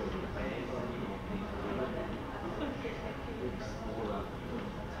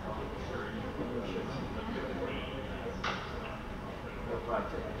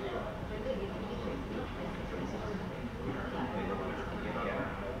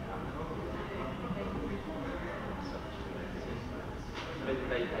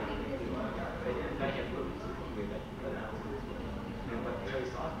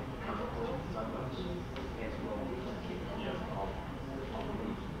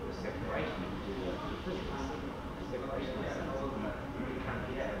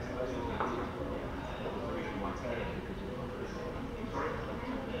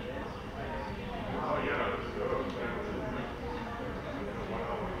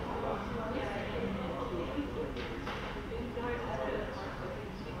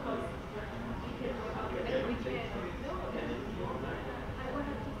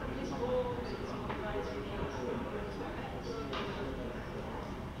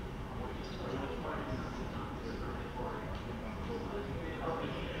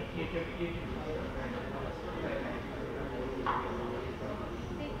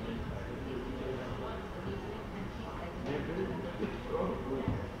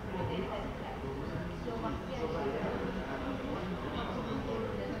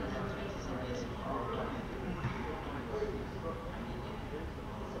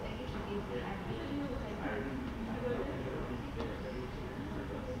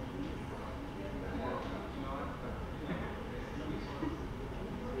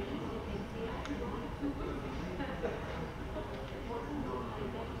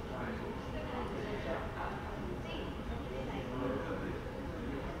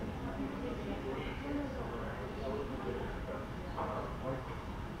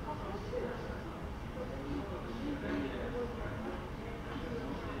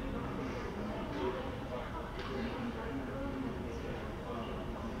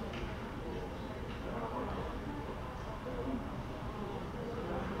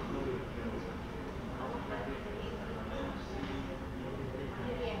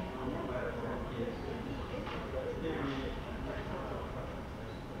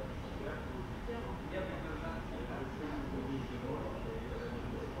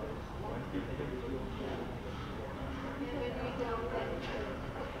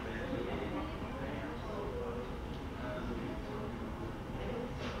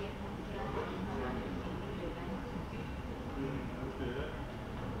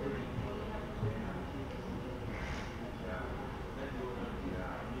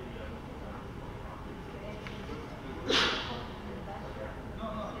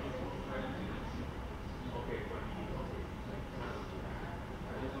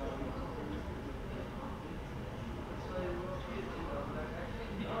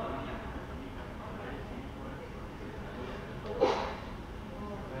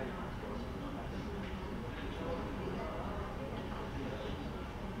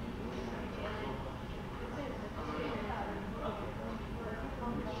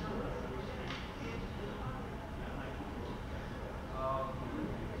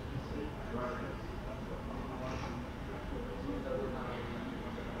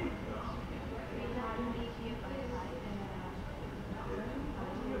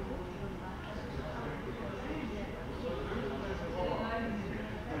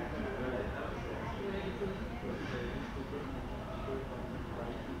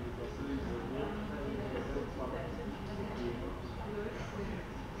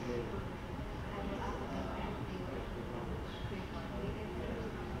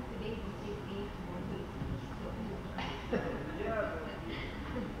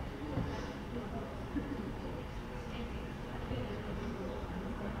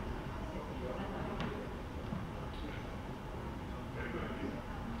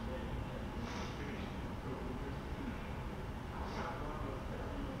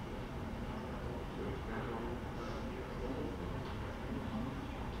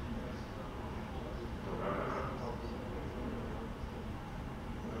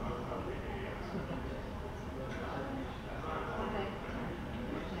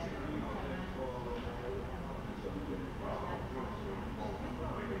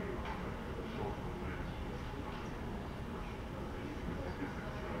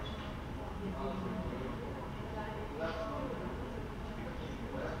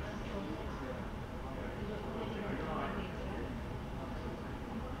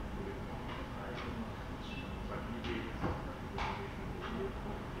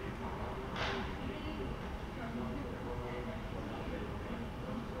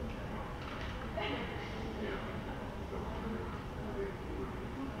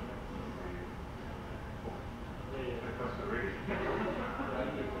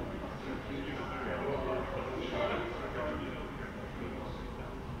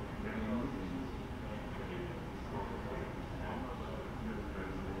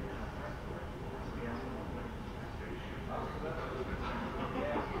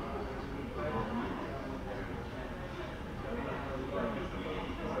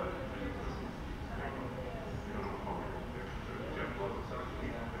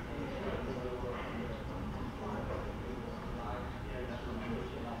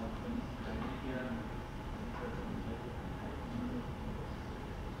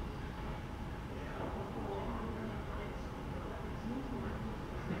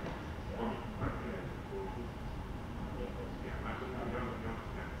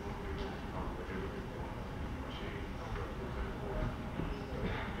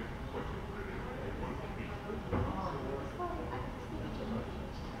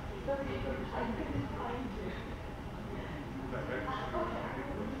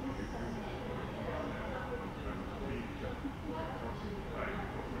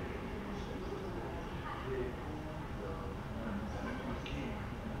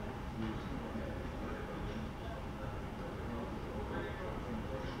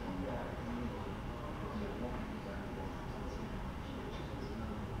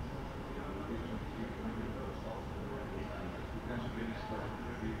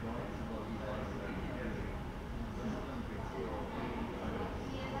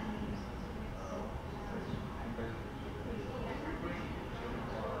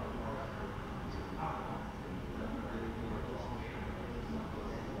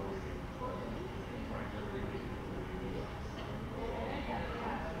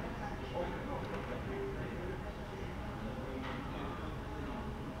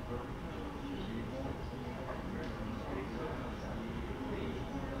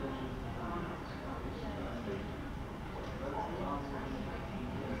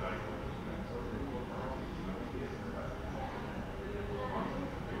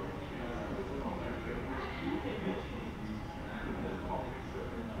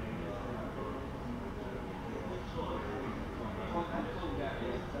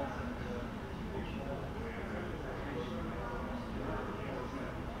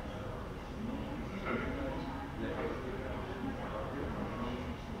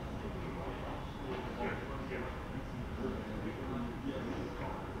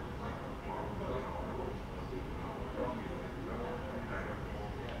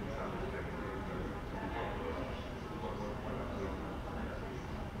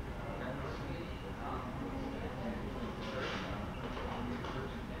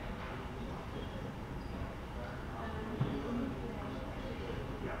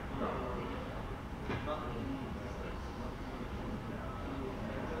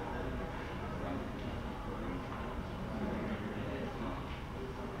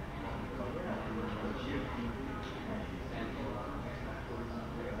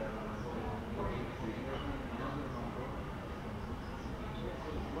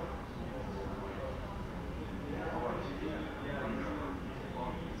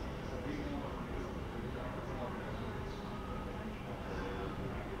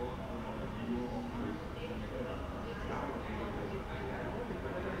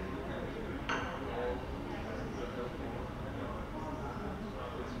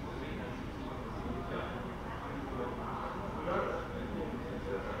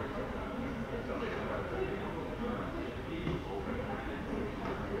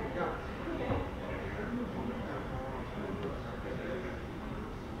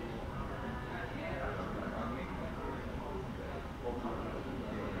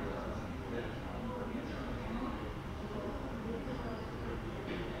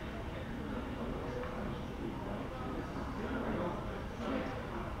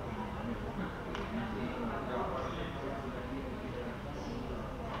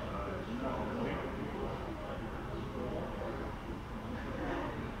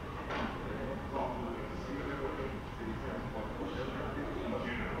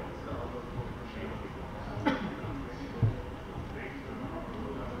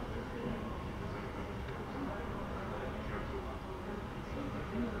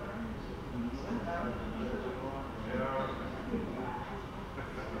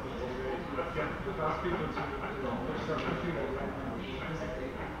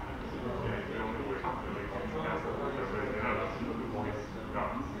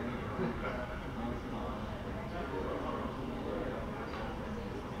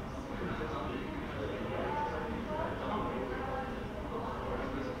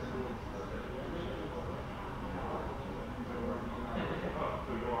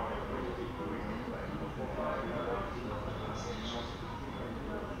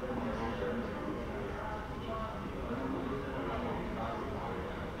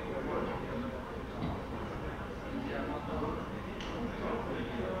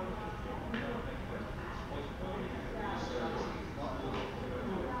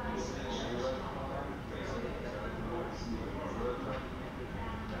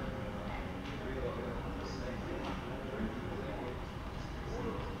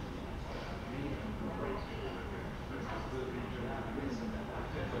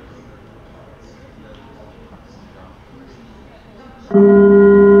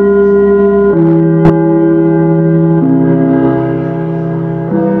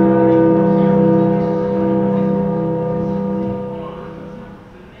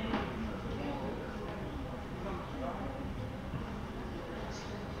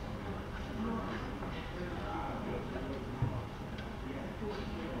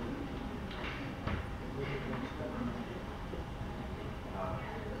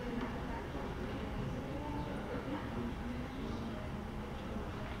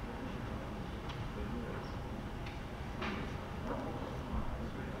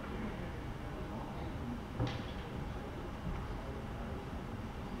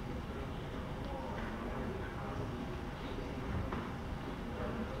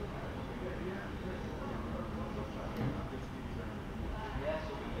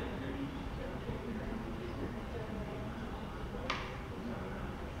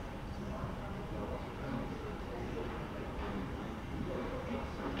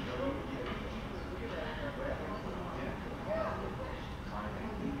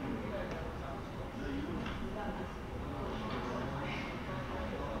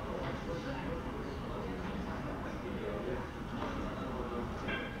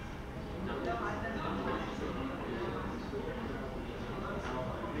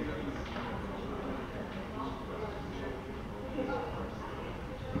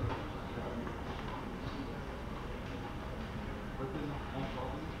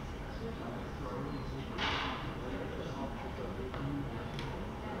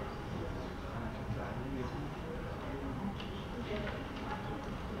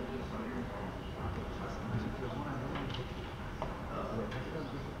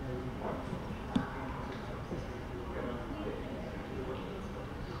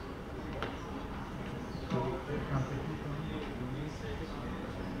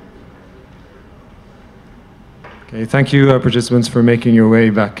Okay, thank you, participants, for making your way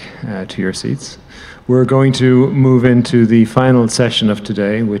back to your seats. We're going to move into the final session of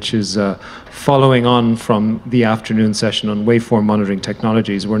today, which is following on from the afternoon session on waveform monitoring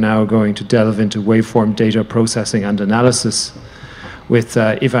technologies. We're now going to delve into waveform data processing and analysis with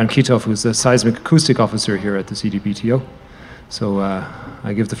Ivan Kitov, who's the Seismic-Acoustic Officer here at the CTBTO. So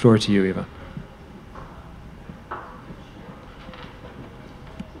I give the floor to you, Ivan.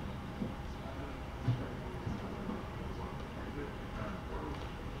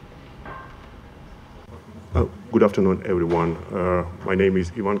 Good afternoon, everyone. My name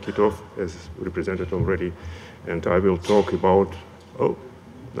is Ivan Kitov, as represented already, and I will talk about,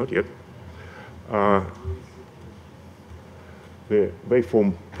 not yet, the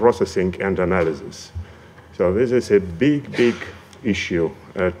waveform processing and analysis. So this is a big issue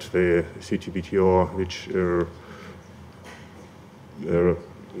at the CTBTO, which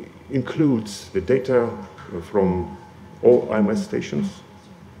includes the data from all IMS stations.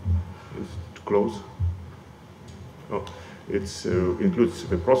 Is it close? It includes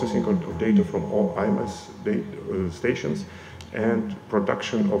the processing of data from all IMS stations and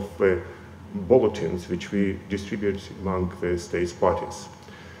production of bulletins, which we distribute among the states parties.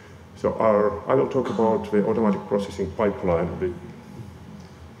 So I will talk about the automatic processing pipeline.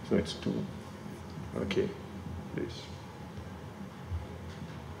 So it's two. Okay, please.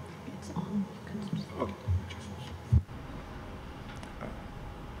 It's on. Okay.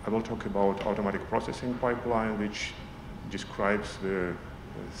 I will talk about automatic processing pipeline, which describes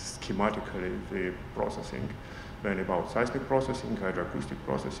schematically the processing, then about seismic processing, hydroacoustic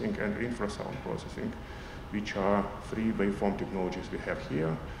processing, and infrasound processing, which are three waveform technologies we have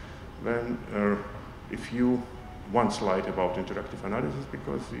here. Then one slide about interactive analysis,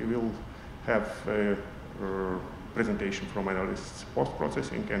 because you will have presentation from analysts,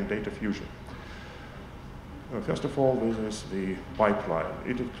 post-processing, and data fusion. First of all, this is the pipeline.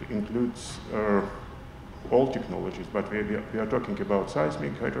 It includes all technologies, but we are talking about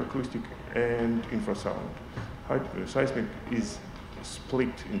seismic, hydroacoustic, and infrasound. Seismic is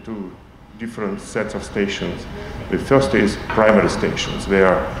split into different sets of stations. The first is primary stations. They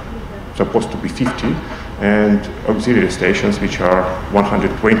are supposed to be 50, and auxiliary stations, which are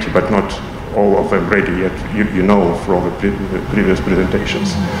 120, but not all of them ready yet, you know from the previous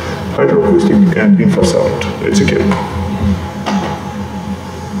presentations. Hydroacoustic and infrasound, it's again.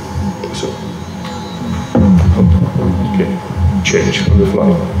 So, okay, change on the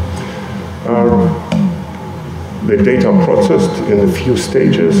fly. The data are processed in a few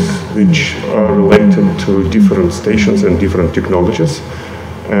stages, which are related to different stations and different technologies.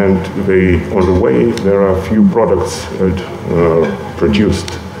 And on the way, there are a few products produced,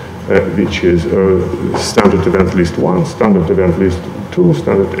 which is standard event list 1, standard event list 2,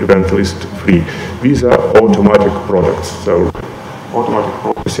 standard event list 3. These are automatic products. So automatic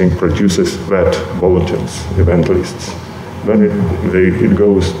processing produces that bulletins, event lists. Then it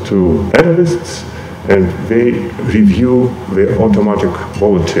goes to analysts, and they review the automatic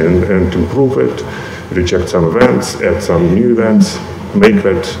bulletin and improve it, reject some events, add some new events, make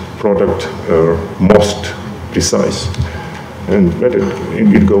that product most precise. And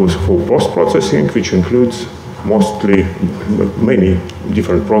it goes for post-processing, which includes many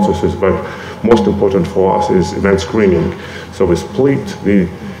different processes, but most important for us is event screening. So we split, we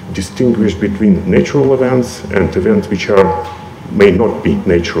distinguish between natural events and events which may not be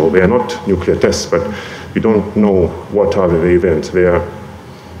natural. They are not nuclear tests, but we don't know what are the events. They are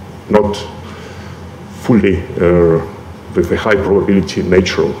not fully with a high probability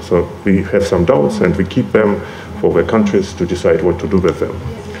natural. So we have some doubts, and we keep them for the countries to decide what to do with them.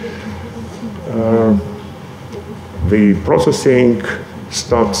 The processing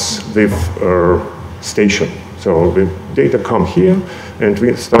starts with station. So the data come here, and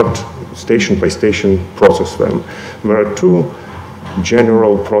we start station by station process them. There are two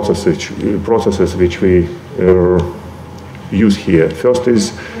general processes which we use here. First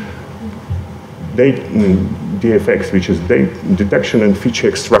is DFX, which is detection and feature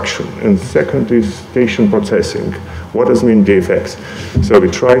extraction, and second is station processing. What does mean DFX? So we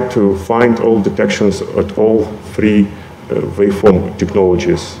try to find all detections at all three waveform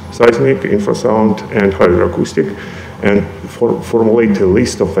technologies: seismic, infrasound, and hydroacoustic, and formulate a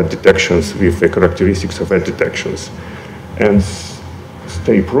list of detections with the characteristics of that detections. And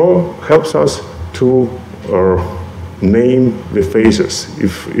StayPro helps us to name the phases,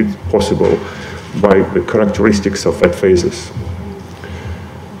 if it's possible, by the characteristics of that phases.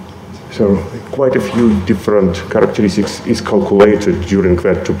 So quite a few different characteristics is calculated during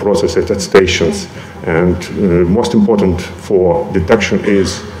that to process it at stations. And most important for detection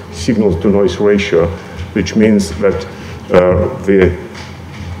is signal-to-noise ratio, which means that the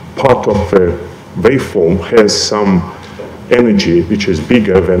part of the waveform has some energy which is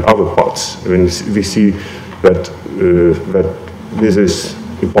bigger than other parts. When we see that this is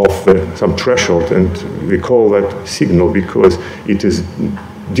above some threshold, and we call that signal because it is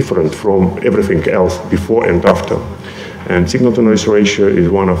different from everything else before and after. And signal-to-noise ratio is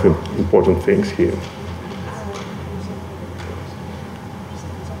one of the important things here.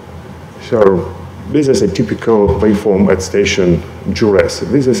 So this is a typical waveform at station Jures.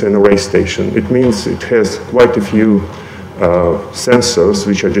 This is an array station. It means it has quite a few sensors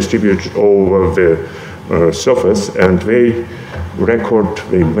which are distributed all over the surface, and they record,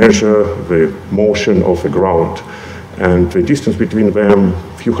 they measure the motion of the ground. And the distance between them,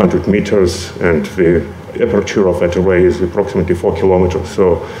 a few hundred meters, and the aperture of that array is approximately 4 kilometers.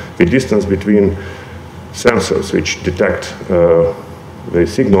 So the distance between sensors which detect the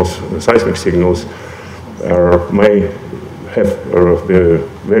signals, the seismic signals, may have the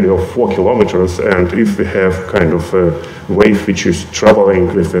value of 4 kilometers, and if we have kind of a wave which is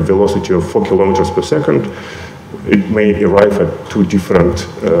traveling with a velocity of 4 kilometers per second, it may arrive at two different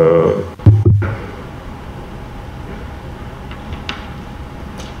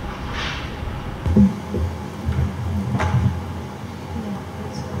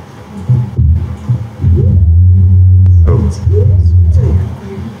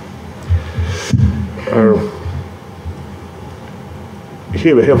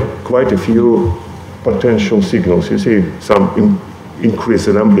here we have quite a few potential signals. You see, some increase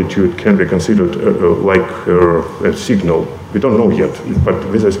in amplitude can be considered like a signal. We don't know yet,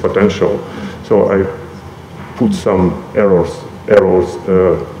 but this is potential. So I put some arrows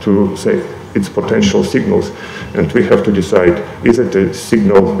to say it's potential signals, and we have to decide, is it a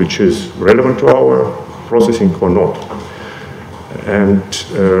signal which is relevant to our processing or not. And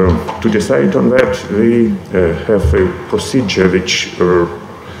to decide on that, we have a procedure which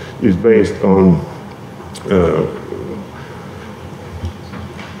is based on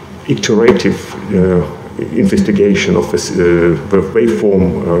iterative investigation of the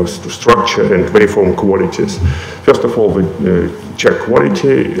waveform structure and waveform qualities. First of all, we check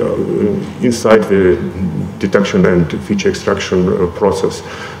quality inside the detection and feature extraction process.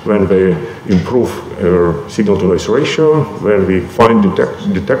 When we improve signal-to-noise ratio, when we find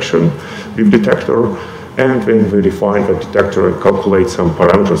detection with detector, and when we define the detector and calculate some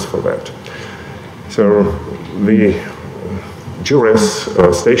parameters for that. So the Juras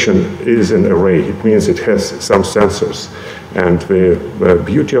station is an array. It means it has some sensors. And the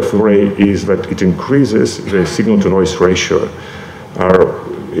beauty of the array is that it increases the signal-to-noise ratio.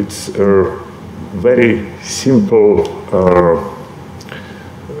 It's a very simple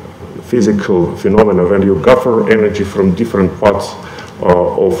physical phenomena. When you gather energy from different parts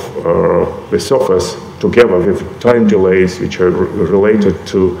of the surface together with time delays which are related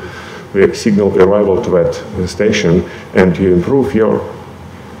to the signal arrival to that station, and you improve your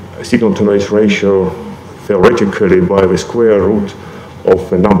signal-to-noise ratio theoretically by the square root of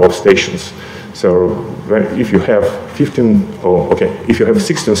the number of stations. So if you have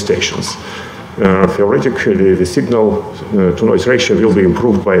 16 stations, theoretically the signal-to-noise ratio will be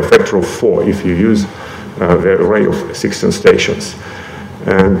improved by a factor of 4 if you use the array of 16 stations.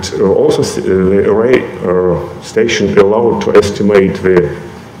 And also the array station allowed to estimate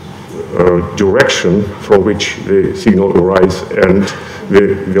the direction from which the signal arises and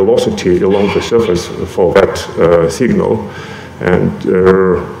the velocity along the surface for that signal. And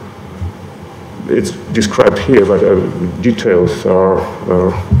it's described here, but details are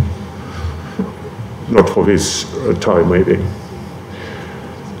not for this time, maybe.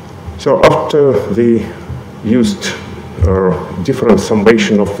 So after the used different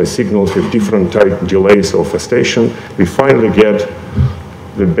summation of the signals with different time delays of a station, we finally get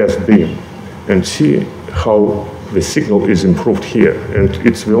the best beam and see how the signal is improved here. And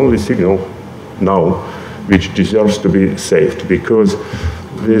it's the only signal now which deserves to be saved, because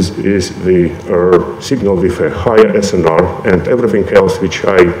this is the signal with a higher SNR, and everything else which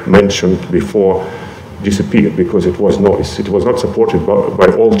I mentioned before disappeared because it was noise. It was not supported by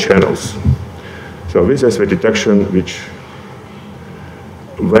all channels. So this is the detection which,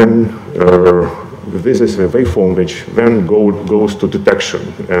 when this is the waveform which then goes to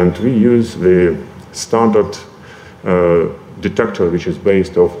detection, and we use the standard detector which is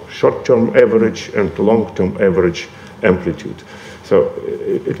based on short-term average and long-term average amplitude. So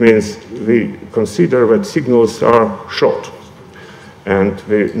it means we consider that signals are short, and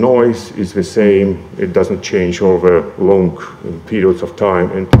the noise is the same. It doesn't change over long periods of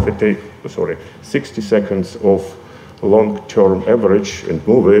time. And if we take 60 seconds of long-term average and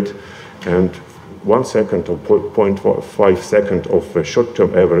move it, and 1 second or 0.5 second of the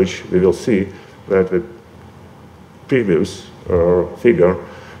short-term average, we will see that the previous figure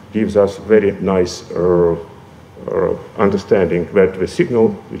gives us very nice understanding that the signal,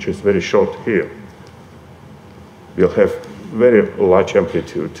 which is very short here, will have very large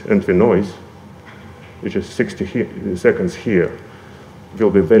amplitude, and the noise, which is 60 seconds here, will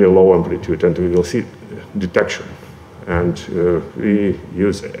be very low amplitude, and we will see detection. And we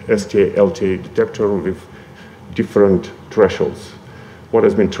use STA-LTA detector with different thresholds. What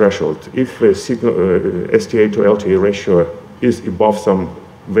has been threshold? If the signal STA to LTA ratio is above some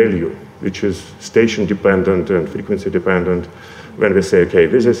value, which is station dependent and frequency dependent, when we say, okay,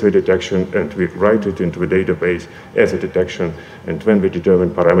 this is the detection, and we write it into the database as a detection, and when we determine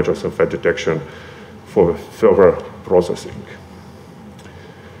parameters of that detection for further processing.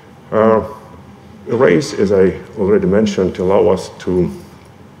 Arrays, as I already mentioned, allow us to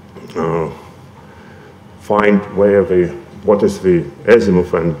find what is the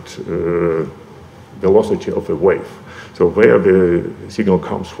azimuth and velocity of a wave. So where the signal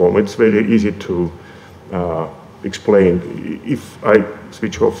comes from. It's very easy to explain. If I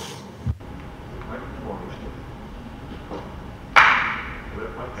switch off,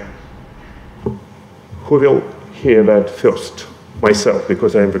 who will hear that first? Myself,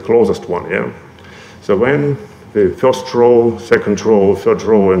 because I am the closest one, yeah? So when the first row, second row, third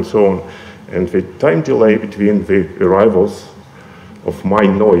row, and so on, and the time delay between the arrivals of my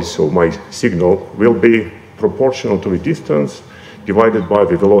noise, so my signal, will be proportional to the distance divided by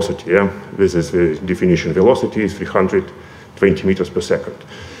the velocity, yeah? This is the definition. Velocity is 320 meters per second.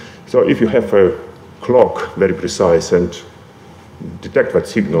 So if you have a clock, very precise, and detect that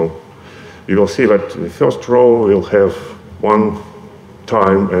signal, you will see that the first row will have one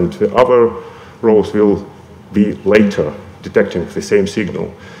time, and the other rows will be later detecting the same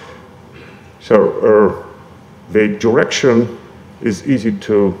signal. So the direction is easy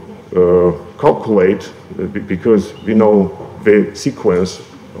to calculate because we know the sequence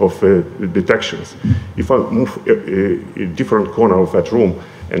of detections. If I move a different corner of that room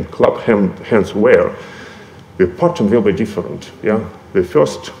and clap hands where, the pattern will be different. Yeah, the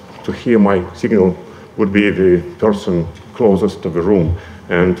first to hear my signal would be the person closest to the room,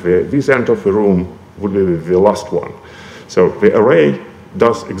 and this end of the room would be the last one. So the array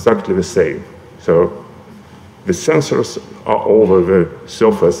does exactly the same. So the sensors are over the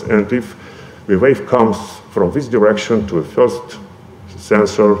surface, and if the wave comes from this direction to the first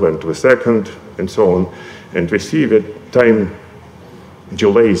sensor, then to the second, and so on, and we see the time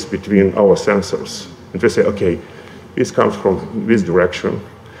delays between our sensors, and we say, okay, this comes from this direction,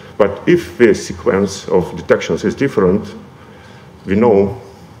 but if the sequence of detections is different, we know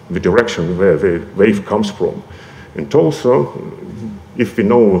the direction where the wave comes from. And also, if we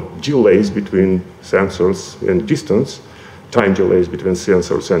know delays between sensors and distance, time delays between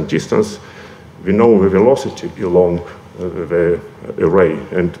sensors and distance, we know the velocity along the array.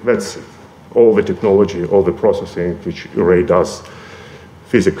 And that's all the technology, all the processing which array does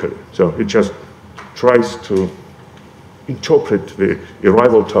physically. So it just tries to interpret the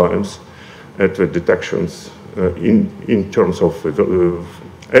arrival times at the detections in terms of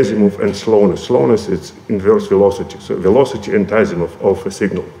azimuth and slowness. Slowness is inverse velocity, so velocity and azimuth of a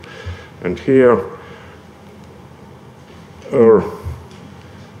signal. And here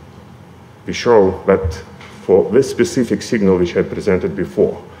we show that for this specific signal which I presented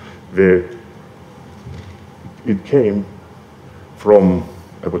before, it came from,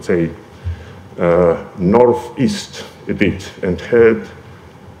 I would say, northeast a bit and had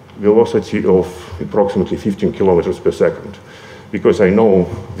velocity of approximately 15 kilometers per second, because I know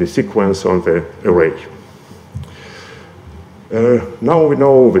the sequence on the array. Now we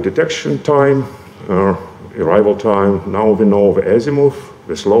know the detection time, arrival time. Now we know the azimuth,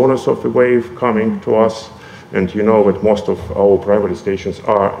 the slowness of the wave coming to us, and you know that most of our primary stations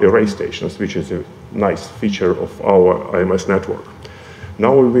are array stations, which is a nice feature of our IMS network.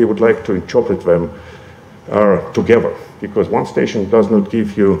 Now we would like to interpret them together, because one station does not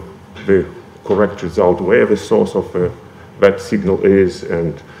give you the correct result, where the source of that signal is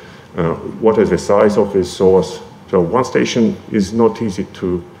and what is the size of this source. So one station is not easy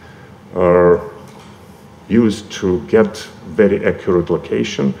to use to get very accurate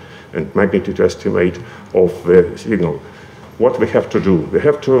location and magnitude estimate of the signal. What we have to do, we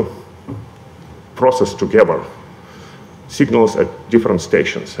have to process together signals at different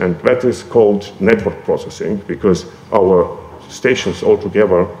stations, and that is called network processing, because our stations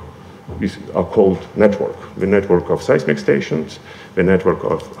altogether are called network. The network of seismic stations, the network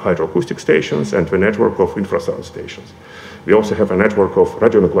of hydroacoustic stations, and the network of infrasound stations. We also have a network of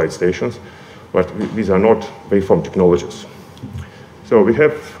radionuclide stations, but these are not waveform technologies. So we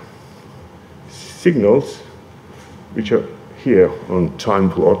have signals which are here on time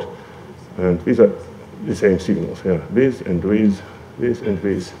plot, and these are the same signals. Yeah, these and these, this and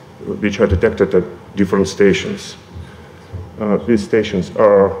these, which are detected at different stations. These stations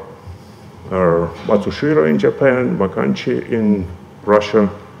are Matsushiro in Japan, Makanchi in Russia,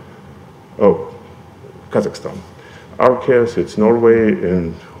 Kazakhstan. Arkes, it's Norway,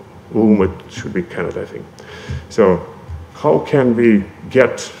 and it should be Canada, I think. So how can we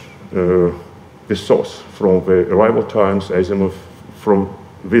get the source from the arrival times, azimuth, from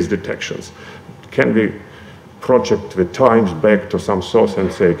these detections? Can we project the times back to some source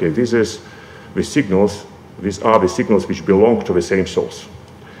and say, okay, these are the signals which belong to the same source?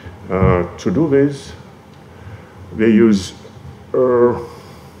 To do this, we use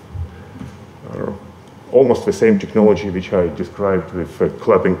almost the same technology which I described with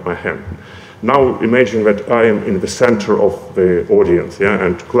clapping my hand. Now imagine that I am in the center of the audience, yeah,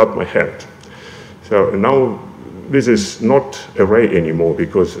 and clap my hand. So now this is not array anymore,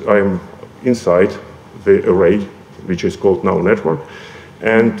 because I am inside the array, which is called now network,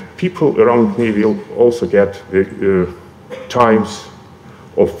 and people around me will also get the times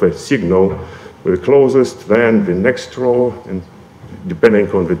of the signal, the closest, then the next row, and depending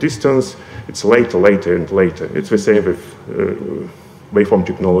on the distance, it's later, later, and later. It's the same with waveform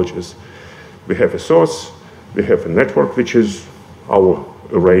technologies. We have a source, we have a network, which is our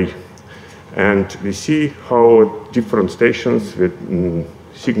array, and we see how different stations with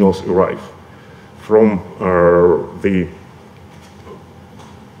signals arrive from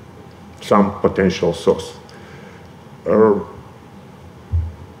some potential source.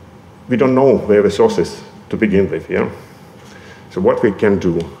 We don't know where the source is to begin with, yeah? So what we can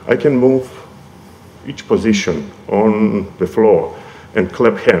do, I can move each position on the floor and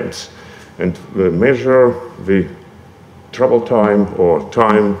clap hands and measure the travel time or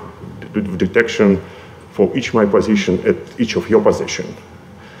time detection for each my position at each of your position.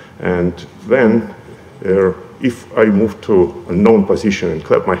 And then if I move to a known position and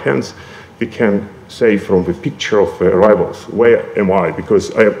clap my hands, we can say from the picture of arrivals, where am I?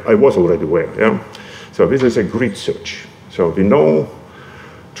 Because I was already where, yeah? So this is a grid search. So we know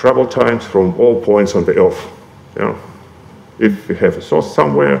travel times from all points on the Earth, yeah? If we have a source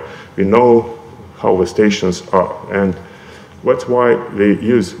somewhere, we know how the stations are. And that's why they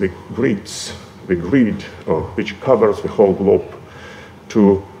use the grids, the grid, which covers the whole globe,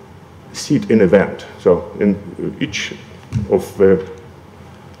 to seed an event. So in each of the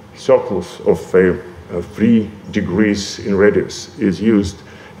circles of 3 degrees in radius is used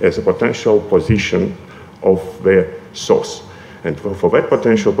as a potential position of the source. And for that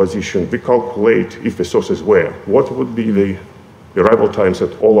potential position, we calculate if the source is where. What would be the arrival times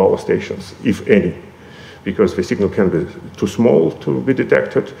at all our stations, if any? Because the signal can be too small to be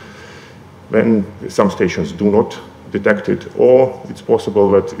detected, then some stations do not detect it, or it's possible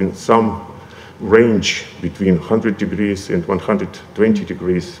that in some range between 100 degrees and 120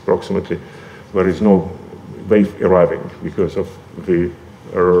 degrees approximately, there is no wave arriving because of the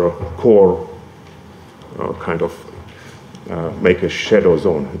core kind of make a shadow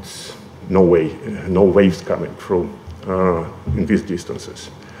zone. It's no waves coming through in these distances.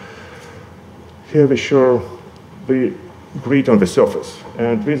 Here we show the grid on the surface,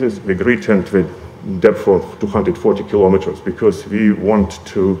 and this is the grid and the depth of 240 kilometers, because we want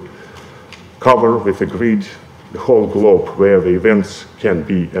to cover with the grid the whole globe where the events can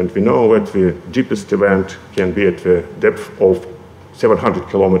be. And we know that the deepest event can be at the depth of 700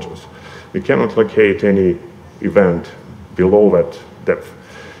 kilometers. We cannot locate any event below that depth.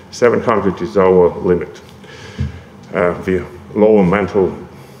 700 is our limit. The lower mantle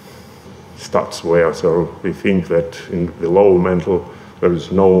starts where, so we think that in the lower mantle there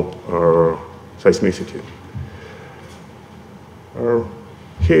is no seismicity.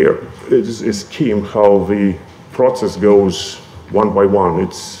 Here is a scheme how the process goes one by one.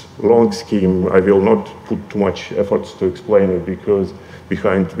 It's a long scheme. I will not put too much efforts to explain it, because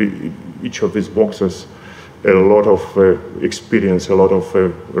behind each of these boxes a lot of experience, a lot of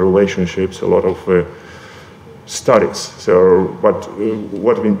relationships, a lot of studies. So, but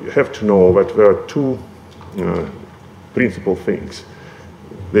what we have to know that there are 2 principal things.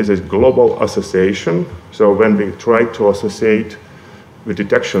 This is global association. So when we try to associate the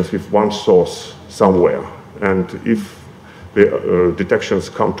detections with one source somewhere, and if the detections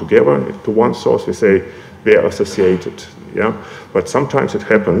come together to one source, we say they are associated. Yeah, but sometimes it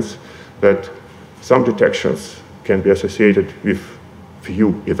happens that some detections can be associated with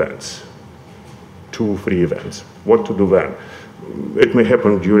few events, 2, 3 events. What to do then? It may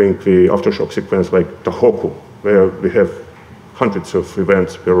happen during the aftershock sequence like Tohoku, where we have hundreds of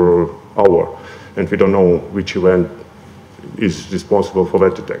events per hour, and we don't know which event is responsible for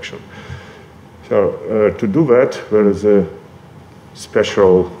that detection. So to do that, there is a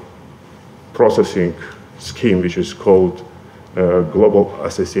special processing scheme which is called global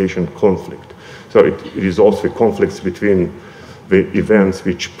association conflict. So it resolves the conflicts between the events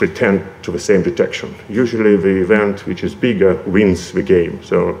which pretend to the same detection. Usually the event which is bigger wins the game,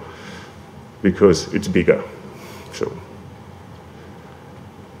 so because it's bigger. So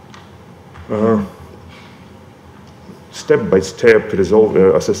step by step,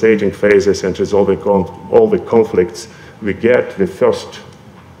 associating phases and resolving all the conflicts, we get the first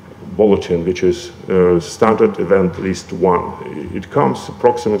bulletin, which is standard event list 1. It comes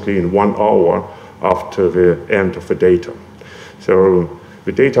approximately in 1 hour after the end of the data. So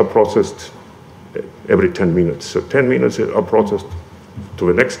the data processed every 10 minutes. So 10 minutes are processed to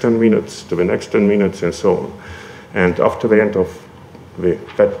the next 10 minutes, to the next 10 minutes, and so on. And after the end of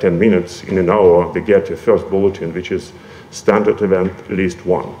that 10 minutes, in an hour, we get a first bulletin, which is standard event list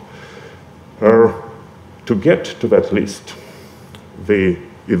 1. To get to that list, the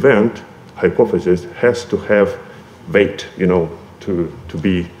event hypothesis has to have weight, to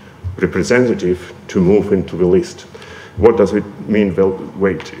be representative to move into the list. What does it mean,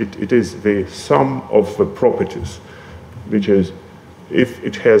 weight? It is the sum of the properties, which is if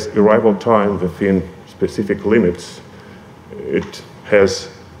it has arrival time within specific limits, it has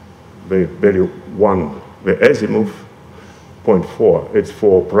the value 1. The azimuth, 0.4, it's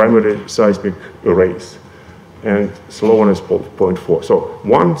for primary seismic arrays, and slowness 0.4. So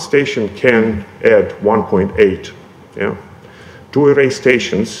one station can add 1.8. Yeah? 2 array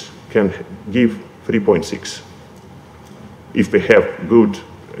stations can give 3.6 if they have good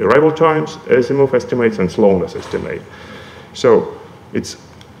arrival times, azimuth estimates, and slowness estimate. So it's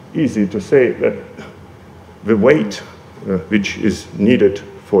easy to say that the weight which is needed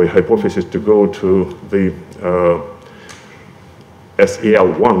for a hypothesis to go to the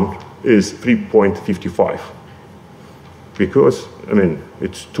SEL1 is 3.55, because, I mean,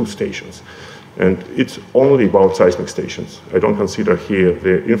 it's 2 stations. And it's only about seismic stations. I don't consider here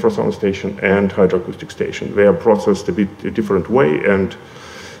the infrasound station and hydroacoustic station. They are processed a bit a different way, and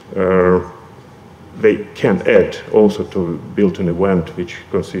they can add also to build an event which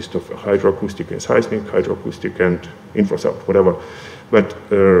consists of hydroacoustic and seismic, hydroacoustic and infrasound, whatever. But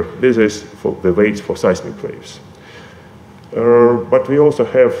this is for the weights for seismic waves. But we also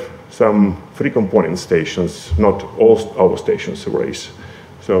have some 3-component stations, not all our stations race.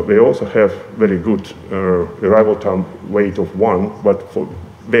 So they also have very good arrival time weight of 1, but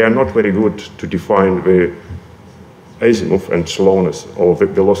they are not very good to define the azimuth and slowness or the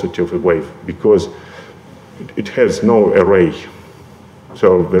velocity of the wave, because it has no array.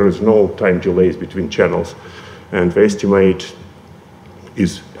 So there is no time delays between channels, and the estimate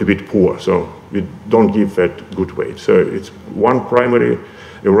is a bit poor. So we don't give that good weight. So it's one primary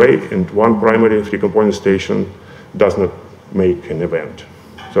array and one primary 3-component station does not make an event.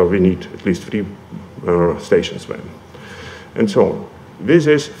 So we need at least 3 stations then. And so on. This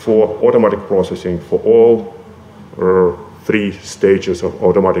is for automatic processing for all 3 stages of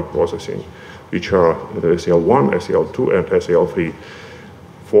automatic processing, which are SEL1, SEL2, and SEL3.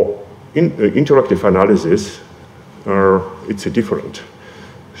 For interactive analysis, it's different.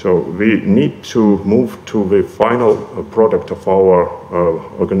 So we need to move to the final product of our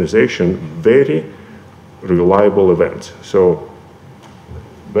organization, very reliable events. So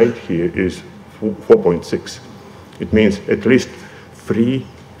weight here is 4.6. It means at least 3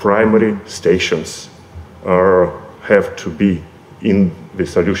 primary stations have to be in the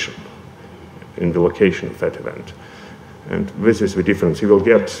solution, in the location of that event. And this is the difference. You will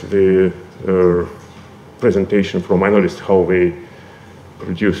get the presentation from analysts how they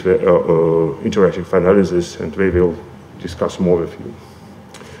produce the interactive analysis, and they will discuss more with you.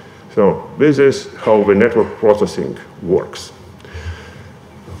 So this is how the network processing works.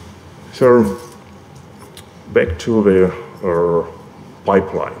 So back to the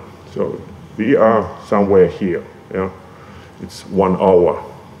pipeline. So we are somewhere here. Yeah? It's 1 hour.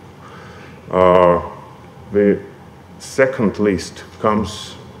 The second list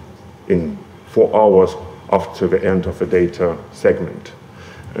comes in 4 hours after the end of the data segment,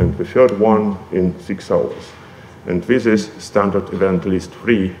 and the third one in 6 hours. And this is standard event list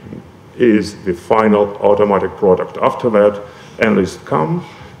 3 is the final automatic product. After that, analysts come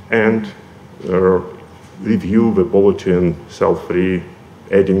and review the bulletin self-free,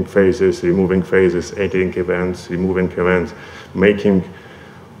 adding phases, removing phases, adding events, removing events, making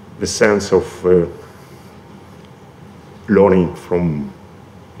the sense of learning from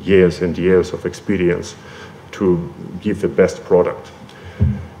years and years of experience to give the best product.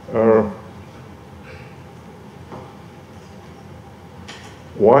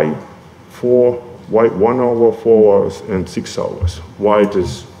 Why 1 hour, 4 hours, and 6 hours? Why it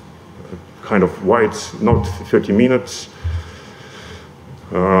is why it's not 30 minutes,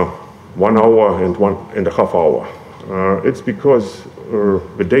 1 hour and 1.5 hours? It's because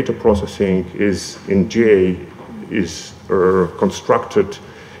the data processing is in GA is constructed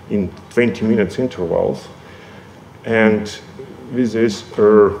in 20 minutes intervals, and this is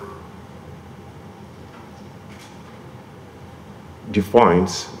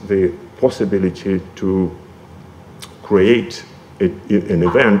defines the possibility to create an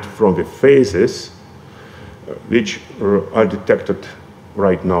event from the phases which are detected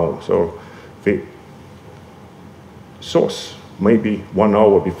right now. So the source may be 1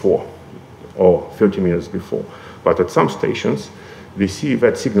 hour before or 30 minutes before, but at some stations we see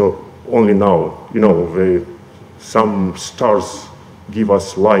that signal only now. You know, some stars give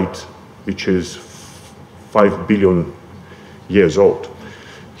us light which is 5 billion years old.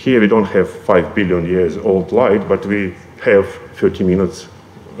 Here we don't have 5 billion years old light, but we have 30 minutes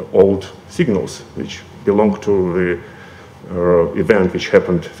old signals which belong to the event which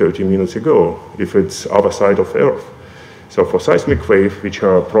happened 30 minutes ago, if it's other side of Earth. So for seismic wave, which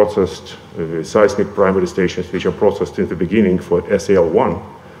are processed, seismic primary stations which are processed in the beginning for SEL1,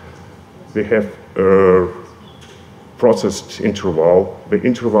 we have processed interval, the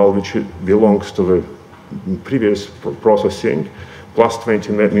interval which belongs to the previous processing, plus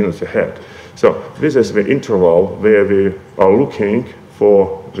 20 minutes ahead. So this is the interval where we are looking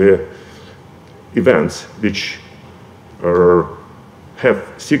for the events which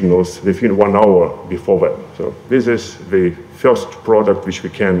have signals within 1 hour before that. So this is the first product which we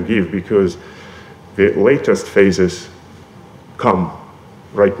can give, because the latest phases come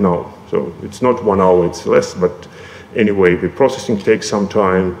right now. So it's not 1 hour, it's less, but anyway, the processing takes some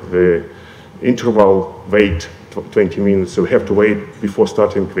time, the interval wait 20 minutes, so we have to wait before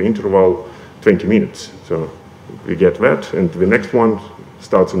starting the interval 20 minutes. So we get that, and the next one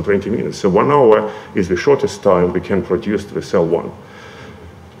starts in 20 minutes. So 1 hour is the shortest time we can produce the cell 1.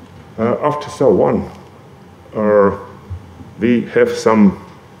 After cell 1, we have some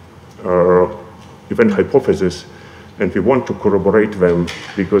event hypotheses, and we want to corroborate them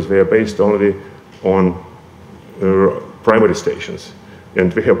because they are based only on primary stations.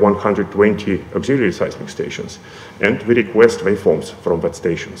 And we have 120 auxiliary seismic stations. And we request waveforms from that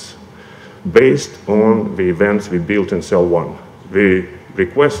stations based on the events we built in cell 1. We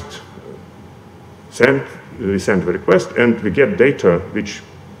send the request, and we get data which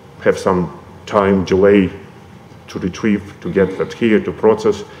have some time delay to retrieve, to get that here, to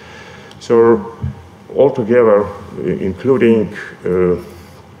process. So altogether, including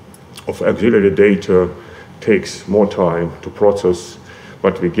of auxiliary data, takes more time to process,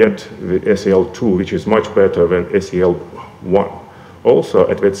 but we get the SEL2, which is much better than SEL1. Also,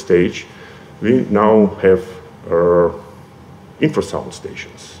 at that stage, we now have infrasound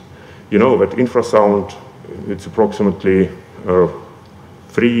stations. You know that infrasound, it's approximately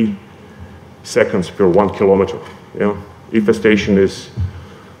 3 seconds per 1 kilometer. Yeah? If a station is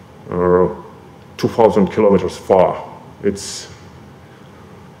 2,000 kilometers far, it's,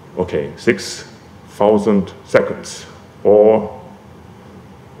 okay, 6,000 seconds, or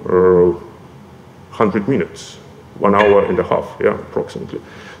 100 minutes, 1 hour and a half, yeah, approximately.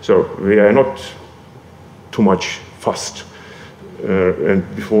 So we are not too much fast. And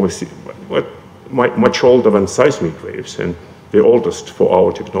before we see, but much older than seismic waves, and the oldest for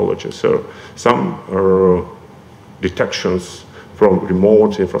our technology. So some detections from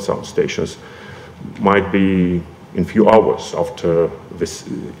remote infrasound stations might be in few hours after this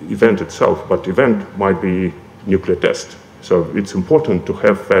event itself, but event might be nuclear test. So it's important to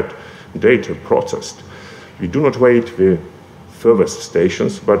have that data processed. We do not wait the furthest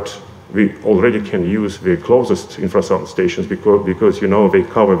stations, but we already can use the closest infrasound stations because you know, they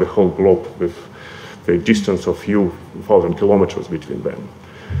cover the whole globe with the distance of few thousand kilometers between them.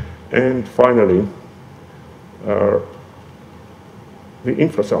 And finally, the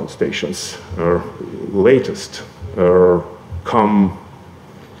infrasound stations latest come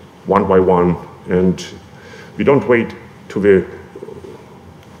one by one, and we don't wait to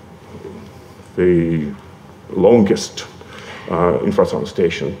the longest infrasound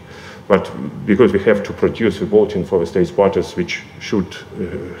station, but because we have to produce a bulletin for the state parties which should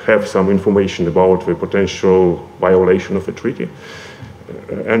have some information about the potential violation of the treaty,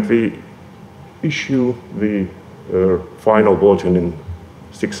 and we issue the final bulletin in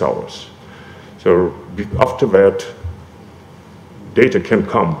 6 hours. So after that, data can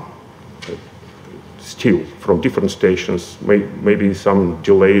come still from different stations, maybe some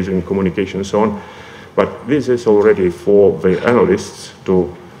delays in communication and so on, but this is already for the analysts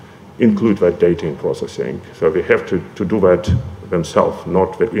to include that data in processing. So they have to do that themselves,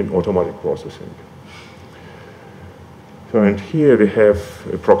 not in automatic processing. So, and here we have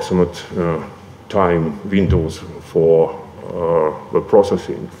approximate time windows for the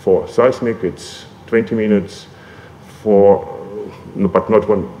processing. For seismic, it's 20 minutes, but not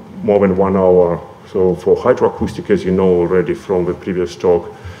more than 1 hour. So for hydroacoustic, as you know already from the previous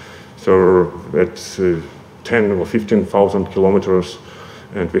talk, so that's 10 or 15,000 kilometers,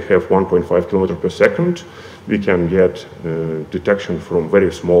 and we have 1.5 kilometers per second. We can get detection from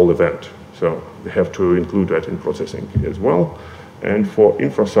very small event. So we have to include that in processing as well. And for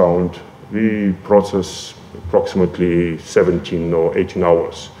infrasound, we process approximately 17 or 18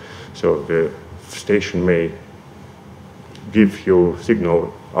 hours. So the station may give you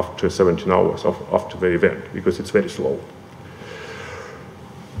signal after 17 hours after the event, because it's very slow.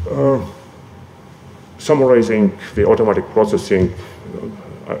 Summarizing the automatic processing,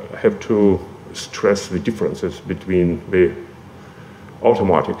 I have to stress the differences between the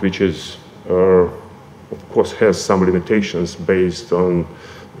automatic, which is, of course, has some limitations based on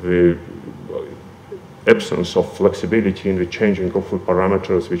the absence of flexibility in the changing of the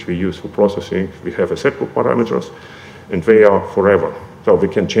parameters which we use for processing. We have a set of parameters, and they are forever. So we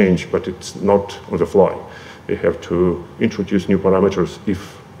can change, but it's not on the fly. We have to introduce new parameters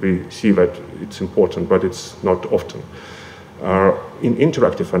if we see that it's important, but it's not often. In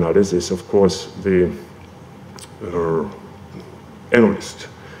interactive analysis, of course, the analyst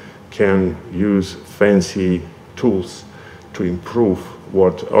can use fancy tools to improve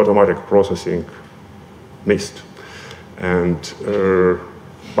what automatic processing missed. And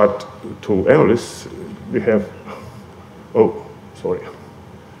but to analysts, we have,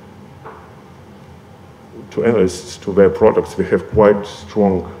 to analysts, to their products, we have quite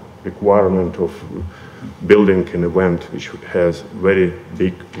strong requirement of building an event which has very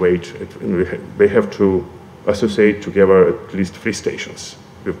big weight. They have to associate together at least 3 stations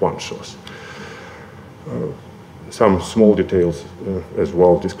with one source. Some small details as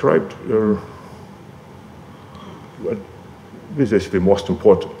well described, but this is the most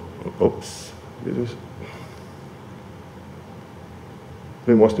important. This is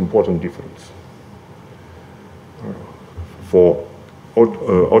the most important difference for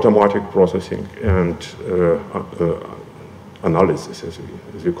automatic processing and analysis, as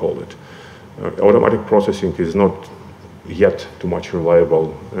we call it. Automatic processing is not yet too much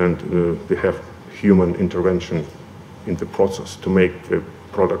reliable, and we have human intervention in the process to make the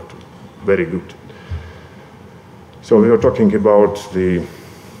product very good. So we are talking about the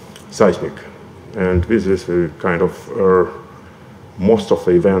seismic, and this is a kind of most of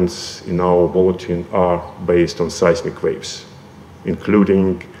the events in our bulletin are based on seismic waves,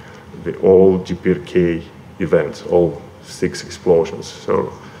 including all GPRK events, all 6 explosions.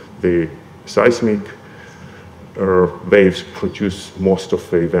 So the seismic waves produce most of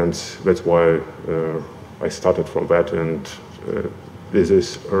the events. That's why I started from that, and this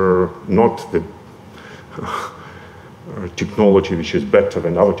is not the technology which is better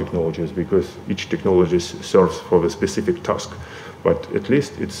than other technologies, because each technology serves for a specific task, but at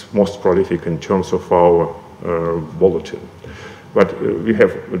least it's most prolific in terms of our bulletin. But we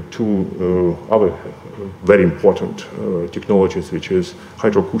have 2 other very important technologies, which is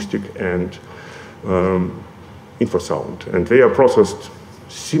hydroacoustic and infrasound, and they are processed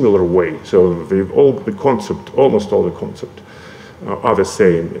similar way. So almost all the concept are the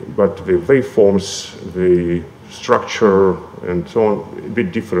same, but the waveforms, the structure, and so on, a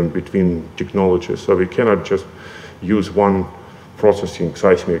bit different between technologies. So we cannot just use one processing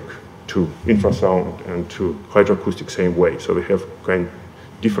seismic to infrasound and to hydroacoustic same way. So we have kind of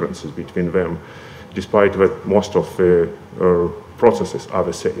differences between them, despite that most of the processes are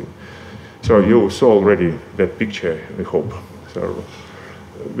the same. So you saw already that picture, I hope. So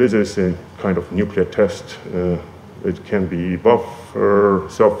this is a kind of nuclear test. It can be above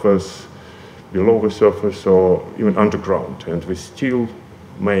surface, below the surface, or even underground. And we still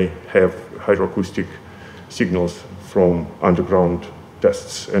may have hydroacoustic signals from underground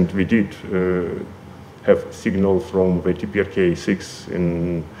tests. And we did have signal from the TPRK-6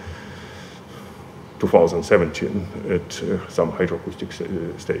 in 2017 at some hydroacoustic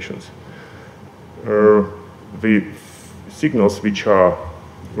stations. The signals which are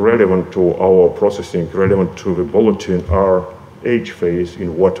relevant to our processing, relevant to the bulletin, are H phase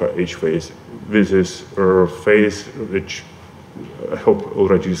in water, H phase. This is a phase which I hope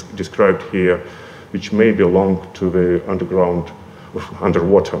already described here, which may belong to the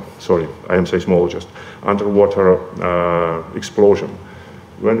underwater, sorry, I am seismologist, underwater explosion.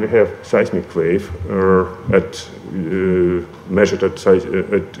 When we have seismic wave measured at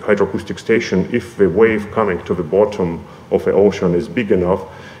hydroacoustic station, if the wave coming to the bottom of the ocean is big enough,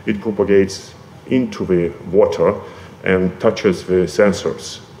 it propagates into the water and touches the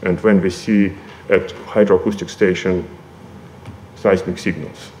sensors. And when we see at hydroacoustic station seismic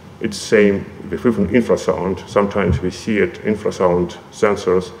signals, it's same with infrasound. Sometimes we see at infrasound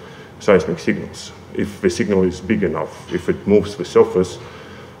sensors seismic signals. If the signal is big enough, if it moves the surface,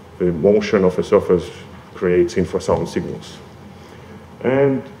 the motion of the surface creates infrasound signals.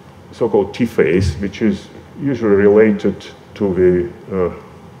 And so-called T phase, which is usually related to the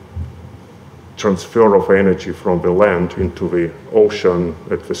transfer of energy from the land into the ocean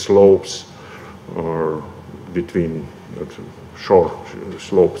at the slopes or between shore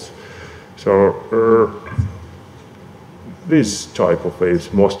slopes. So this type of wave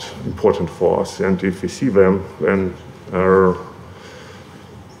is most important for us, and if we see them, then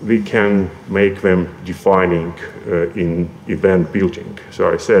we can make them defining in event building.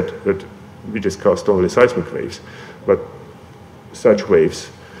 So I said that we discussed only seismic waves, but such waves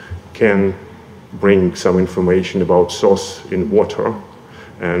can bring some information about source in water,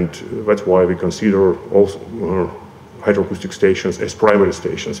 and that's why we consider also hydroacoustic stations as primary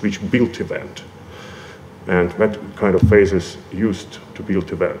stations which build event. And that kind of phase is used to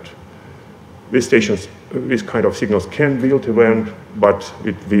build event. These stations, these kind of signals can build event, but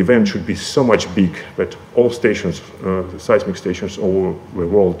the event should be so much big that all stations, seismic stations all over the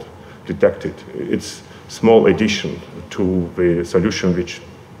world detect it. It's small addition to the solution which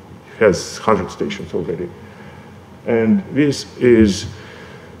has 100 stations already. And this is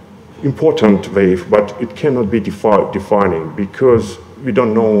important wave, but it cannot be defining because we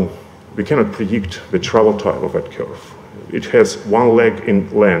don't know, we cannot predict the travel time of that curve. It has one leg in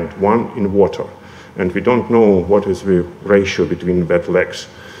land, one in water, and we don't know what is the ratio between that legs.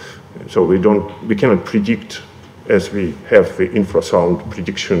 So we cannot predict, as we have the infrasound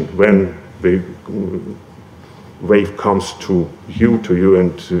prediction, when the wave comes to you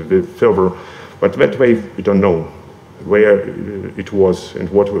and the further, but that wave we don't know where it was and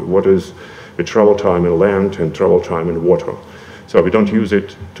what is the travel time in land and travel time in water. So we don't use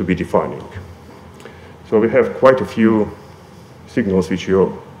it to be defining. So we have quite a few signals which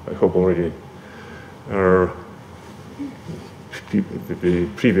you, I hope, already are the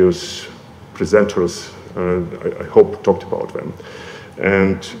previous presenters, I hope, talked about them.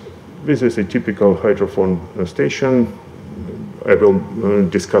 And this is a typical hydrophone station. I will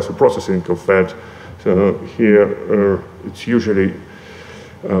discuss the processing of that. So here it's usually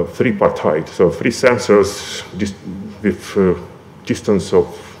three-partite, so three sensors with distance of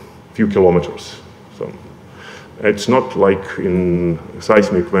few kilometers. So it's not like in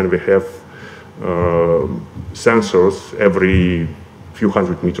seismic when we have sensors every few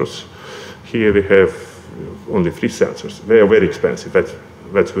hundred meters. Here we have only three sensors. They are very expensive.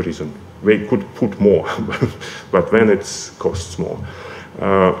 That's the reason. We could put more, but then it costs more.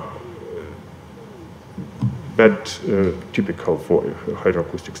 That's typical for a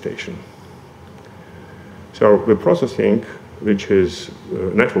hydroacoustic station. So the processing, which is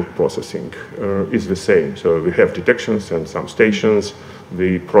network processing, is the same. So we have detections and some stations.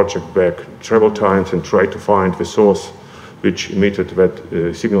 We project back travel times and try to find the source which emitted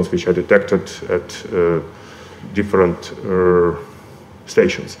that signals which are detected at different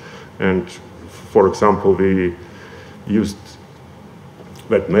stations. And for example, we used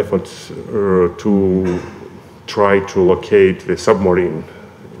that method to try to locate the submarine,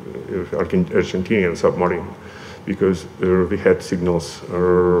 Argentinian submarine, because we had signals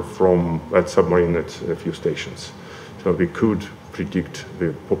from that submarine at a few stations. So we could predict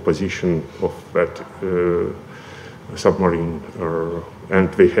the position of that submarine,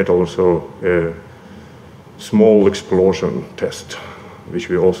 and we had also a small explosion test, which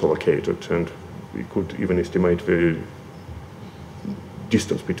we also located, and we could even estimate the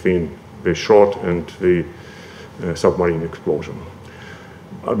distance between the shot and the submarine explosion.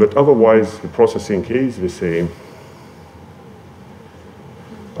 But otherwise, the processing is the same.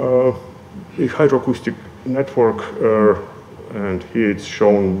 The hydroacoustic network, and here it's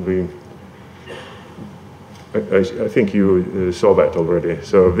shown the, I think you saw that already.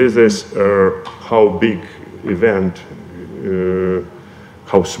 So this is how big event,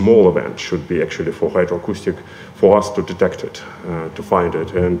 how small event should be actually for hydroacoustic, for us to detect it, to find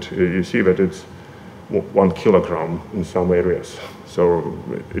it. And you see that it's 1 kilogram in some areas. So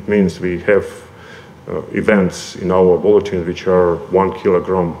it means we have events in our bulletin which are 1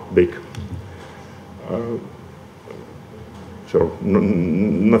 kilogram big. So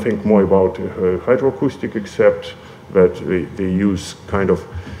nothing more about hydroacoustic except that they use kind of,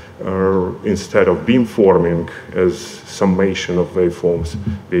 instead of beamforming as summation of waveforms,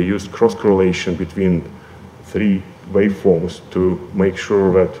 they use cross-correlation between three waveforms to make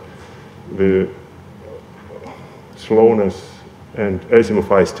sure that the slowness and azimuth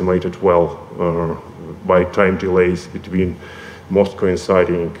are estimated well by time delays between most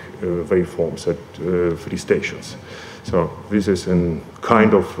coinciding waveforms at three stations. So this is a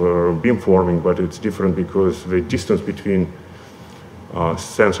kind of beamforming, but it's different because the distance between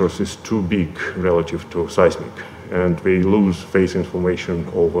sensors is too big relative to seismic, and we lose phase information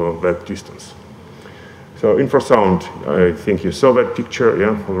over that distance. So infrasound, I think you saw that picture,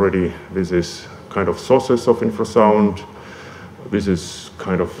 yeah, already. This is kind of sources of infrasound. This is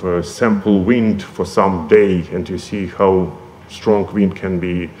kind of sample wind for some day, and you see how strong wind can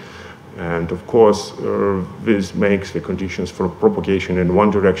be. And of course, this makes the conditions for propagation in one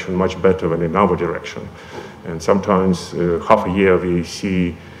direction much better than in another direction. And sometimes half a year we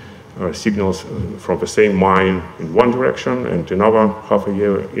see signals from the same mine in one direction and another half a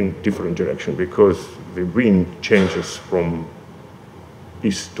year in different direction, because the wind changes from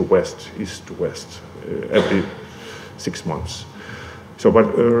east to west every 6 months. So, but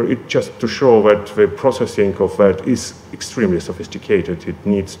it just to show that the processing of that is extremely sophisticated. It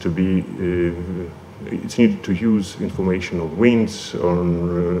needs to be, it's needed to use information on winds,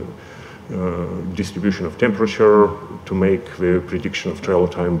 on distribution of temperature to make the prediction of travel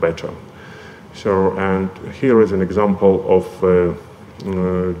time better. So, and here is an example of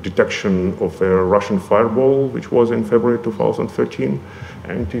detection of a Russian fireball, which was in February 2013.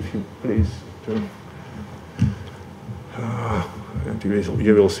 And if you please turn. and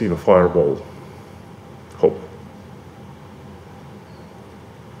you will see the fireball. Hope.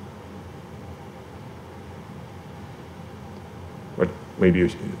 But maybe you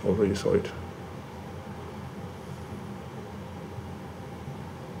already saw it.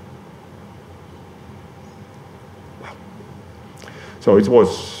 So it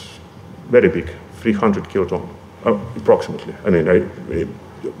was very big, 300 kiloton, approximately. I mean,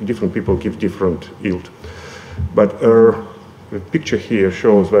 different people give different yield. But the picture here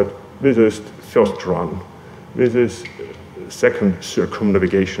shows that this is first run. This is second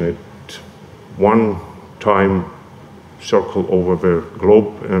circumnavigation. It one time circle over the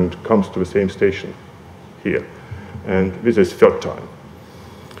globe and comes to the same station here. And this is third time.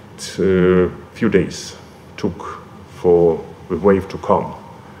 It's a few days took for the wave to come.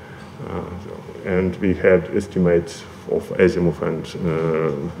 And we had estimates of azimuth and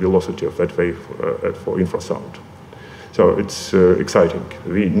velocity of that wave for infrasound. So it's exciting.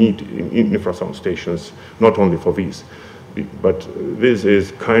 We need infrasound stations, not only for these, but this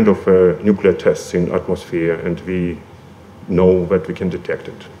is kind of a nuclear test in atmosphere, and we know that we can detect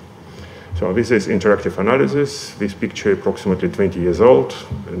it. So this is interactive analysis. This picture approximately 20 years old,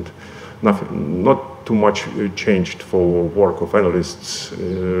 and not too much changed for work of analysts,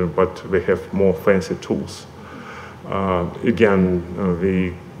 but they have more fancy tools. Again,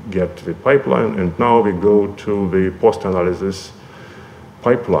 we get the pipeline, and now we go to the post-analysis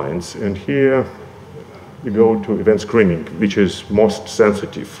pipelines. And here we go to event screening, which is most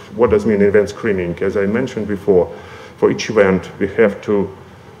sensitive. What does mean event screening? As I mentioned before, for each event, we have to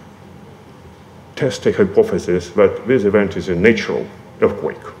test a hypothesis that this event is a natural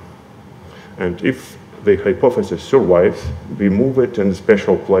earthquake. And if the hypothesis survives, we move it in a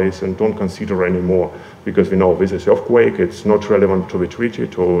special place and don't consider anymore, because we know this is earthquake, it's not relevant to the treaty,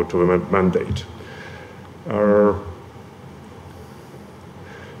 to the mandate.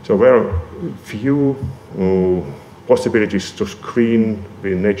 So there are few possibilities to screen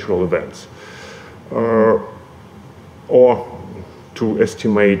the natural events, or to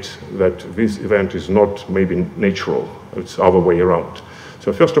estimate that this event is not maybe natural, it's other way around.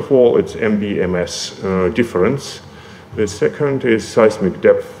 So first of all, it's MB/MS difference. The second is seismic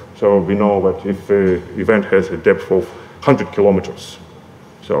depth. So we know that if the event has a depth of 100 kilometers,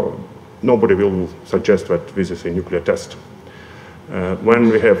 so nobody will suggest that this is a nuclear test.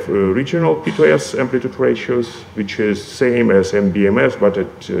 When we have regional P2S amplitude ratios, which is same as MB/MS, but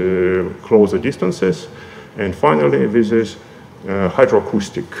at closer distances. And finally, this is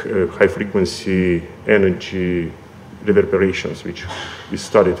hydroacoustic, high-frequency energy reverberations, which we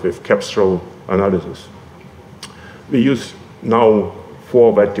studied with capsule analysis. We use now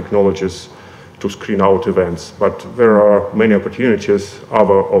 4 wet technologies to screen out events, but there are many opportunities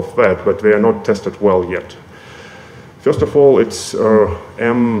other of that, but they are not tested well yet. First of all, it's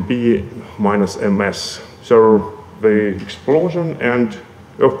MB minus MS. So the explosion and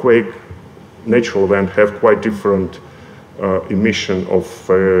earthquake natural event have quite different emission of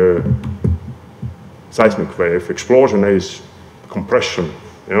seismic wave. Explosion is compression,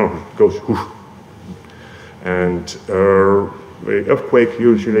 goes whoosh. And the earthquake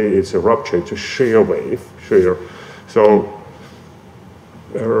usually it's a rupture, it's a shear wave, shear. So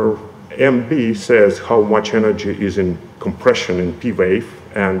MB says how much energy is in compression in P wave,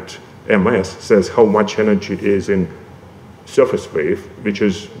 and MS says how much energy is in surface wave, which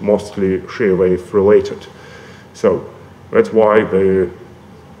is mostly shear wave related. So that's why the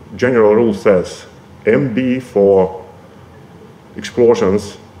general rule says MB for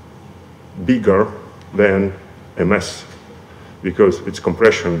explosions bigger than MS, because it's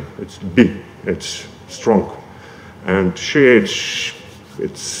compression, it's big, it's strong. And shear,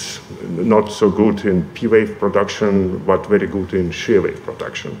 it's not so good in P wave production, but very good in shear wave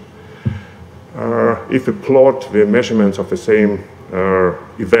production. If we plot the measurements of the same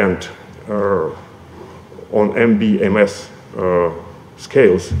event on MB/MS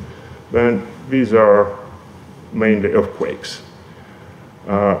scales, then these are mainly earthquakes.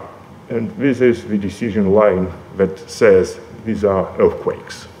 And this is the decision line that says these are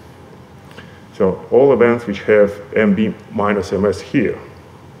earthquakes. So all events which have MB minus MS here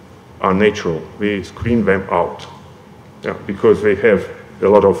are natural. We screen them out because they have a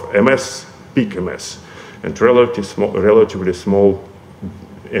lot of MS, peak MS, and relatively small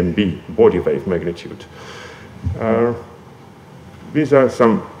MB, body wave magnitude. These are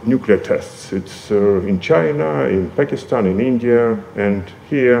some nuclear tests. It's in China, in Pakistan, in India, and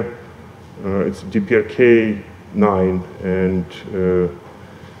here it's DPRK-9 and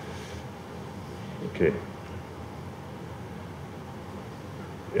okay.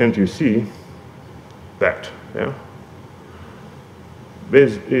 And you see that,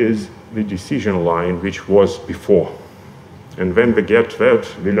 this is the decision line which was before. And when we get that,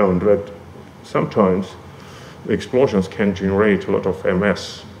 we learn that sometimes the explosions can generate a lot of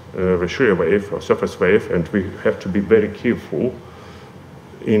MS, the shear wave or surface wave, and we have to be very careful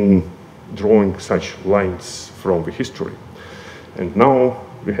in drawing such lines from the history. And now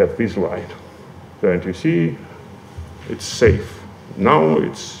we have this line. And you see, it's safe. Now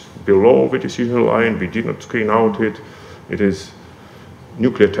it's below the decision line. We did not screen out it. It is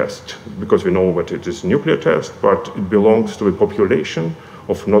nuclear test, because we know that it is nuclear test, but it belongs to a population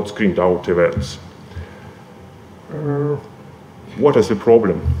of not screened out events. What is the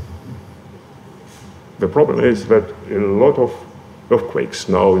problem? The problem is that a lot of earthquakes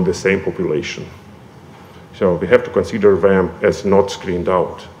now in the same population. So we have to consider them as not screened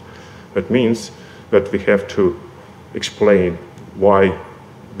out. That means that we have to explain why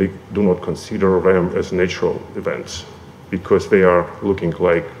we do not consider them as natural events, because they are looking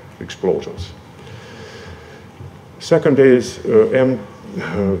like explosions. Second is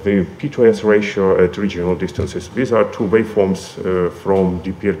the P2S ratio at regional distances. These are two waveforms from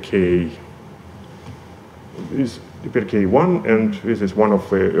DPRK. This is DPRK1, and this is one of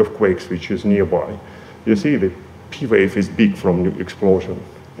the earthquakes which is nearby. You see the P wave is big from the explosion,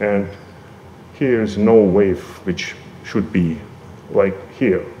 and here is no wave which should be like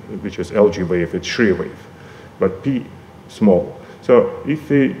here, which is LG wave, it's shear wave, but P small. So if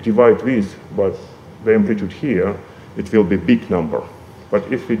we divide this by the amplitude here, it will be big number.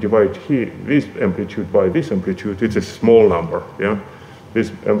 But if we divide here this amplitude by this amplitude, it's a small number. Yeah,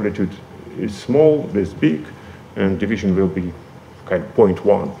 this amplitude is small, this big, and division will be kind of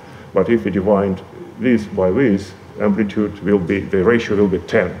 0.1. But if we divide this by this, amplitude will be, the ratio will be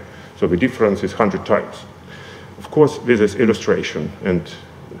 10. So the difference is 100 times. Of course, this is illustration and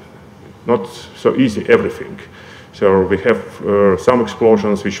not so easy everything. So we have some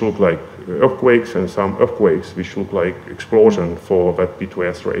explosions which look like earthquakes and some earthquakes which look like explosion for that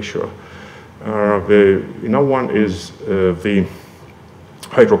P2S ratio. Another one is the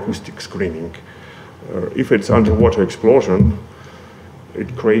hydroacoustic screening. If it's underwater explosion,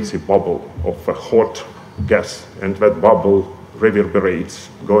 it creates a bubble of a hot gas, and that bubble reverberates,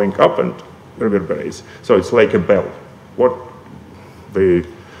 going up and reverberates. So it's like a bell. What the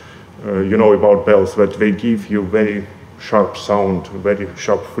you know about bells, that they give you very sharp sound, very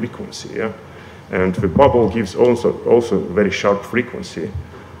sharp frequency, yeah? And the bubble gives also very sharp frequency.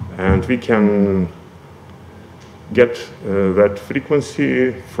 And we can get that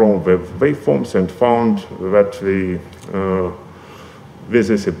frequency from the waveforms and found that this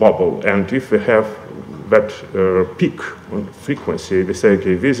is a bubble. And if we have that peak on frequency, we say,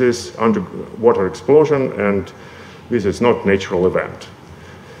 okay, this is underwater explosion and this is not natural event.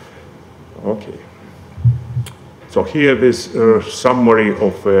 Okay. So here this summary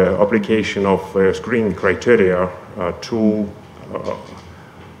of application of screening criteria to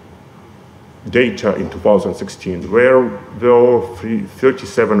data in 2016, where there were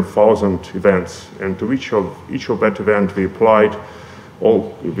 37,000 events, and to each of that event we applied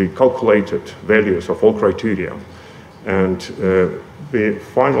we calculated values of all criteria, and the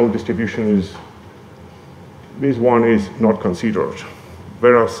final distribution is, this one is not considered.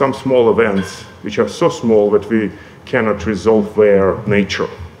 There are some small events which are so small that we cannot resolve their nature.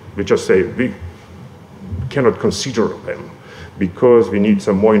 We just say we cannot consider them because we need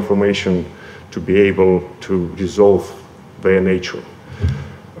some more information to be able to resolve their nature.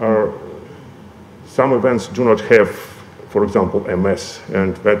 Some events do not have, for example, MS,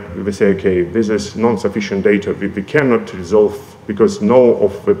 and that we say, okay, this is non-sufficient data. We cannot resolve because no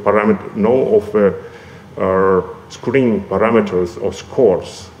of the screening parameters or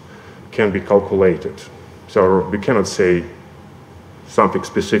scores can be calculated. So we cannot say something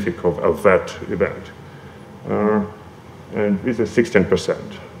specific of that event. And this is 16%.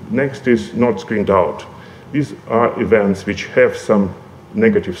 Next is not screened out. These are events which have some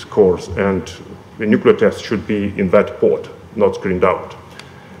negative scores, and the nuclear test should be in that pod, not screened out.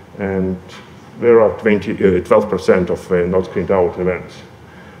 And there are 12% of not screened out events.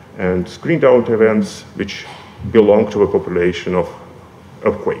 And screened out events which belong to a population of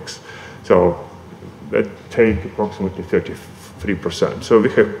earthquakes. So that take approximately 33%. So we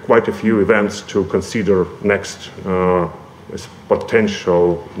have quite a few events to consider next as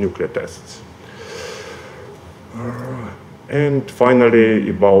potential nuclear tests. And finally,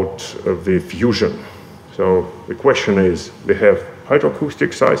 about the fusion. So the question is, we have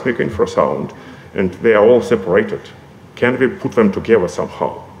hydroacoustic, seismic, infrasound, and they are all separated. Can we put them together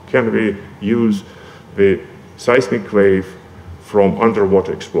somehow? Can we use the seismic wave from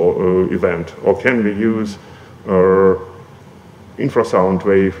underwater event, or can we use infrasound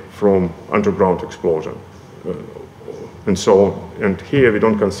wave from underground explosion, and so on. And here we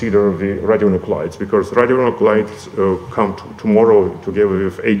don't consider the radionuclides, because radionuclides come tomorrow together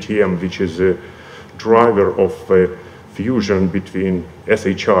with ATM, which is a driver of fusion between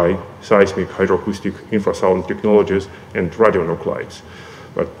SHI, seismic hydroacoustic infrasound technologies, and radionuclides.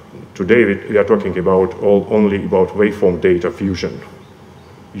 But today we are talking about only about waveform data fusion,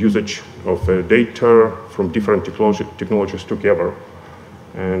 usage of data from different technologies together.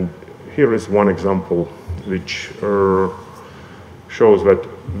 And here is one example which shows that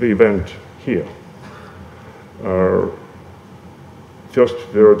the event here first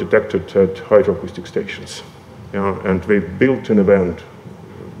were detected at hydroacoustic stations. And we built an event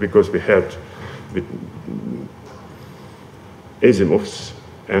because we had azimuths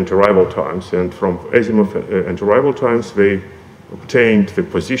and arrival times, and from azimuth and arrival times we obtained the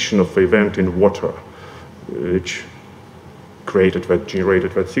position of the event in water, which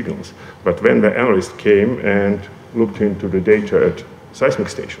generated that signals. But when the analyst came and looked into the data at seismic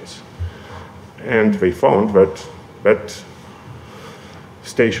stations, and they found that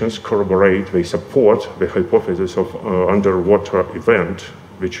stations corroborate, they support the hypothesis of underwater event,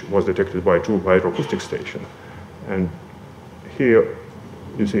 which was detected by two hydroacoustic stations. And here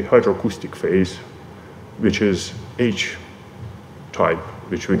you see hydroacoustic phase, which is H type,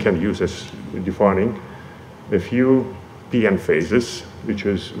 which we can use as defining a few PN phases, which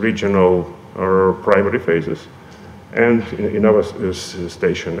is regional or primary phases, and in our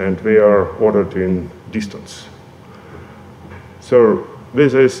station, and they are ordered in distance. So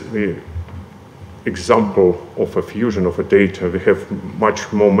this is the example of a fusion of a data. We have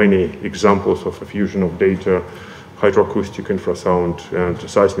many examples of a fusion of data, hydroacoustic, infrasound, and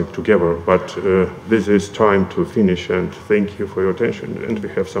seismic together, but this is time to finish, and thank you for your attention, and we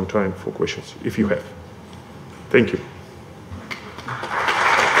have some time for questions, if you have. Thank you.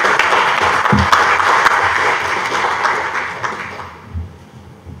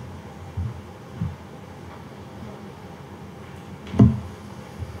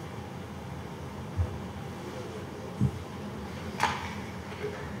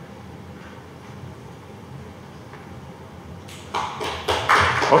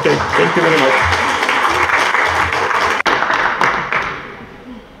 Okay, thank you very much.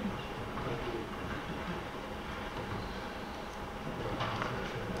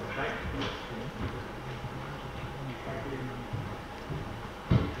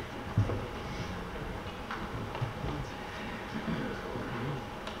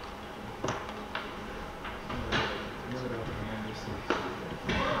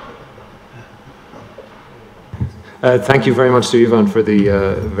 Thank you very much to Ivan for the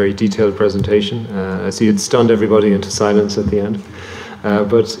very detailed presentation. I see it stunned everybody into silence at the end.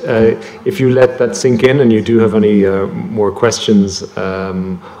 But if you let that sink in and you do have any more questions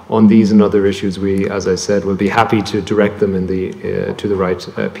on these and other issues, we, as I said, will be happy to direct them in to the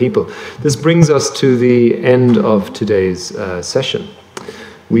right people. This brings us to the end of today's session.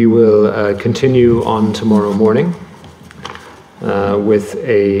 We will continue on tomorrow morning with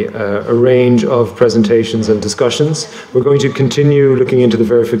a range of presentations and discussions. We're going to continue looking into the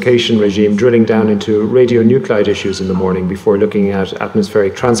verification regime, drilling down into radionuclide issues in the morning before looking at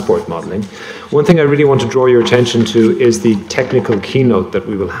atmospheric transport modeling. One thing I really want to draw your attention to is the technical keynote that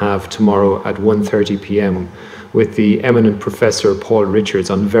we will have tomorrow at 1:30 p.m. with the eminent Professor Paul Richards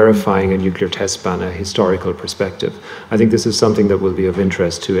on verifying a nuclear test ban, a historical perspective. I think this is something that will be of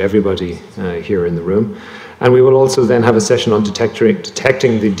interest to everybody here in the room. And we will also then have a session on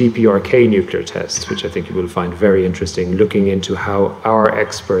detecting the DPRK nuclear tests, which I think you will find very interesting, looking into how our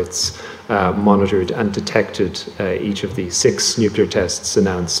experts monitored and detected each of the 6 nuclear tests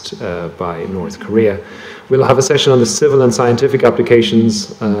announced by North Korea. We'll have a session on the civil and scientific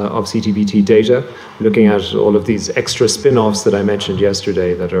applications of CTBT data, looking at all of these extra spin-offs that I mentioned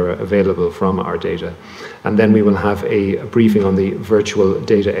yesterday that are available from our data. And then we will have a briefing on the Virtual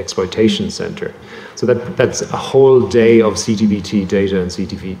Data Exploitation Center. So that's a whole day of CTBT data and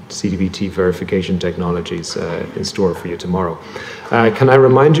CTBT verification technologies in store for you tomorrow. Can I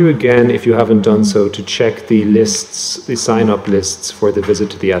remind you again, if you haven't done so, to check the lists, the sign-up lists for the visit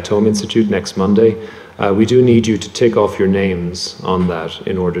to the Atom Institute next Monday. We do need you to tick off your names on that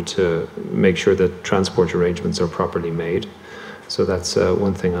in order to make sure that transport arrangements are properly made. So that's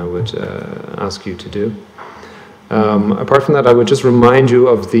one thing I would ask you to do. Apart from that, I would just remind you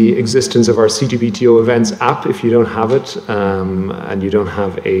of the existence of our CTBTO events app if you don't have it and you don't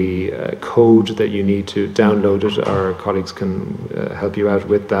have a code that you need to download it. Our colleagues can help you out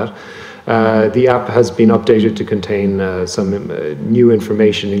with that. The app has been updated to contain some new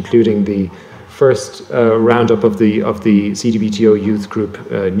information, including the first roundup of the CTBTO Youth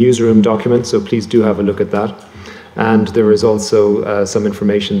Group newsroom document, so please do have a look at that. And there is also some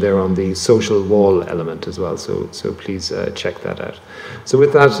information there on the social wall element as well, so please check that out. So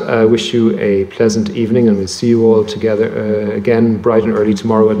with that, I wish you a pleasant evening, and we'll see you all together again bright and early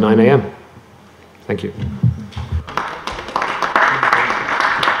tomorrow at 9 a.m. Thank you.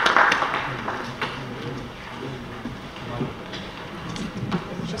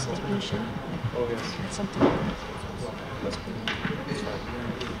 Oh, yes. Something.